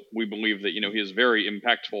 So we believe that, he is very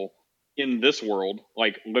impactful in this world,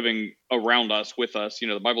 like living around us, with us.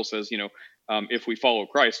 The Bible says, if we follow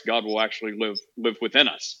Christ, God will actually live within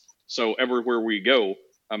us. So everywhere we go,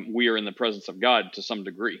 we are in the presence of God to some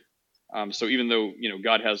degree. So even though,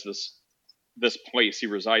 God has this place he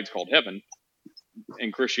resides called heaven,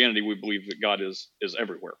 in Christianity, we believe that God is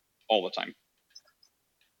everywhere all the time.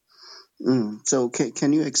 So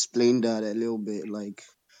can you explain that a little bit? Like,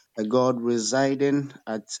 a God residing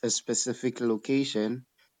at a specific location,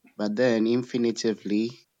 but then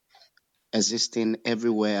infinitively existing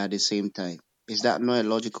everywhere at the same time. Is that not a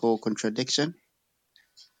logical contradiction?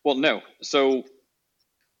 Well, no. So,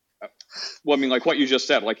 well, I mean, like what you just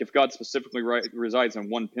said, like if God specifically resides in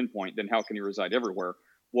one pinpoint, then how can he reside everywhere?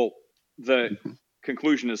 Well, the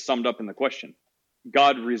conclusion is summed up in the question.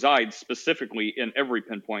 God resides specifically in every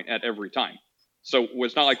pinpoint at every time. So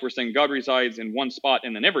it's not like we're saying God resides in one spot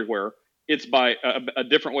and then everywhere. It's by a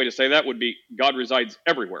different way to say that would be God resides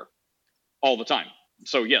everywhere all the time.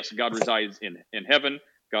 So yes, God resides in heaven.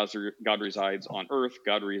 God resides on earth.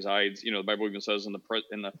 God resides, the Bible even says in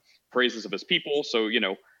the praises of his people. So,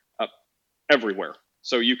 everywhere.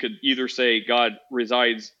 So you could either say God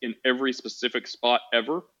resides in every specific spot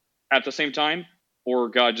ever at the same time, or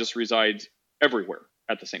God just resides everywhere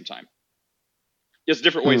at the same time. It's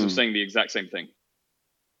different ways of saying the exact same thing.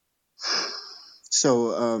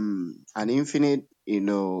 So, an infinite,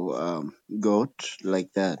 God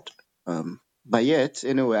like that. But yet,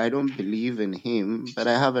 anyway, I don't believe in him, but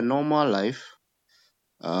I have a normal life.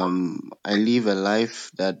 I live a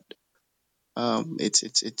life that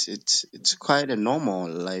it's quite a normal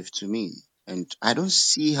life to me, and I don't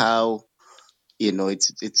see how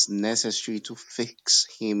it's necessary to fix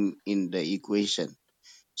him in the equation.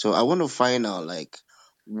 So I want to find out, like,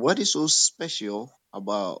 what is so special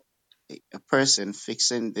about a person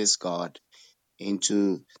fixing this God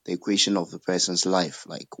into the equation of the person's life?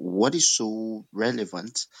 Like, what is so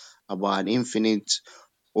relevant about an infinite,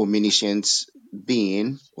 omniscient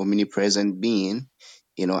being, omnipresent being,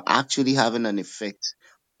 actually having an effect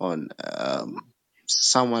on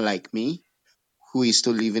someone like me who is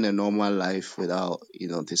still living a normal life without,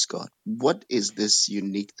 this God? What is this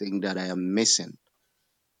unique thing that I am missing?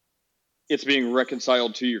 It's being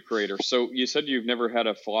reconciled to your creator. So you said you've never had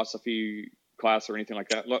a philosophy class or anything like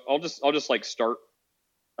that. Look, I'll just like start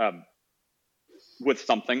with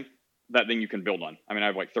something that then you can build on. I mean, I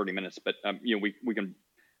have like 30 minutes, but we can.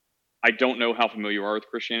 I don't know how familiar you are with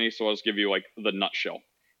Christianity, so I'll just give you like the nutshell.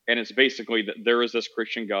 And it's basically that there is this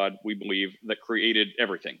Christian God, we believe, that created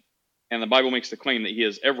everything. And the Bible makes the claim that he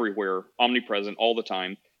is everywhere, omnipresent, all the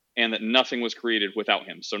time, and that nothing was created without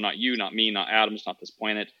him. So not you, not me, not atoms, not this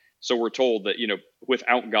planet. So we're told that,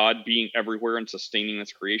 without God being everywhere and sustaining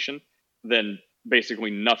this creation, then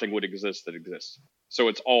basically nothing would exist that exists. So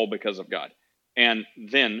it's all because of God. And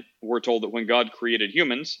then we're told that when God created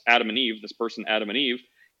humans, Adam and Eve, this person Adam and Eve,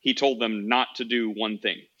 he told them not to do one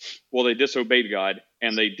thing. Well, they disobeyed God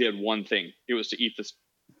and they did one thing. It was to eat this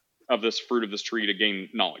fruit of this tree to gain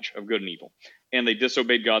knowledge of good and evil. And they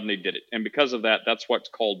disobeyed God and they did it. And because of that, that's what's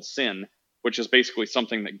called sin, which is basically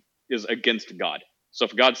something that is against God. So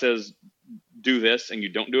if God says do this and you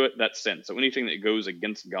don't do it, that's sin. So anything that goes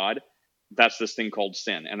against God, that's this thing called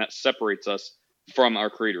sin. And that separates us from our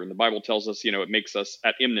creator. And the Bible tells us, it makes us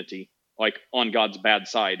at enmity, like on God's bad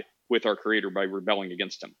side with our creator by rebelling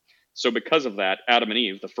against him. So because of that, Adam and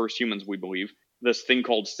Eve, the first humans, we believe, this thing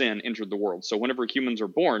called sin entered the world. So whenever humans are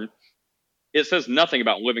born, it says nothing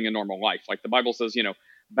about living a normal life. Like the Bible says,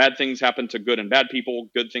 bad things happen to good and bad people.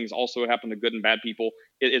 Good things also happen to good and bad people.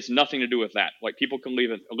 It's nothing to do with that. Like people can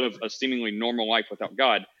live a seemingly normal life without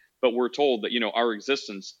God, but we're told that, our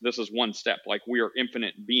existence, this is one step. Like we are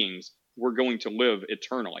infinite beings. We're going to live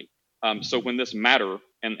eternally. So when this matter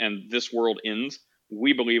and this world ends,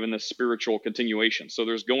 we believe in this spiritual continuation. So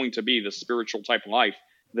there's going to be this spiritual type of life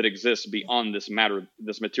that exists beyond this matter,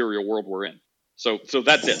 this material world we're in. So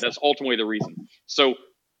that's it. That's ultimately the reason. So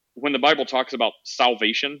when the Bible talks about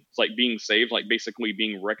salvation, it's like being saved, like basically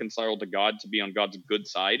being reconciled to God, to be on God's good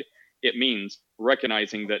side. It means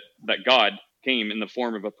recognizing that God came in the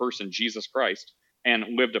form of a person, Jesus Christ,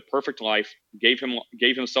 and lived a perfect life, gave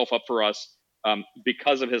himself up for us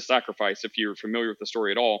because of his sacrifice. If you're familiar with the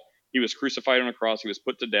story at all, he was crucified on a cross. He was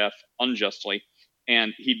put to death unjustly,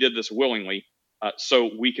 and he did this willingly, so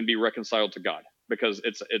we can be reconciled to God. Because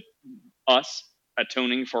it's us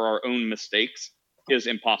atoning for our own mistakes is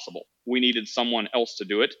impossible. We needed someone else to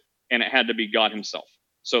do it, and it had to be God himself.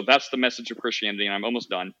 So that's the message of Christianity, and I'm almost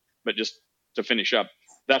done, but just to finish up,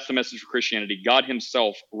 that's the message of Christianity. God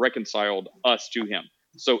himself reconciled us to him.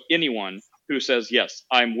 So anyone who says, yes,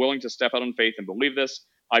 I'm willing to step out in faith and believe this,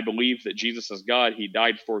 I believe that Jesus is God, he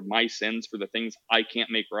died for my sins, for the things I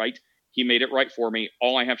can't make right, he made it right for me.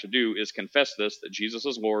 All I have to do is confess this, that Jesus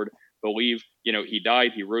is Lord, believe, he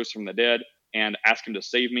died, he rose from the dead, and ask him to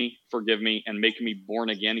save me, forgive me, and make me born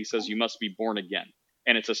again. He says you must be born again.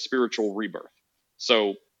 And it's a spiritual rebirth.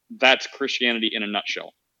 So that's Christianity in a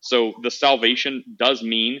nutshell. So the salvation does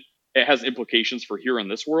mean it has implications for here in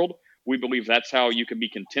this world. We believe that's how you can be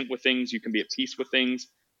content with things. You can be at peace with things.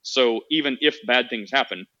 So even if bad things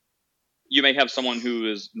happen, you may have someone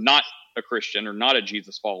who is not a Christian or not a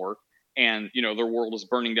Jesus follower, and their world is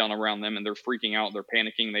burning down around them, and they're freaking out, they're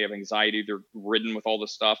panicking, they have anxiety, they're ridden with all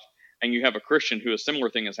this stuff. And you have a Christian who a similar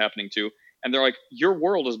thing is happening to, and they're like, your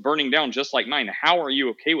world is burning down just like mine. How are you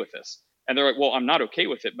okay with this? And they're like, well, I'm not okay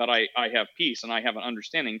with it, but I have peace, and I have an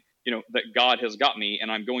understanding, that God has got me,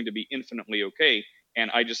 and I'm going to be infinitely okay. And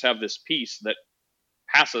I just have this peace that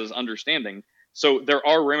passes understanding. So there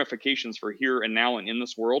are ramifications for here and now and in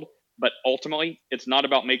this world, but ultimately, it's not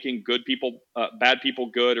about making bad people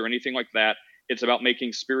good or anything like that. It's about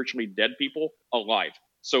making spiritually dead people alive.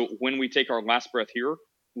 So when we take our last breath here,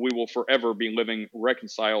 we will forever be living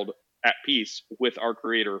reconciled at peace with our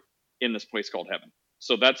Creator in this place called heaven.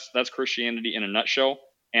 So that's Christianity in a nutshell.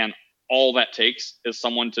 And all that takes is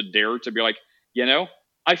someone to dare to be like,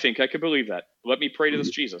 I think I could believe that. Let me pray to this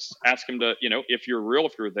Jesus. Ask him to, if you're real,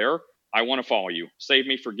 if you're there, I want to follow you. Save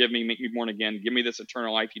me, forgive me, make me born again. Give me this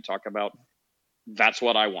eternal life you talk about. That's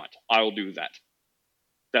what I want. I'll do that.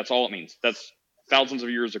 That's all it means. That's thousands of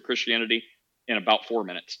years of Christianity in about 4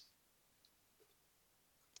 minutes.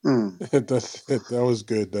 That was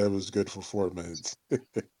good. That was good for 4 minutes.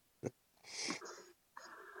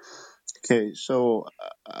 Okay, so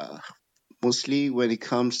mostly when it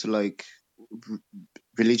comes to like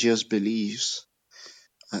religious beliefs,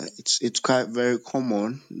 it's quite very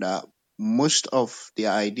common that most of the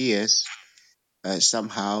ideas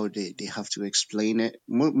somehow they have to explain it.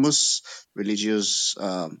 Most religious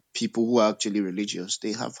people who are actually religious,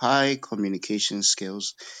 they have high communication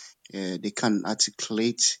skills. They can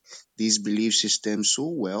articulate these belief systems so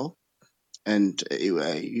well. And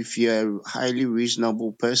if you're a highly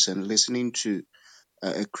reasonable person listening to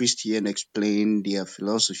a Christian explain their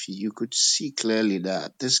philosophy, you could see clearly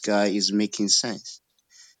that this guy is making sense.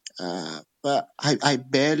 But I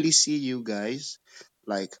barely see you guys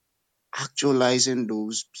like actualizing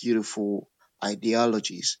those beautiful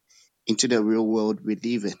ideologies into the real world we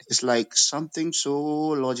live in. It's like something so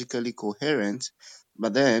logically coherent,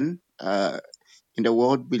 but then in the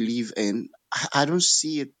world we live in, I don't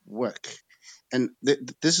see it work. And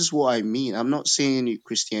this is what I mean. I'm not saying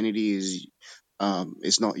Christianity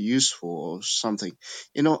is not useful or something.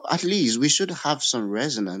 At least we should have some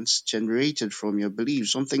resonance generated from your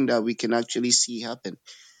beliefs, something that we can actually see happen.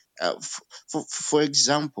 For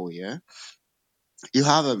example, yeah, you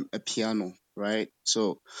have a piano, right?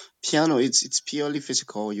 So piano, it's purely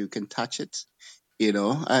physical. You can touch it,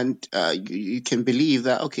 and you can believe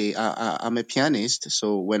that, okay, I'm a pianist,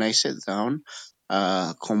 so when I sit down,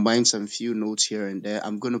 combine some few notes here and there,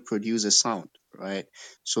 I'm going to produce a sound, right?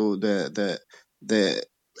 So the the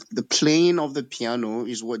playing of the piano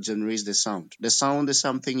is what generates the sound. The sound is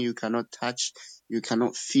something you cannot touch, you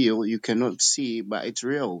cannot feel, you cannot see, but it's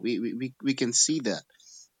real. We can see that.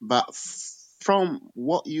 But from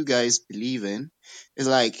what you guys believe in, it's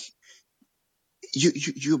like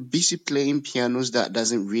you're busy playing pianos that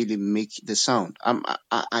doesn't really make the sound.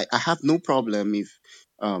 I have no problem if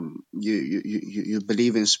you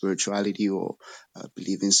believe in spirituality or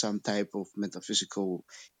believe in some type of metaphysical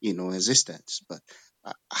existence, but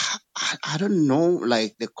I don't know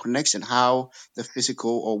like the connection, how the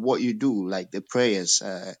physical or what you do, like the prayers,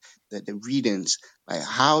 the readings, like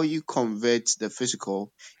how you convert the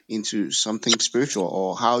physical into something spiritual,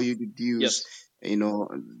 or how you deduce Yes.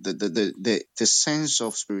 the sense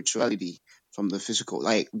of spirituality from the physical.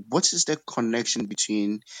 Like, what is the connection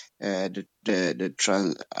between the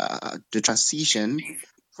transition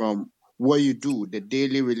from what you do, the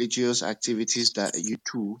daily religious activities that you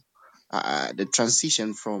do, the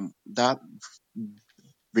transition from that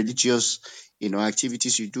religious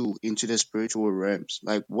activities you do into the spiritual realms?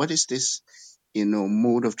 Like, what is this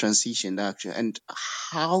mode of transition that actually, and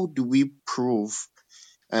how do we prove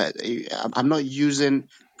I'm not using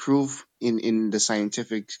proof in the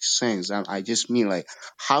scientific sense. I just mean like,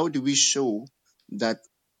 how do we show that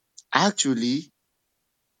actually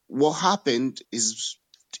what happened is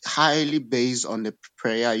highly based on the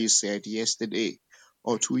prayer you said yesterday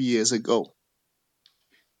or 2 years ago?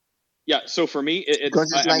 Yeah. So for me,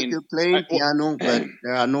 Because it's I like mean, you're playing piano, but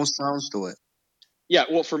there are no sounds to it. yeah.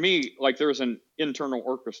 Well, for me, like there's an internal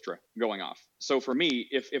orchestra going off. So for me,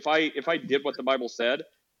 if I did what the Bible said,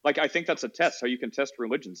 like I think that's a test. How you can test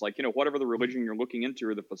religions, like whatever the religion you're looking into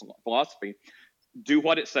or the philosophy, do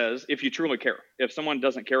what it says if you truly care. If someone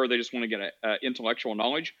doesn't care, or they just want to get intellectual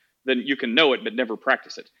knowledge, then you can know it but never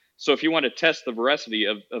practice it. So if you want to test the veracity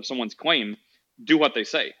of someone's claim, do what they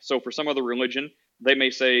say. So for some other religion, they may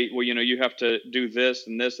say, well, you have to do this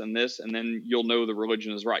and this and this, and then you'll know the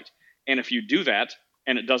religion is right. And if you do that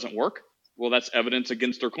and it doesn't work, well, that's evidence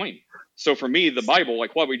against their claim. So for me, the Bible,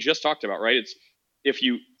 like what we just talked about, right? It's if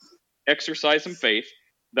you exercise some faith,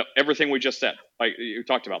 that everything we just said, like you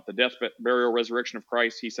talked about, the death, burial, resurrection of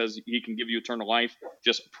Christ. He says he can give you eternal life.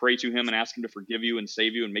 Just pray to him and ask him to forgive you and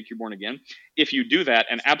save you and make you born again. If you do that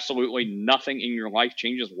and absolutely nothing in your life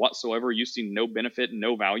changes whatsoever, you see no benefit,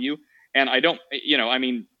 no value. And I don't, I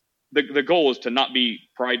mean, the goal is to not be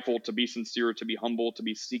prideful, to be sincere, to be humble, to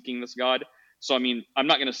be seeking this God. So, I mean, I'm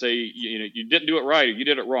not going to say, you didn't do it right or you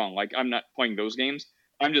did it wrong. Like, I'm not playing those games.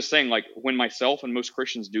 I'm just saying, like, when myself and most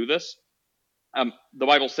Christians do this, the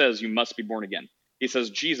Bible says you must be born again. He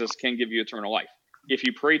says Jesus can give you eternal life. If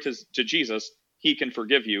you pray to Jesus, he can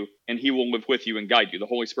forgive you and he will live with you and guide you. The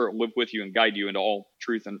Holy Spirit will live with you and guide you into all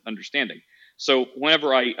truth and understanding. So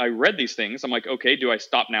whenever I read these things, I'm like, okay, do I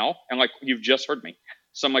stop now? And like, you've just heard me.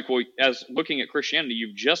 So I'm like, well, as looking at Christianity,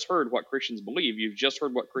 you've just heard what Christians believe. You've just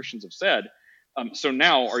heard what Christians have said. So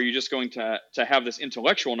now are you just going to have this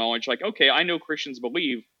intellectual knowledge? Like, okay, I know Christians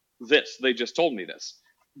believe this. They just told me this.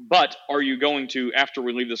 But are you going to, after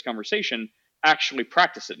we leave this conversation, actually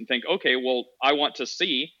practice it and think, okay, well, I want to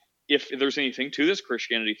see if there's anything to this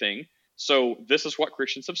Christianity thing. So this is what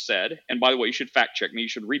Christians have said. And by the way, you should fact check me. You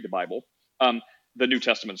should read the Bible. The New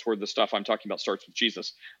Testament is where the stuff I'm talking about starts with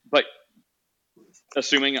Jesus. But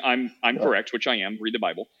assuming I'm correct, which I am, read the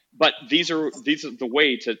Bible. But these are the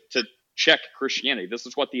way to check Christianity. This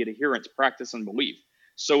is what the adherents practice and believe.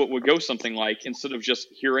 So it would go something like, instead of just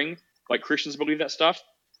hearing, like Christians believe that stuff,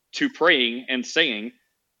 to praying and saying,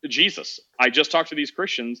 Jesus, I just talked to these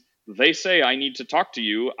Christians. They say I need to talk to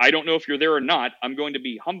you. I don't know if you're there or not. I'm going to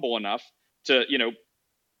be humble enough to,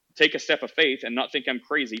 take a step of faith and not think I'm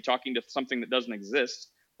crazy talking to something that doesn't exist,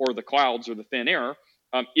 or the clouds or the thin air.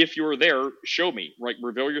 If you're there, show me, right?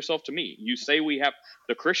 Reveal yourself to me. You say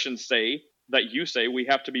the Christians say that you say we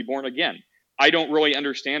have to be born again. I don't really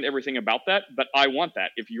understand everything about that, but I want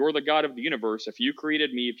that. If you're the God of the universe, if you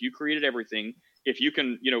created me, if you created everything, if you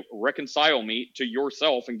can, reconcile me to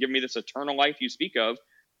yourself and give me this eternal life you speak of,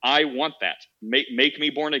 I want that. Make me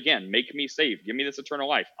born again. Make me saved. Give me this eternal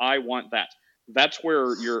life. I want that. That's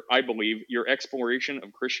where I believe your exploration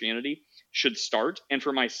of Christianity should start. And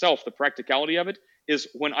for myself, the practicality of it is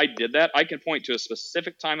when I did that, I can point to a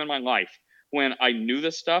specific time in my life when I knew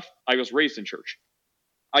this stuff. I was raised in church.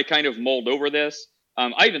 I kind of mulled over this.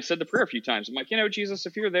 I even said the prayer a few times. I'm like, Jesus,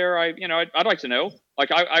 if you're there, I'd like to know. Like,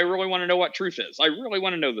 I really want to know what truth is. I really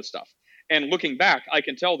want to know this stuff. And looking back, I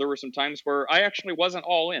can tell there were some times where I actually wasn't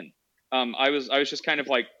all in. I was just kind of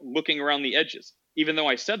like looking around the edges. Even though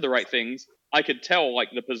I said the right things, I could tell like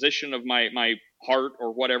the position of my heart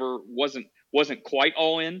or whatever wasn't quite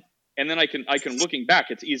all in. And then I can looking back,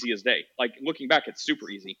 it's easy as day. Like looking back, it's super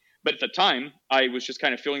easy. But at the time, I was just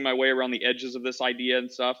kind of feeling my way around the edges of this idea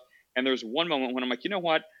and stuff. And there's one moment when I'm like, you know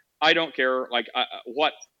what? I don't care. Like,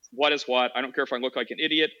 what is what? I don't care if I look like an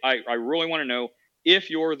idiot. I really want to know if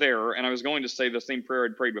you're there. And I was going to say the same prayer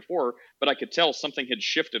I'd prayed before, but I could tell something had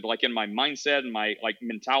shifted, like in my mindset and my like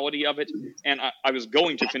mentality of it. And I was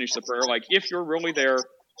going to finish the prayer like, if you're really there,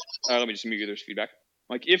 let me just mute you. There's feedback.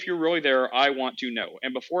 Like, if you're really there, I want to know.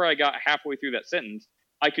 And before I got halfway through that sentence,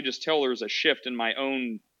 I could just tell there was a shift in my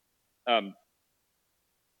own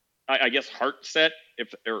I guess heart set,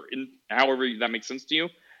 however that makes sense to you.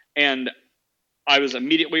 And I was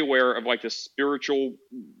immediately aware of like this spiritual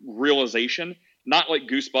realization, not like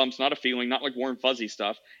goosebumps, not a feeling, not like warm fuzzy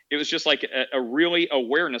stuff. It was just like a really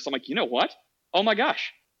awareness. I'm like, you know what? Oh my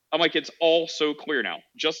gosh. I'm like, it's all so clear now.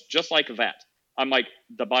 Just like that. I'm like,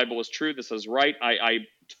 the Bible is true. This is right. I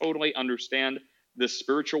totally understand this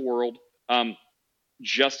spiritual world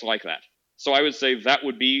just like that. So I would say that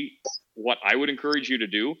would be what I would encourage you to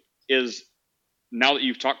do is, now that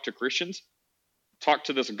you've talked to Christians, talk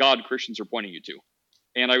to this God Christians are pointing you to.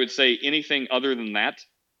 And I would say anything other than that,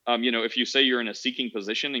 if you say you're in a seeking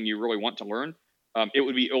position and you really want to learn, it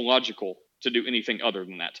would be illogical to do anything other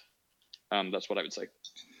than that. That's what I would say.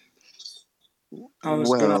 I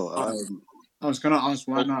was gonna ask,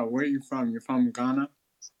 why not? Where are you from? You're from Ghana?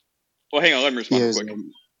 Well, hang on, let me respond real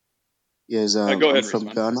quick. Go ahead, I'm from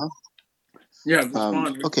Ghana. Yeah,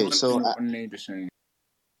 respond. Okay, so what Nate is saying.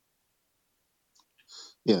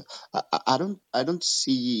 Yeah, I don't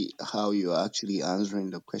see how you're actually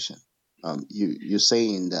answering the question. You're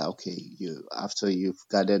saying that okay, after you've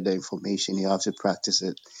gathered the information, you have to practice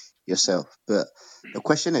it yourself. But the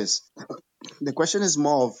question is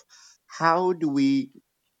more of how do we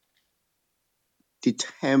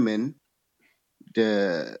determine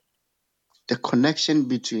the connection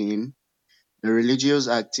between the religious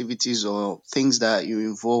activities or things that you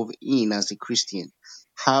involve in as a Christian?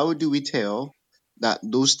 How do we tell that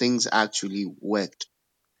those things actually worked?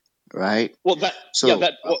 Right? Well,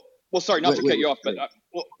 Well, sorry, not Wait, to wait, cut you off, but wait.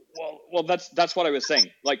 well, that's what I was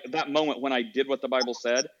saying. Like that moment when I did what the Bible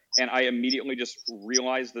said, and I immediately just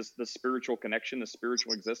realized the spiritual connection, the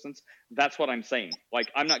spiritual existence. That's what I'm saying.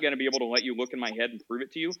 Like I'm not going to be able to let you look in my head and prove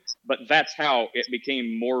it to you, but that's how it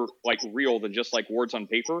became more like real than just like words on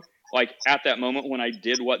paper. Like at that moment when I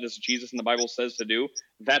did what this Jesus in the Bible says to do,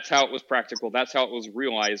 that's how it was practical. That's how it was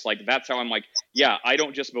realized. Like that's how I'm like, yeah, I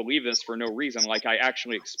don't just believe this for no reason. Like I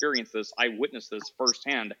actually experienced this. I witnessed this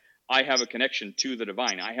firsthand. I have a connection to the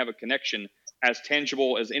divine. I have a connection as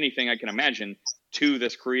tangible as anything I can imagine to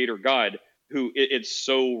this creator God who it's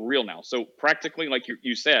so real now. So practically, like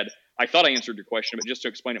you said, I thought I answered your question, but just to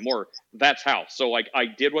explain it more, that's how. So like I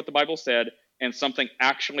did what the Bible said and something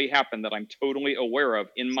actually happened that I'm totally aware of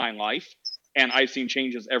in my life. And I've seen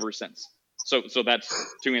changes ever since. So that's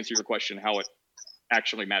to answer your question, how it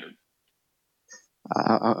actually mattered.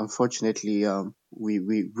 Unfortunately,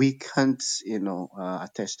 we can't,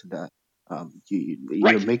 attest to that. You're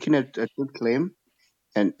Right. making a good claim,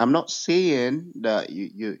 and I'm not saying that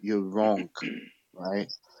you're wrong, right?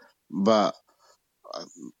 But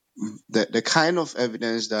the kind of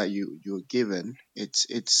evidence that you're given,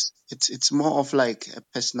 it's more of like a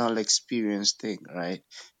personal experience thing, right?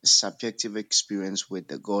 A subjective experience with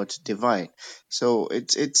the God divine. So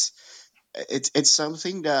it's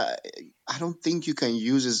something that I don't think you can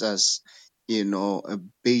use it as a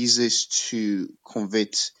basis to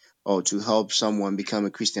convert or to help someone become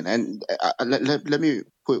a Christian. And let me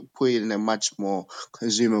put it in a much more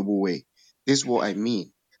consumable way. This is what I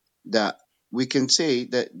mean, that we can say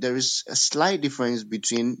that there is a slight difference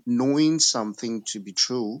between knowing something to be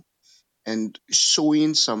true and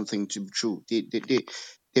showing something to be true.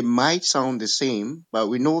 They might sound the same, but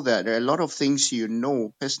we know that there are a lot of things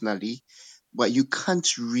personally, but you can't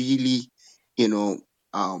really,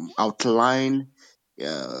 outline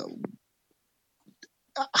uh,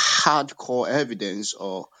 hardcore evidence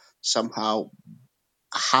or somehow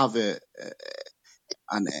have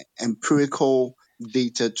an empirical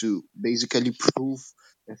data to basically prove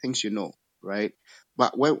the things right?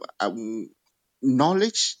 But when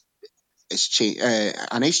knowledge exchange,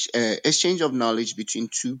 exchange of knowledge between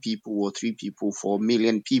two people or three people, 4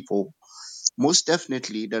 million people, most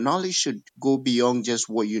definitely the knowledge should go beyond just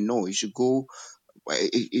what you know. It should go,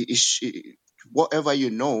 whatever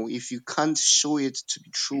you know. If you can't show it to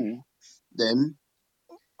be true, then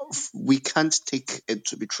we can't take it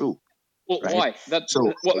to be true, Well, right? why? That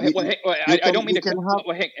So well, I don't mean you to. can have.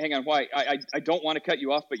 Hang on. Why? I don't want to cut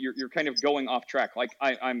you off, but you're kind of going off track. Like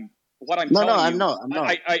I'm what I'm No, telling I'm you. not. I'm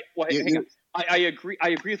not. Well, hang on. You I agree. I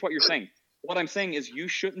agree with what you're saying. What I'm saying is you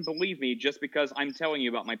shouldn't believe me just because I'm telling you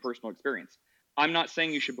about my personal experience. I'm not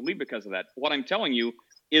saying you should believe because of that. What I'm telling you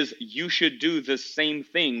is you should do the same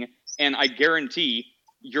thing, and I guarantee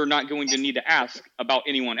you're not going to need to ask about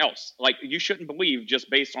anyone else. Like you shouldn't believe just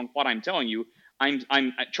based on what I'm telling you. I'm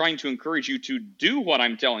trying to encourage you to do what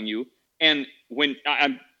I'm telling you. And when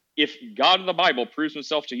if God of the Bible proves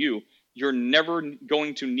himself to you, you're never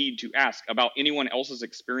going to need to ask about anyone else's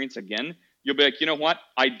experience again. You'll be like, you know what?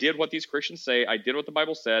 I did what these Christians say. I did what the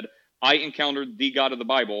Bible said. I encountered the God of the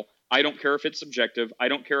Bible. I don't care if it's subjective. I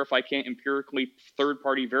don't care if I can't empirically third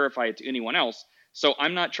party verify it to anyone else. So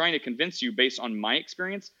I'm not trying to convince you based on my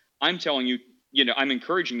experience. I'm telling you, I'm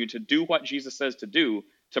encouraging you to do what Jesus says to do,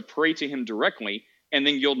 to pray to him directly, and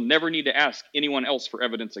then you'll never need to ask anyone else for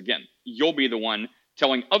evidence again. You'll be the one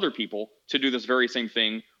telling other people to do this very same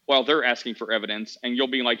thing while they're asking for evidence, and you'll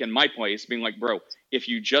be like in my place, being like, bro, if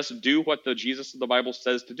you just do what the Jesus of the Bible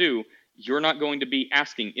says to do, you're not going to be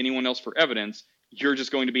asking anyone else for evidence. You're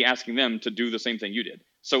just going to be asking them to do the same thing you did.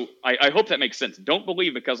 So I hope that makes sense. Don't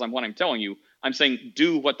believe because I'm what I'm telling you. I'm saying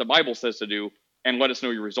do what the Bible says to do and let us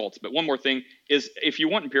know your results. But one more thing is, if you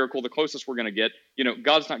want empirical, the closest we're going to get,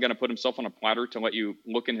 God's not going to put himself on a platter to let you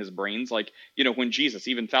look in his brains. Like, when Jesus,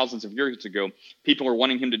 even thousands of years ago, people are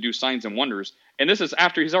wanting him to do signs and wonders. And this is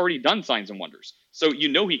after he's already done signs and wonders. So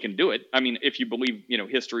he can do it. I mean, if you believe,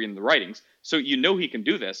 history and the writings. So he can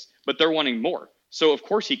do this, but they're wanting more. So of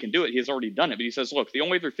course he can do it. He's already done it. But he says, look, the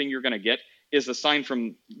only other thing you're going to get is the sign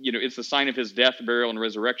from, it's the sign of his death, burial, and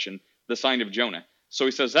resurrection, the sign of Jonah. So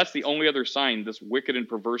he says that's the only other sign this wicked and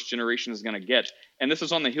perverse generation is going to get. And this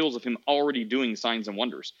is on the heels of him already doing signs and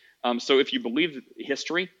wonders. So if you believe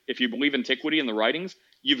history, if you believe antiquity and the writings,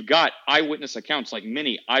 you've got eyewitness accounts, like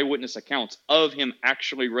many eyewitness accounts of him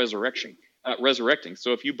actually resurrecting.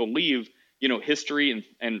 So if you believe, history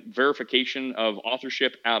and verification of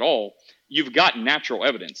authorship at all, you've got natural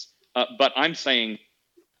evidence. But I'm saying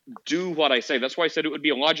do what I say. That's why I said it would be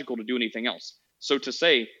illogical to do anything else. So to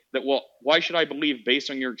say that, well, why should I believe based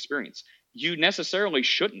on your experience? You necessarily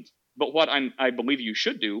shouldn't. But what I believe you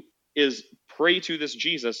should do is pray to this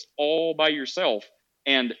Jesus all by yourself,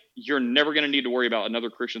 and you're never going to need to worry about another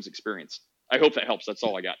Christian's experience. I hope that helps. That's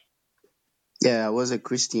all I got. Yeah, I was a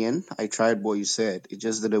Christian. I tried what you said. It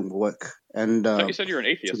just didn't work. And I thought you said you're an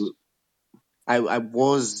atheist. I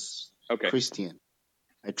was Okay. Christian.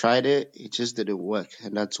 I tried it. It just didn't work.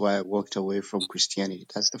 And that's why I walked away from Christianity.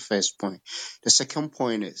 That's the first point. The second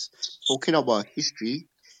point is talking about history.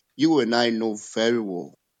 You and I know very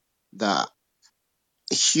well that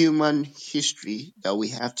human history that we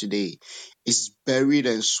have today is buried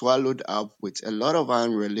and swallowed up with a lot of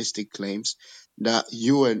unrealistic claims that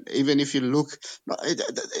you and even if you look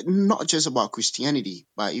not just about Christianity,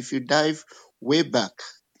 but if you dive way back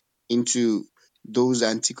into those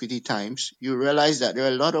antiquity times, you realize that there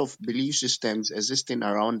are a lot of belief systems existing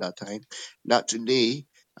around that time that today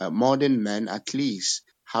modern men at least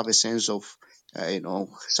have a sense of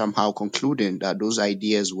somehow concluding that those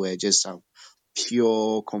ideas were just some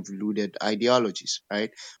pure convoluted ideologies,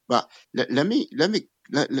 right? But let me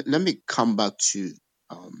come back to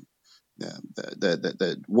um,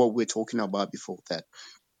 the what we're talking about before that.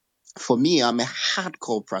 For me, I'm a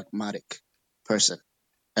hardcore pragmatic person,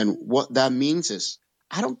 and what that means is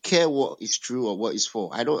I don't care what is true or what is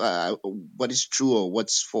false. I don't what is true or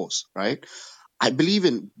what's false, right? I believe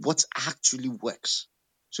in what actually works.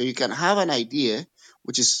 So you can have an idea,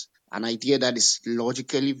 which is an idea that is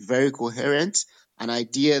logically very coherent, an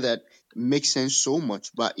idea that makes sense so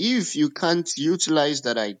much. But if you can't utilize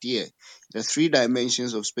that idea, the three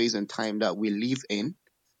dimensions of space and time that we live in,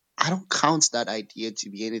 I don't count that idea to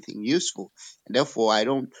be anything useful. And therefore, I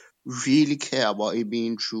don't really care about it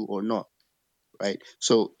being true or not, right?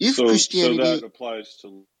 So if So Christianity, that applies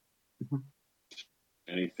to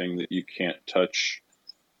anything that you can't touch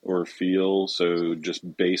or feel. So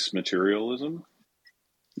just base materialism.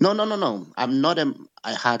 no. I'm not a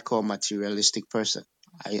hardcore materialistic person.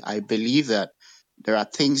 I believe that there are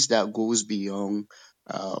things that goes beyond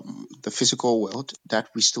the physical world that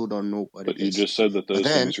we still don't know what But it you is. just said that But those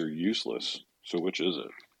then, things are useless. So which is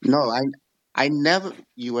it? no, I never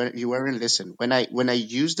you weren't listening. When I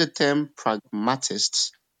use the term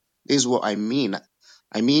pragmatists, this is what I mean.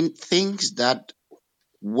 I mean things that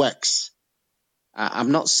works.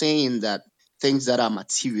 I'm not saying that things that are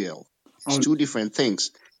material. It's two different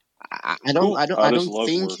things. I don't Cool. I don't How I does don't love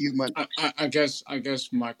think work? human. I guess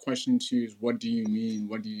my question to you is, what do you mean?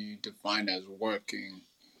 What do you define as working?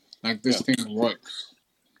 Like this thing works.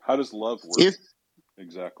 How does love work? If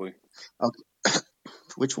Exactly. okay,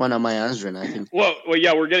 which one am I answering? I think. Well,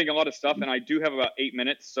 yeah, we're getting a lot of stuff, and I do have about 8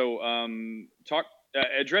 minutes. So,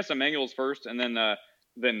 address Emmanuel's first, and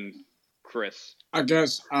then Chris. I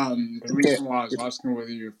guess the Yeah. reason why I was asking whether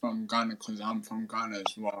you're from Ghana, because I'm from Ghana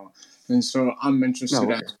as well, and so I'm interested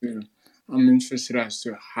No. Okay. as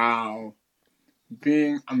to how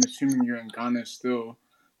I'm assuming you're in Ghana still,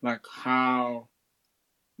 like how,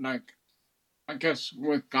 like I guess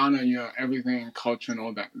with Ghana, everything in culture and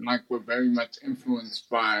all that, like we're very much influenced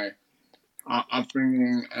by our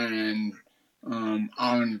upbringing and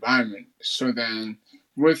our environment. So then,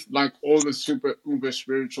 with like all the super uber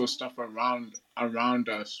spiritual stuff around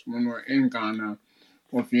us when we're in Ghana,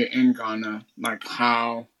 or if you're in Ghana, like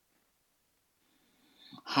how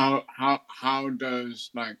does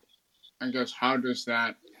like how does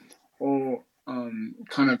that all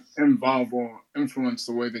kind of involve or influence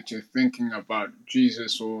the way that you're thinking about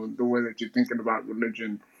Jesus or the way that you're thinking about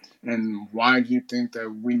religion, and why do you think that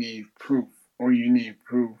we need proof or you need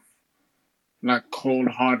proof, like cold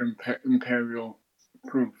hard imperial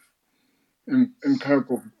proof,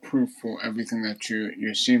 empirical proof for everything that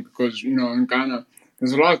you're seeing? Because in Ghana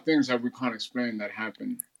there's a lot of things that we can't explain that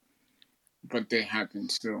happen, but they happen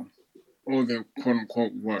still, or they quote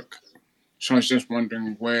unquote work. So I was just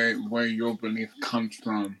wondering where your belief comes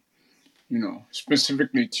from,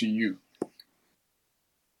 specifically to you.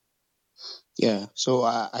 Yeah. So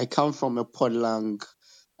I come from a podlang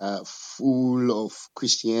full of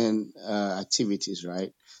Christian activities,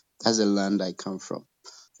 right? That's the land I come from.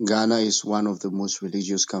 Ghana is one of the most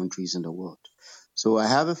religious countries in the world. So I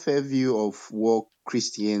have a fair view of what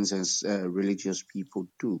Christians and religious people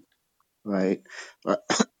do, right?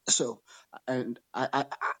 So, and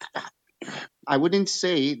I wouldn't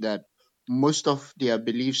say that most of their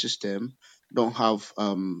belief system don't have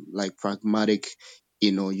like pragmatic,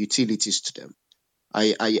 utilities to them.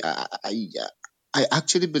 I I I I, I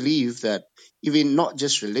actually believe that even not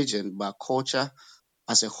just religion but culture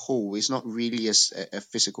as a whole is not really a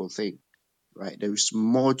physical thing, right? There is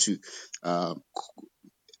more to uh,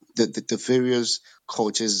 the various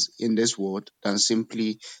cultures in this world than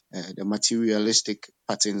simply the materialistic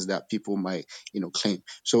patterns that people might claim.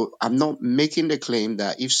 So I'm not making the claim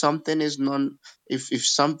that if something is if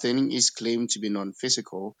something is claimed to be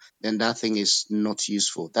non-physical, then that thing is not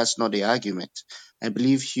useful. That's not the argument. I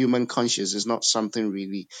believe human conscious is not something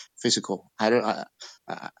really physical. I don't.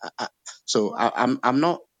 So I'm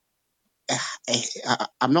not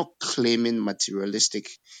claiming materialistic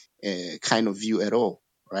kind of view at all,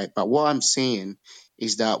 right? But what I'm saying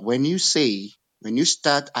is that when you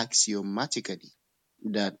start axiomatically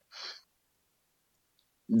that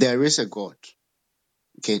there is a God,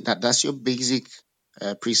 okay, that's your basic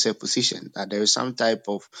presupposition that there is some type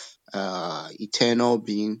of eternal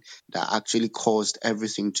being that actually caused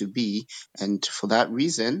everything to be, and for that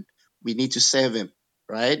reason we need to serve him,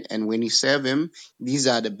 right? And when you serve him, these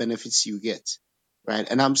are the benefits you get, right?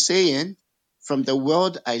 And I'm saying, from the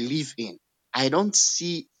world I live in, I don't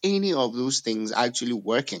see any of those things actually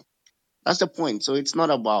working. That's the point. So it's not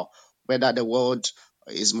about whether the world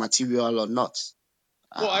is material or not.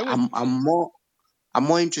 Well, I would. I'm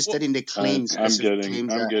more interested in the claims, I'm specific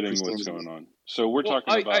claims that getting what's Christians make. going on. So we're Well,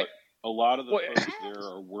 talking about a lot of the well, folks there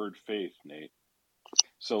are word faith, Nate.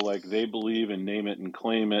 So like they believe in name it and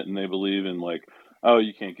claim it, and they believe in like, oh,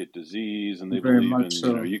 you can't get disease, and they Very believe in much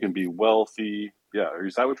so. you can be wealthy. Yeah,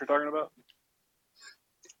 is that what you're talking about?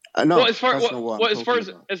 No, well, that's not what I'm as far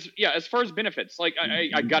talking as about. as far as benefits, like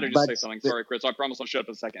I got to just But say something. the, Sorry, Chris. I promise I'll shut up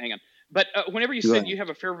in a second. Hang on. But whenever you go said ahead. you have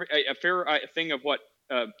a fair thing of what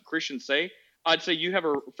Christians say, I'd say you have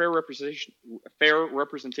a fair representation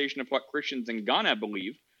of what Christians in Ghana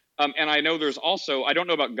believe. And I know there's also, I don't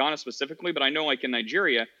know about Ghana specifically, but I know like in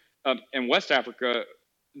Nigeria and West Africa,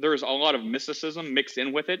 there's a lot of mysticism mixed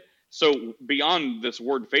in with it. So beyond this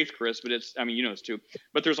word faith, Chris, but it's, I mean, you know this too,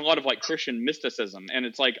 but there's a lot of like Christian mysticism, and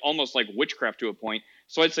it's like almost like witchcraft to a point.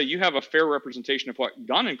 So I'd say you have a fair representation of what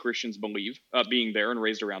Ghanaian Christians believe, being there and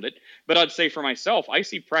raised around it. But I'd say for myself, I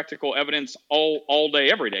see practical evidence all day,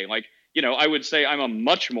 every day. Like, I would say I'm a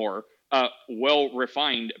much more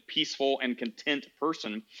well-refined, peaceful, and content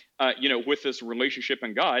person, with this relationship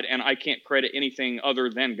in God, and I can't credit anything other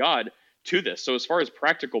than God to this. So as far as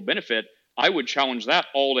practical benefit, I would challenge that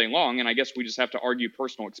all day long, and I guess we just have to argue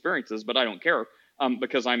personal experiences, but I don't care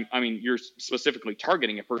because you're specifically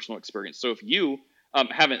targeting a personal experience. So if you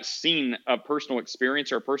haven't seen a personal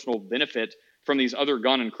experience or a personal benefit from these other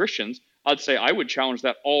Ghanaian Christians, I'd say I would challenge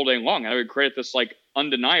that all day long. I would credit this like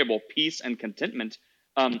undeniable peace and contentment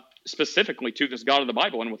specifically to this God of the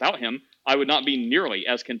Bible, and without him, I would not be nearly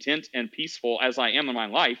as content and peaceful as I am in my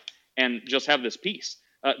life and just have this peace.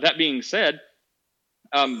 That being said,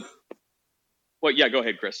 well, yeah, go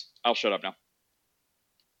ahead, Chris. I'll shut up now.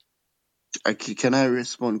 Can I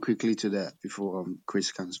respond quickly to that before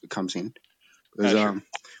Chris comes in? Because Sure.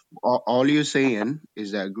 all you're saying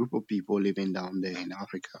is that a group of people living down there in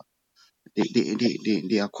Africa,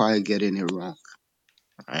 they are quite getting it wrong,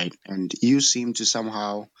 right? And you seem to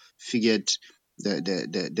somehow figured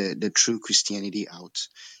the true Christianity out.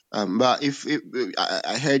 But if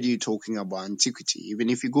I heard you talking about antiquity, even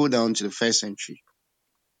if you go down to the first century,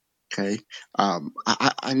 okay,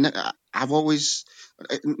 I've always,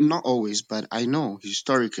 not always, but I know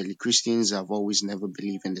historically Christians have always never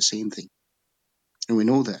believed in the same thing, and we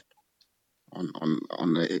know that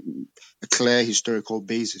on a clear historical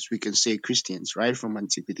basis, we can say Christians right from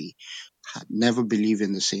antiquity had never believed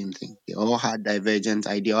in the same thing. They all had divergent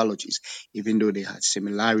ideologies, even though they had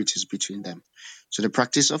similarities between them. So the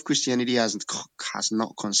practice of Christianity has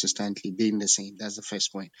not consistently been the same. That's the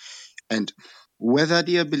first point. And whether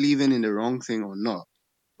they are believing in the wrong thing or not,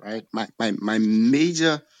 right? My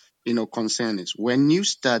major, concern is when you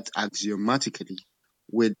start axiomatically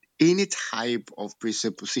with any type of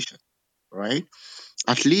presupposition, right?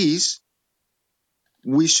 At least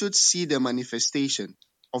we should see the manifestation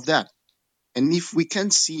of that. And if we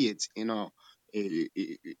can see it, in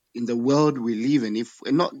the world we live in, if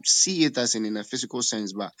not see it as in a physical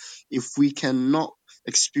sense, but if we cannot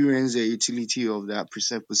experience the utility of that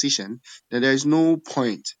presupposition, then there is no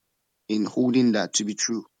point in holding that to be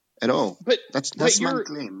true at all. But That's my you're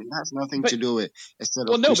claim. It has nothing but to do with a set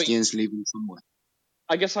well, of no, but Christians living somewhere.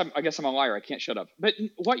 I guess I'm a liar. I can't shut up. But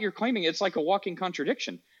what you're claiming, it's like a walking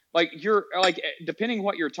contradiction. Like you're like depending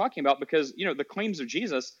what you're talking about, because the claims of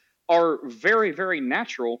Jesus are very, very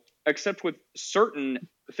natural, except with certain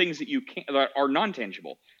things that are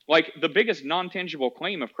non-tangible. Like the biggest non-tangible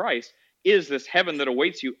claim of Christ is this heaven that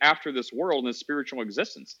awaits you after this world and this spiritual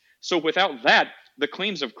existence. So without that, the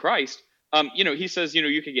claims of Christ he says,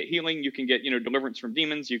 you can get healing, you can get, deliverance from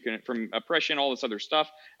demons, you can from oppression, all this other stuff.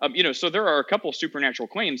 So there are a couple of supernatural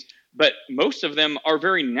claims, but most of them are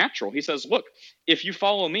very natural. He says, look, if you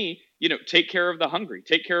follow me, take care of the hungry,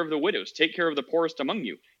 take care of the widows, take care of the poorest among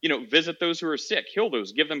you, visit those who are sick, heal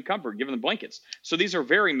those, give them comfort, give them blankets. So these are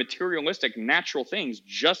very materialistic, natural things,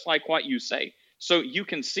 just like what you say. So you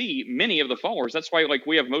can see many of the followers. That's why, like,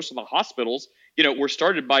 we have most of the hospitals, were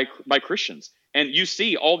started by Christians. And you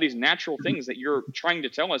see all these natural things that you're trying to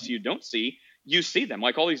tell us you don't see. You see them,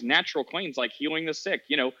 like all these natural claims, like healing the sick,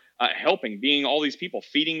 helping, being all these people,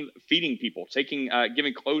 feeding people,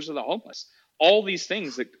 giving clothes to the homeless. All these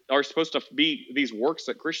things that are supposed to be these works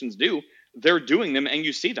that Christians do, they're doing them, and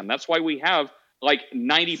you see them. That's why we have like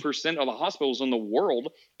 90% of the hospitals in the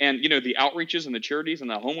world, and the outreaches and the charities and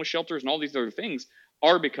the homeless shelters and all these other things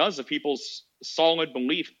are because of people's solid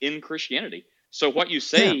belief in Christianity. So what you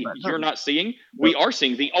say you're not seeing, we are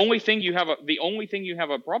seeing. The only thing you have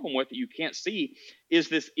a problem with that you can't see is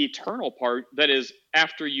this eternal part that is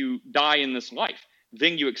after you die in this life.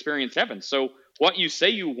 Then you experience heaven. So what you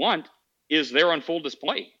say you want is there on full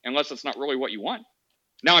display, unless it's not really what you want.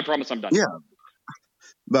 Now I promise I'm done. Yeah,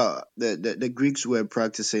 but the Greeks were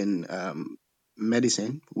practicing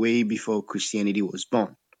medicine way before Christianity was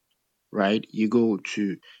born, right? You go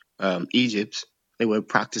to Egypt, they were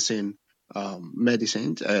practicing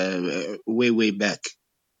medicine way back,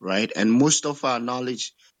 right? And most of our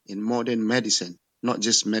knowledge in modern medicine, not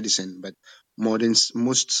just medicine, but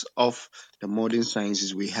most of the modern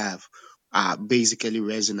sciences we have are basically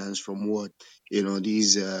resonance from what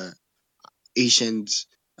these ancient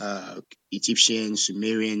uh, Egyptians,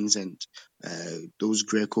 Sumerians, and those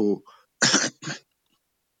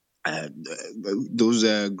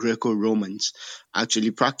uh, Greco-Romans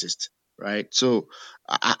actually practiced, right? So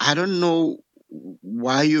I don't know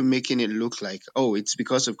why you're making it look like, oh, it's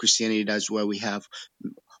because of Christianity that's why we have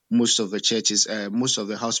most of the churches, most of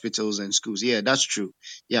the hospitals and schools. Yeah, that's true.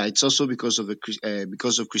 Yeah, it's also because of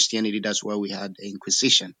because of Christianity that's why we had the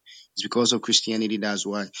Inquisition. It's because of Christianity that's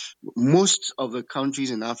why most of the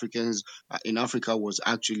countries in Africa was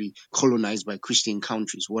actually colonized by Christian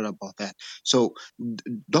countries. What about that? So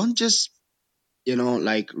don't just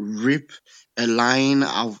like rip a line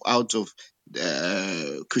out of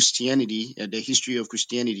Christianity, the history of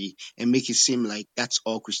Christianity, and make it seem like that's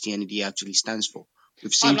all Christianity actually stands for.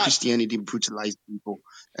 We've seen Christianity brutalize people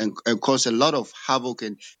and cause a lot of havoc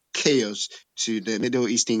and chaos to the Middle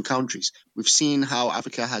Eastern countries. We've seen how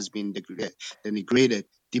Africa has been degraded,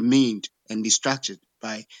 demeaned, and distracted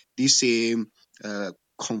by these same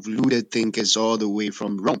convoluted thinkers all the way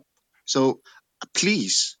from Rome. So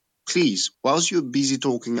please, whilst you're busy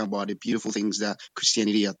talking about the beautiful things that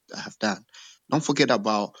Christianity have done, don't forget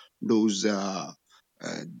about those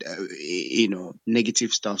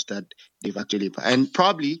negative stuff that they've actually, and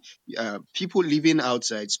probably people living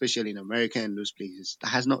outside, especially in America and those places, that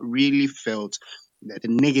has not really felt the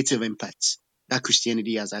negative impacts that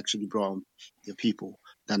Christianity has actually brought on the people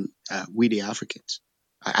than we the Africans.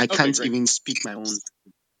 I can't even speak my own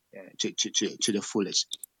to the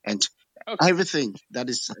fullest. And everything that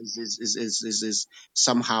is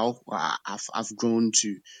somehow I've grown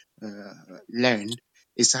to learn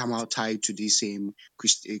is somehow tied to these same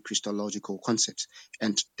Christological concepts.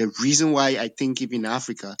 And the reason why I think even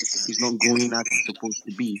Africa is not going as it's supposed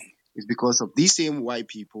to be is because of these same white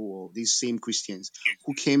people or these same Christians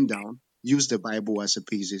who came down, used the Bible as a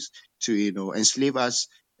basis to enslave us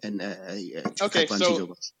and take advantage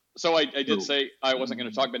of us. So I did say I wasn't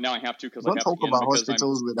going to talk, but now I have to because I Don't got talk to end about because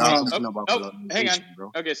hospitals without talking about hang on. colonization,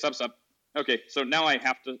 bro. Okay, stop. Okay, so now I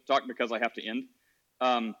have to talk because I have to end.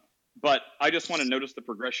 But I just want to notice the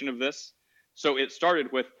progression of this. So it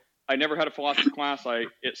started with I never had a philosophy class.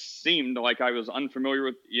 It seemed like I was unfamiliar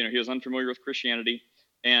with he was unfamiliar with Christianity,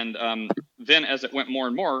 and then as it went more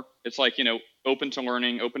and more, it's like open to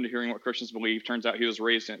learning, open to hearing what Christians believe. Turns out he was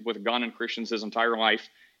raised with God and Christians his entire life.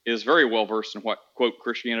 Is very well versed in what, quote,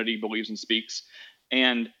 Christianity believes and speaks.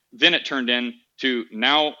 And then it turned into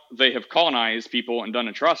now they have colonized people and done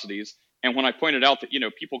atrocities. And when I pointed out that,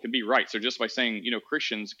 people can be right. So just by saying,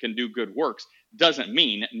 Christians can do good works doesn't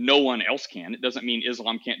mean no one else can. It doesn't mean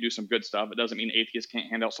Islam can't do some good stuff. It doesn't mean atheists can't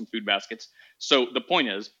hand out some food baskets. So the point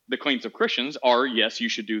is the claims of Christians are, yes, you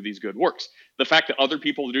should do these good works. The fact that other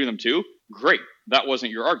people do them too, great. That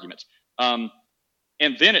wasn't your argument. And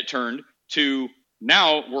then it turned to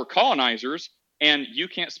now we're colonizers and you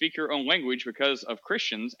can't speak your own language because of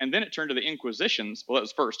Christians. And then it turned to the Inquisitions. Well, that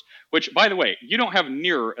was first, which, by the way, you don't have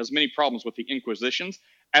near as many problems with the Inquisitions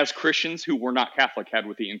as Christians who were not Catholic had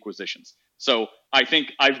with the Inquisitions. So I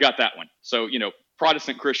think I've got that one. So,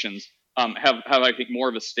 Protestant Christians, have I think more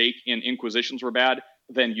of a stake in inquisitions were bad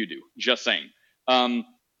than you do. Just saying. And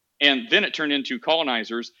then it turned into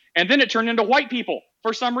colonizers, and then it turned into white people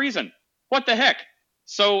for some reason. What the heck?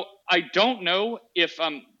 So I don't know if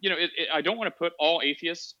I don't want to put all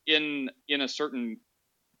atheists in a certain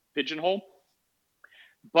pigeonhole,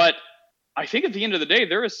 but I think at the end of the day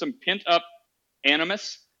there is some pent up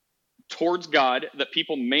animus towards God that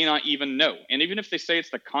people may not even know. And even if they say it's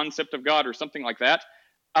the concept of God or something like that,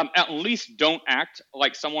 at least don't act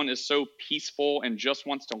like someone is so peaceful and just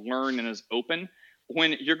wants to learn and is open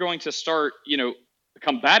when you're going to start,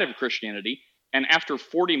 combative Christianity. And after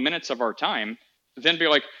 40 minutes of our time, then be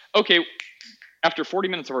like, okay, after 40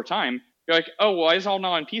 minutes of our time, you're like, oh, well, it's all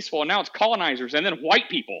now unpeaceful. And now it's colonizers and then white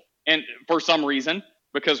people. And for some reason,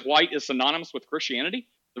 because white is synonymous with Christianity,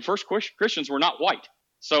 the first Christians were not white.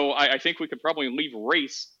 So I think we could probably leave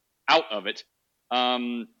race out of it.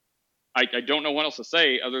 I don't know what else to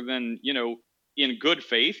say other than, in good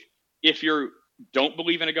faith, if you don't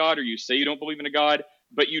believe in a God or you say you don't believe in a God,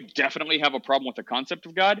 but you definitely have a problem with the concept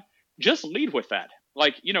of God, just lead with that.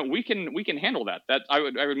 Like, we can handle that. That I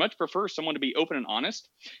would much prefer someone to be open and honest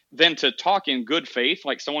than to talk in good faith,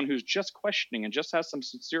 like someone who's just questioning and just has some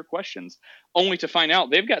sincere questions, only to find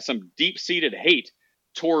out they've got some deep-seated hate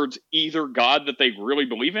towards either God that they really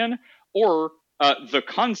believe in or the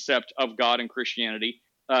concept of God in Christianity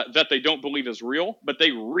that they don't believe is real, but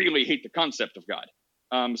they really hate the concept of God.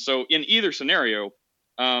 So in either scenario,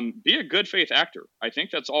 be a good faith actor. I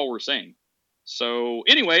think that's all we're saying. So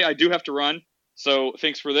anyway, I do have to run. So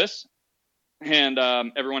thanks for this. And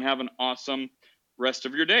everyone have an awesome rest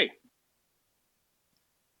of your day.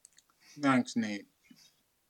 Thanks, Nate.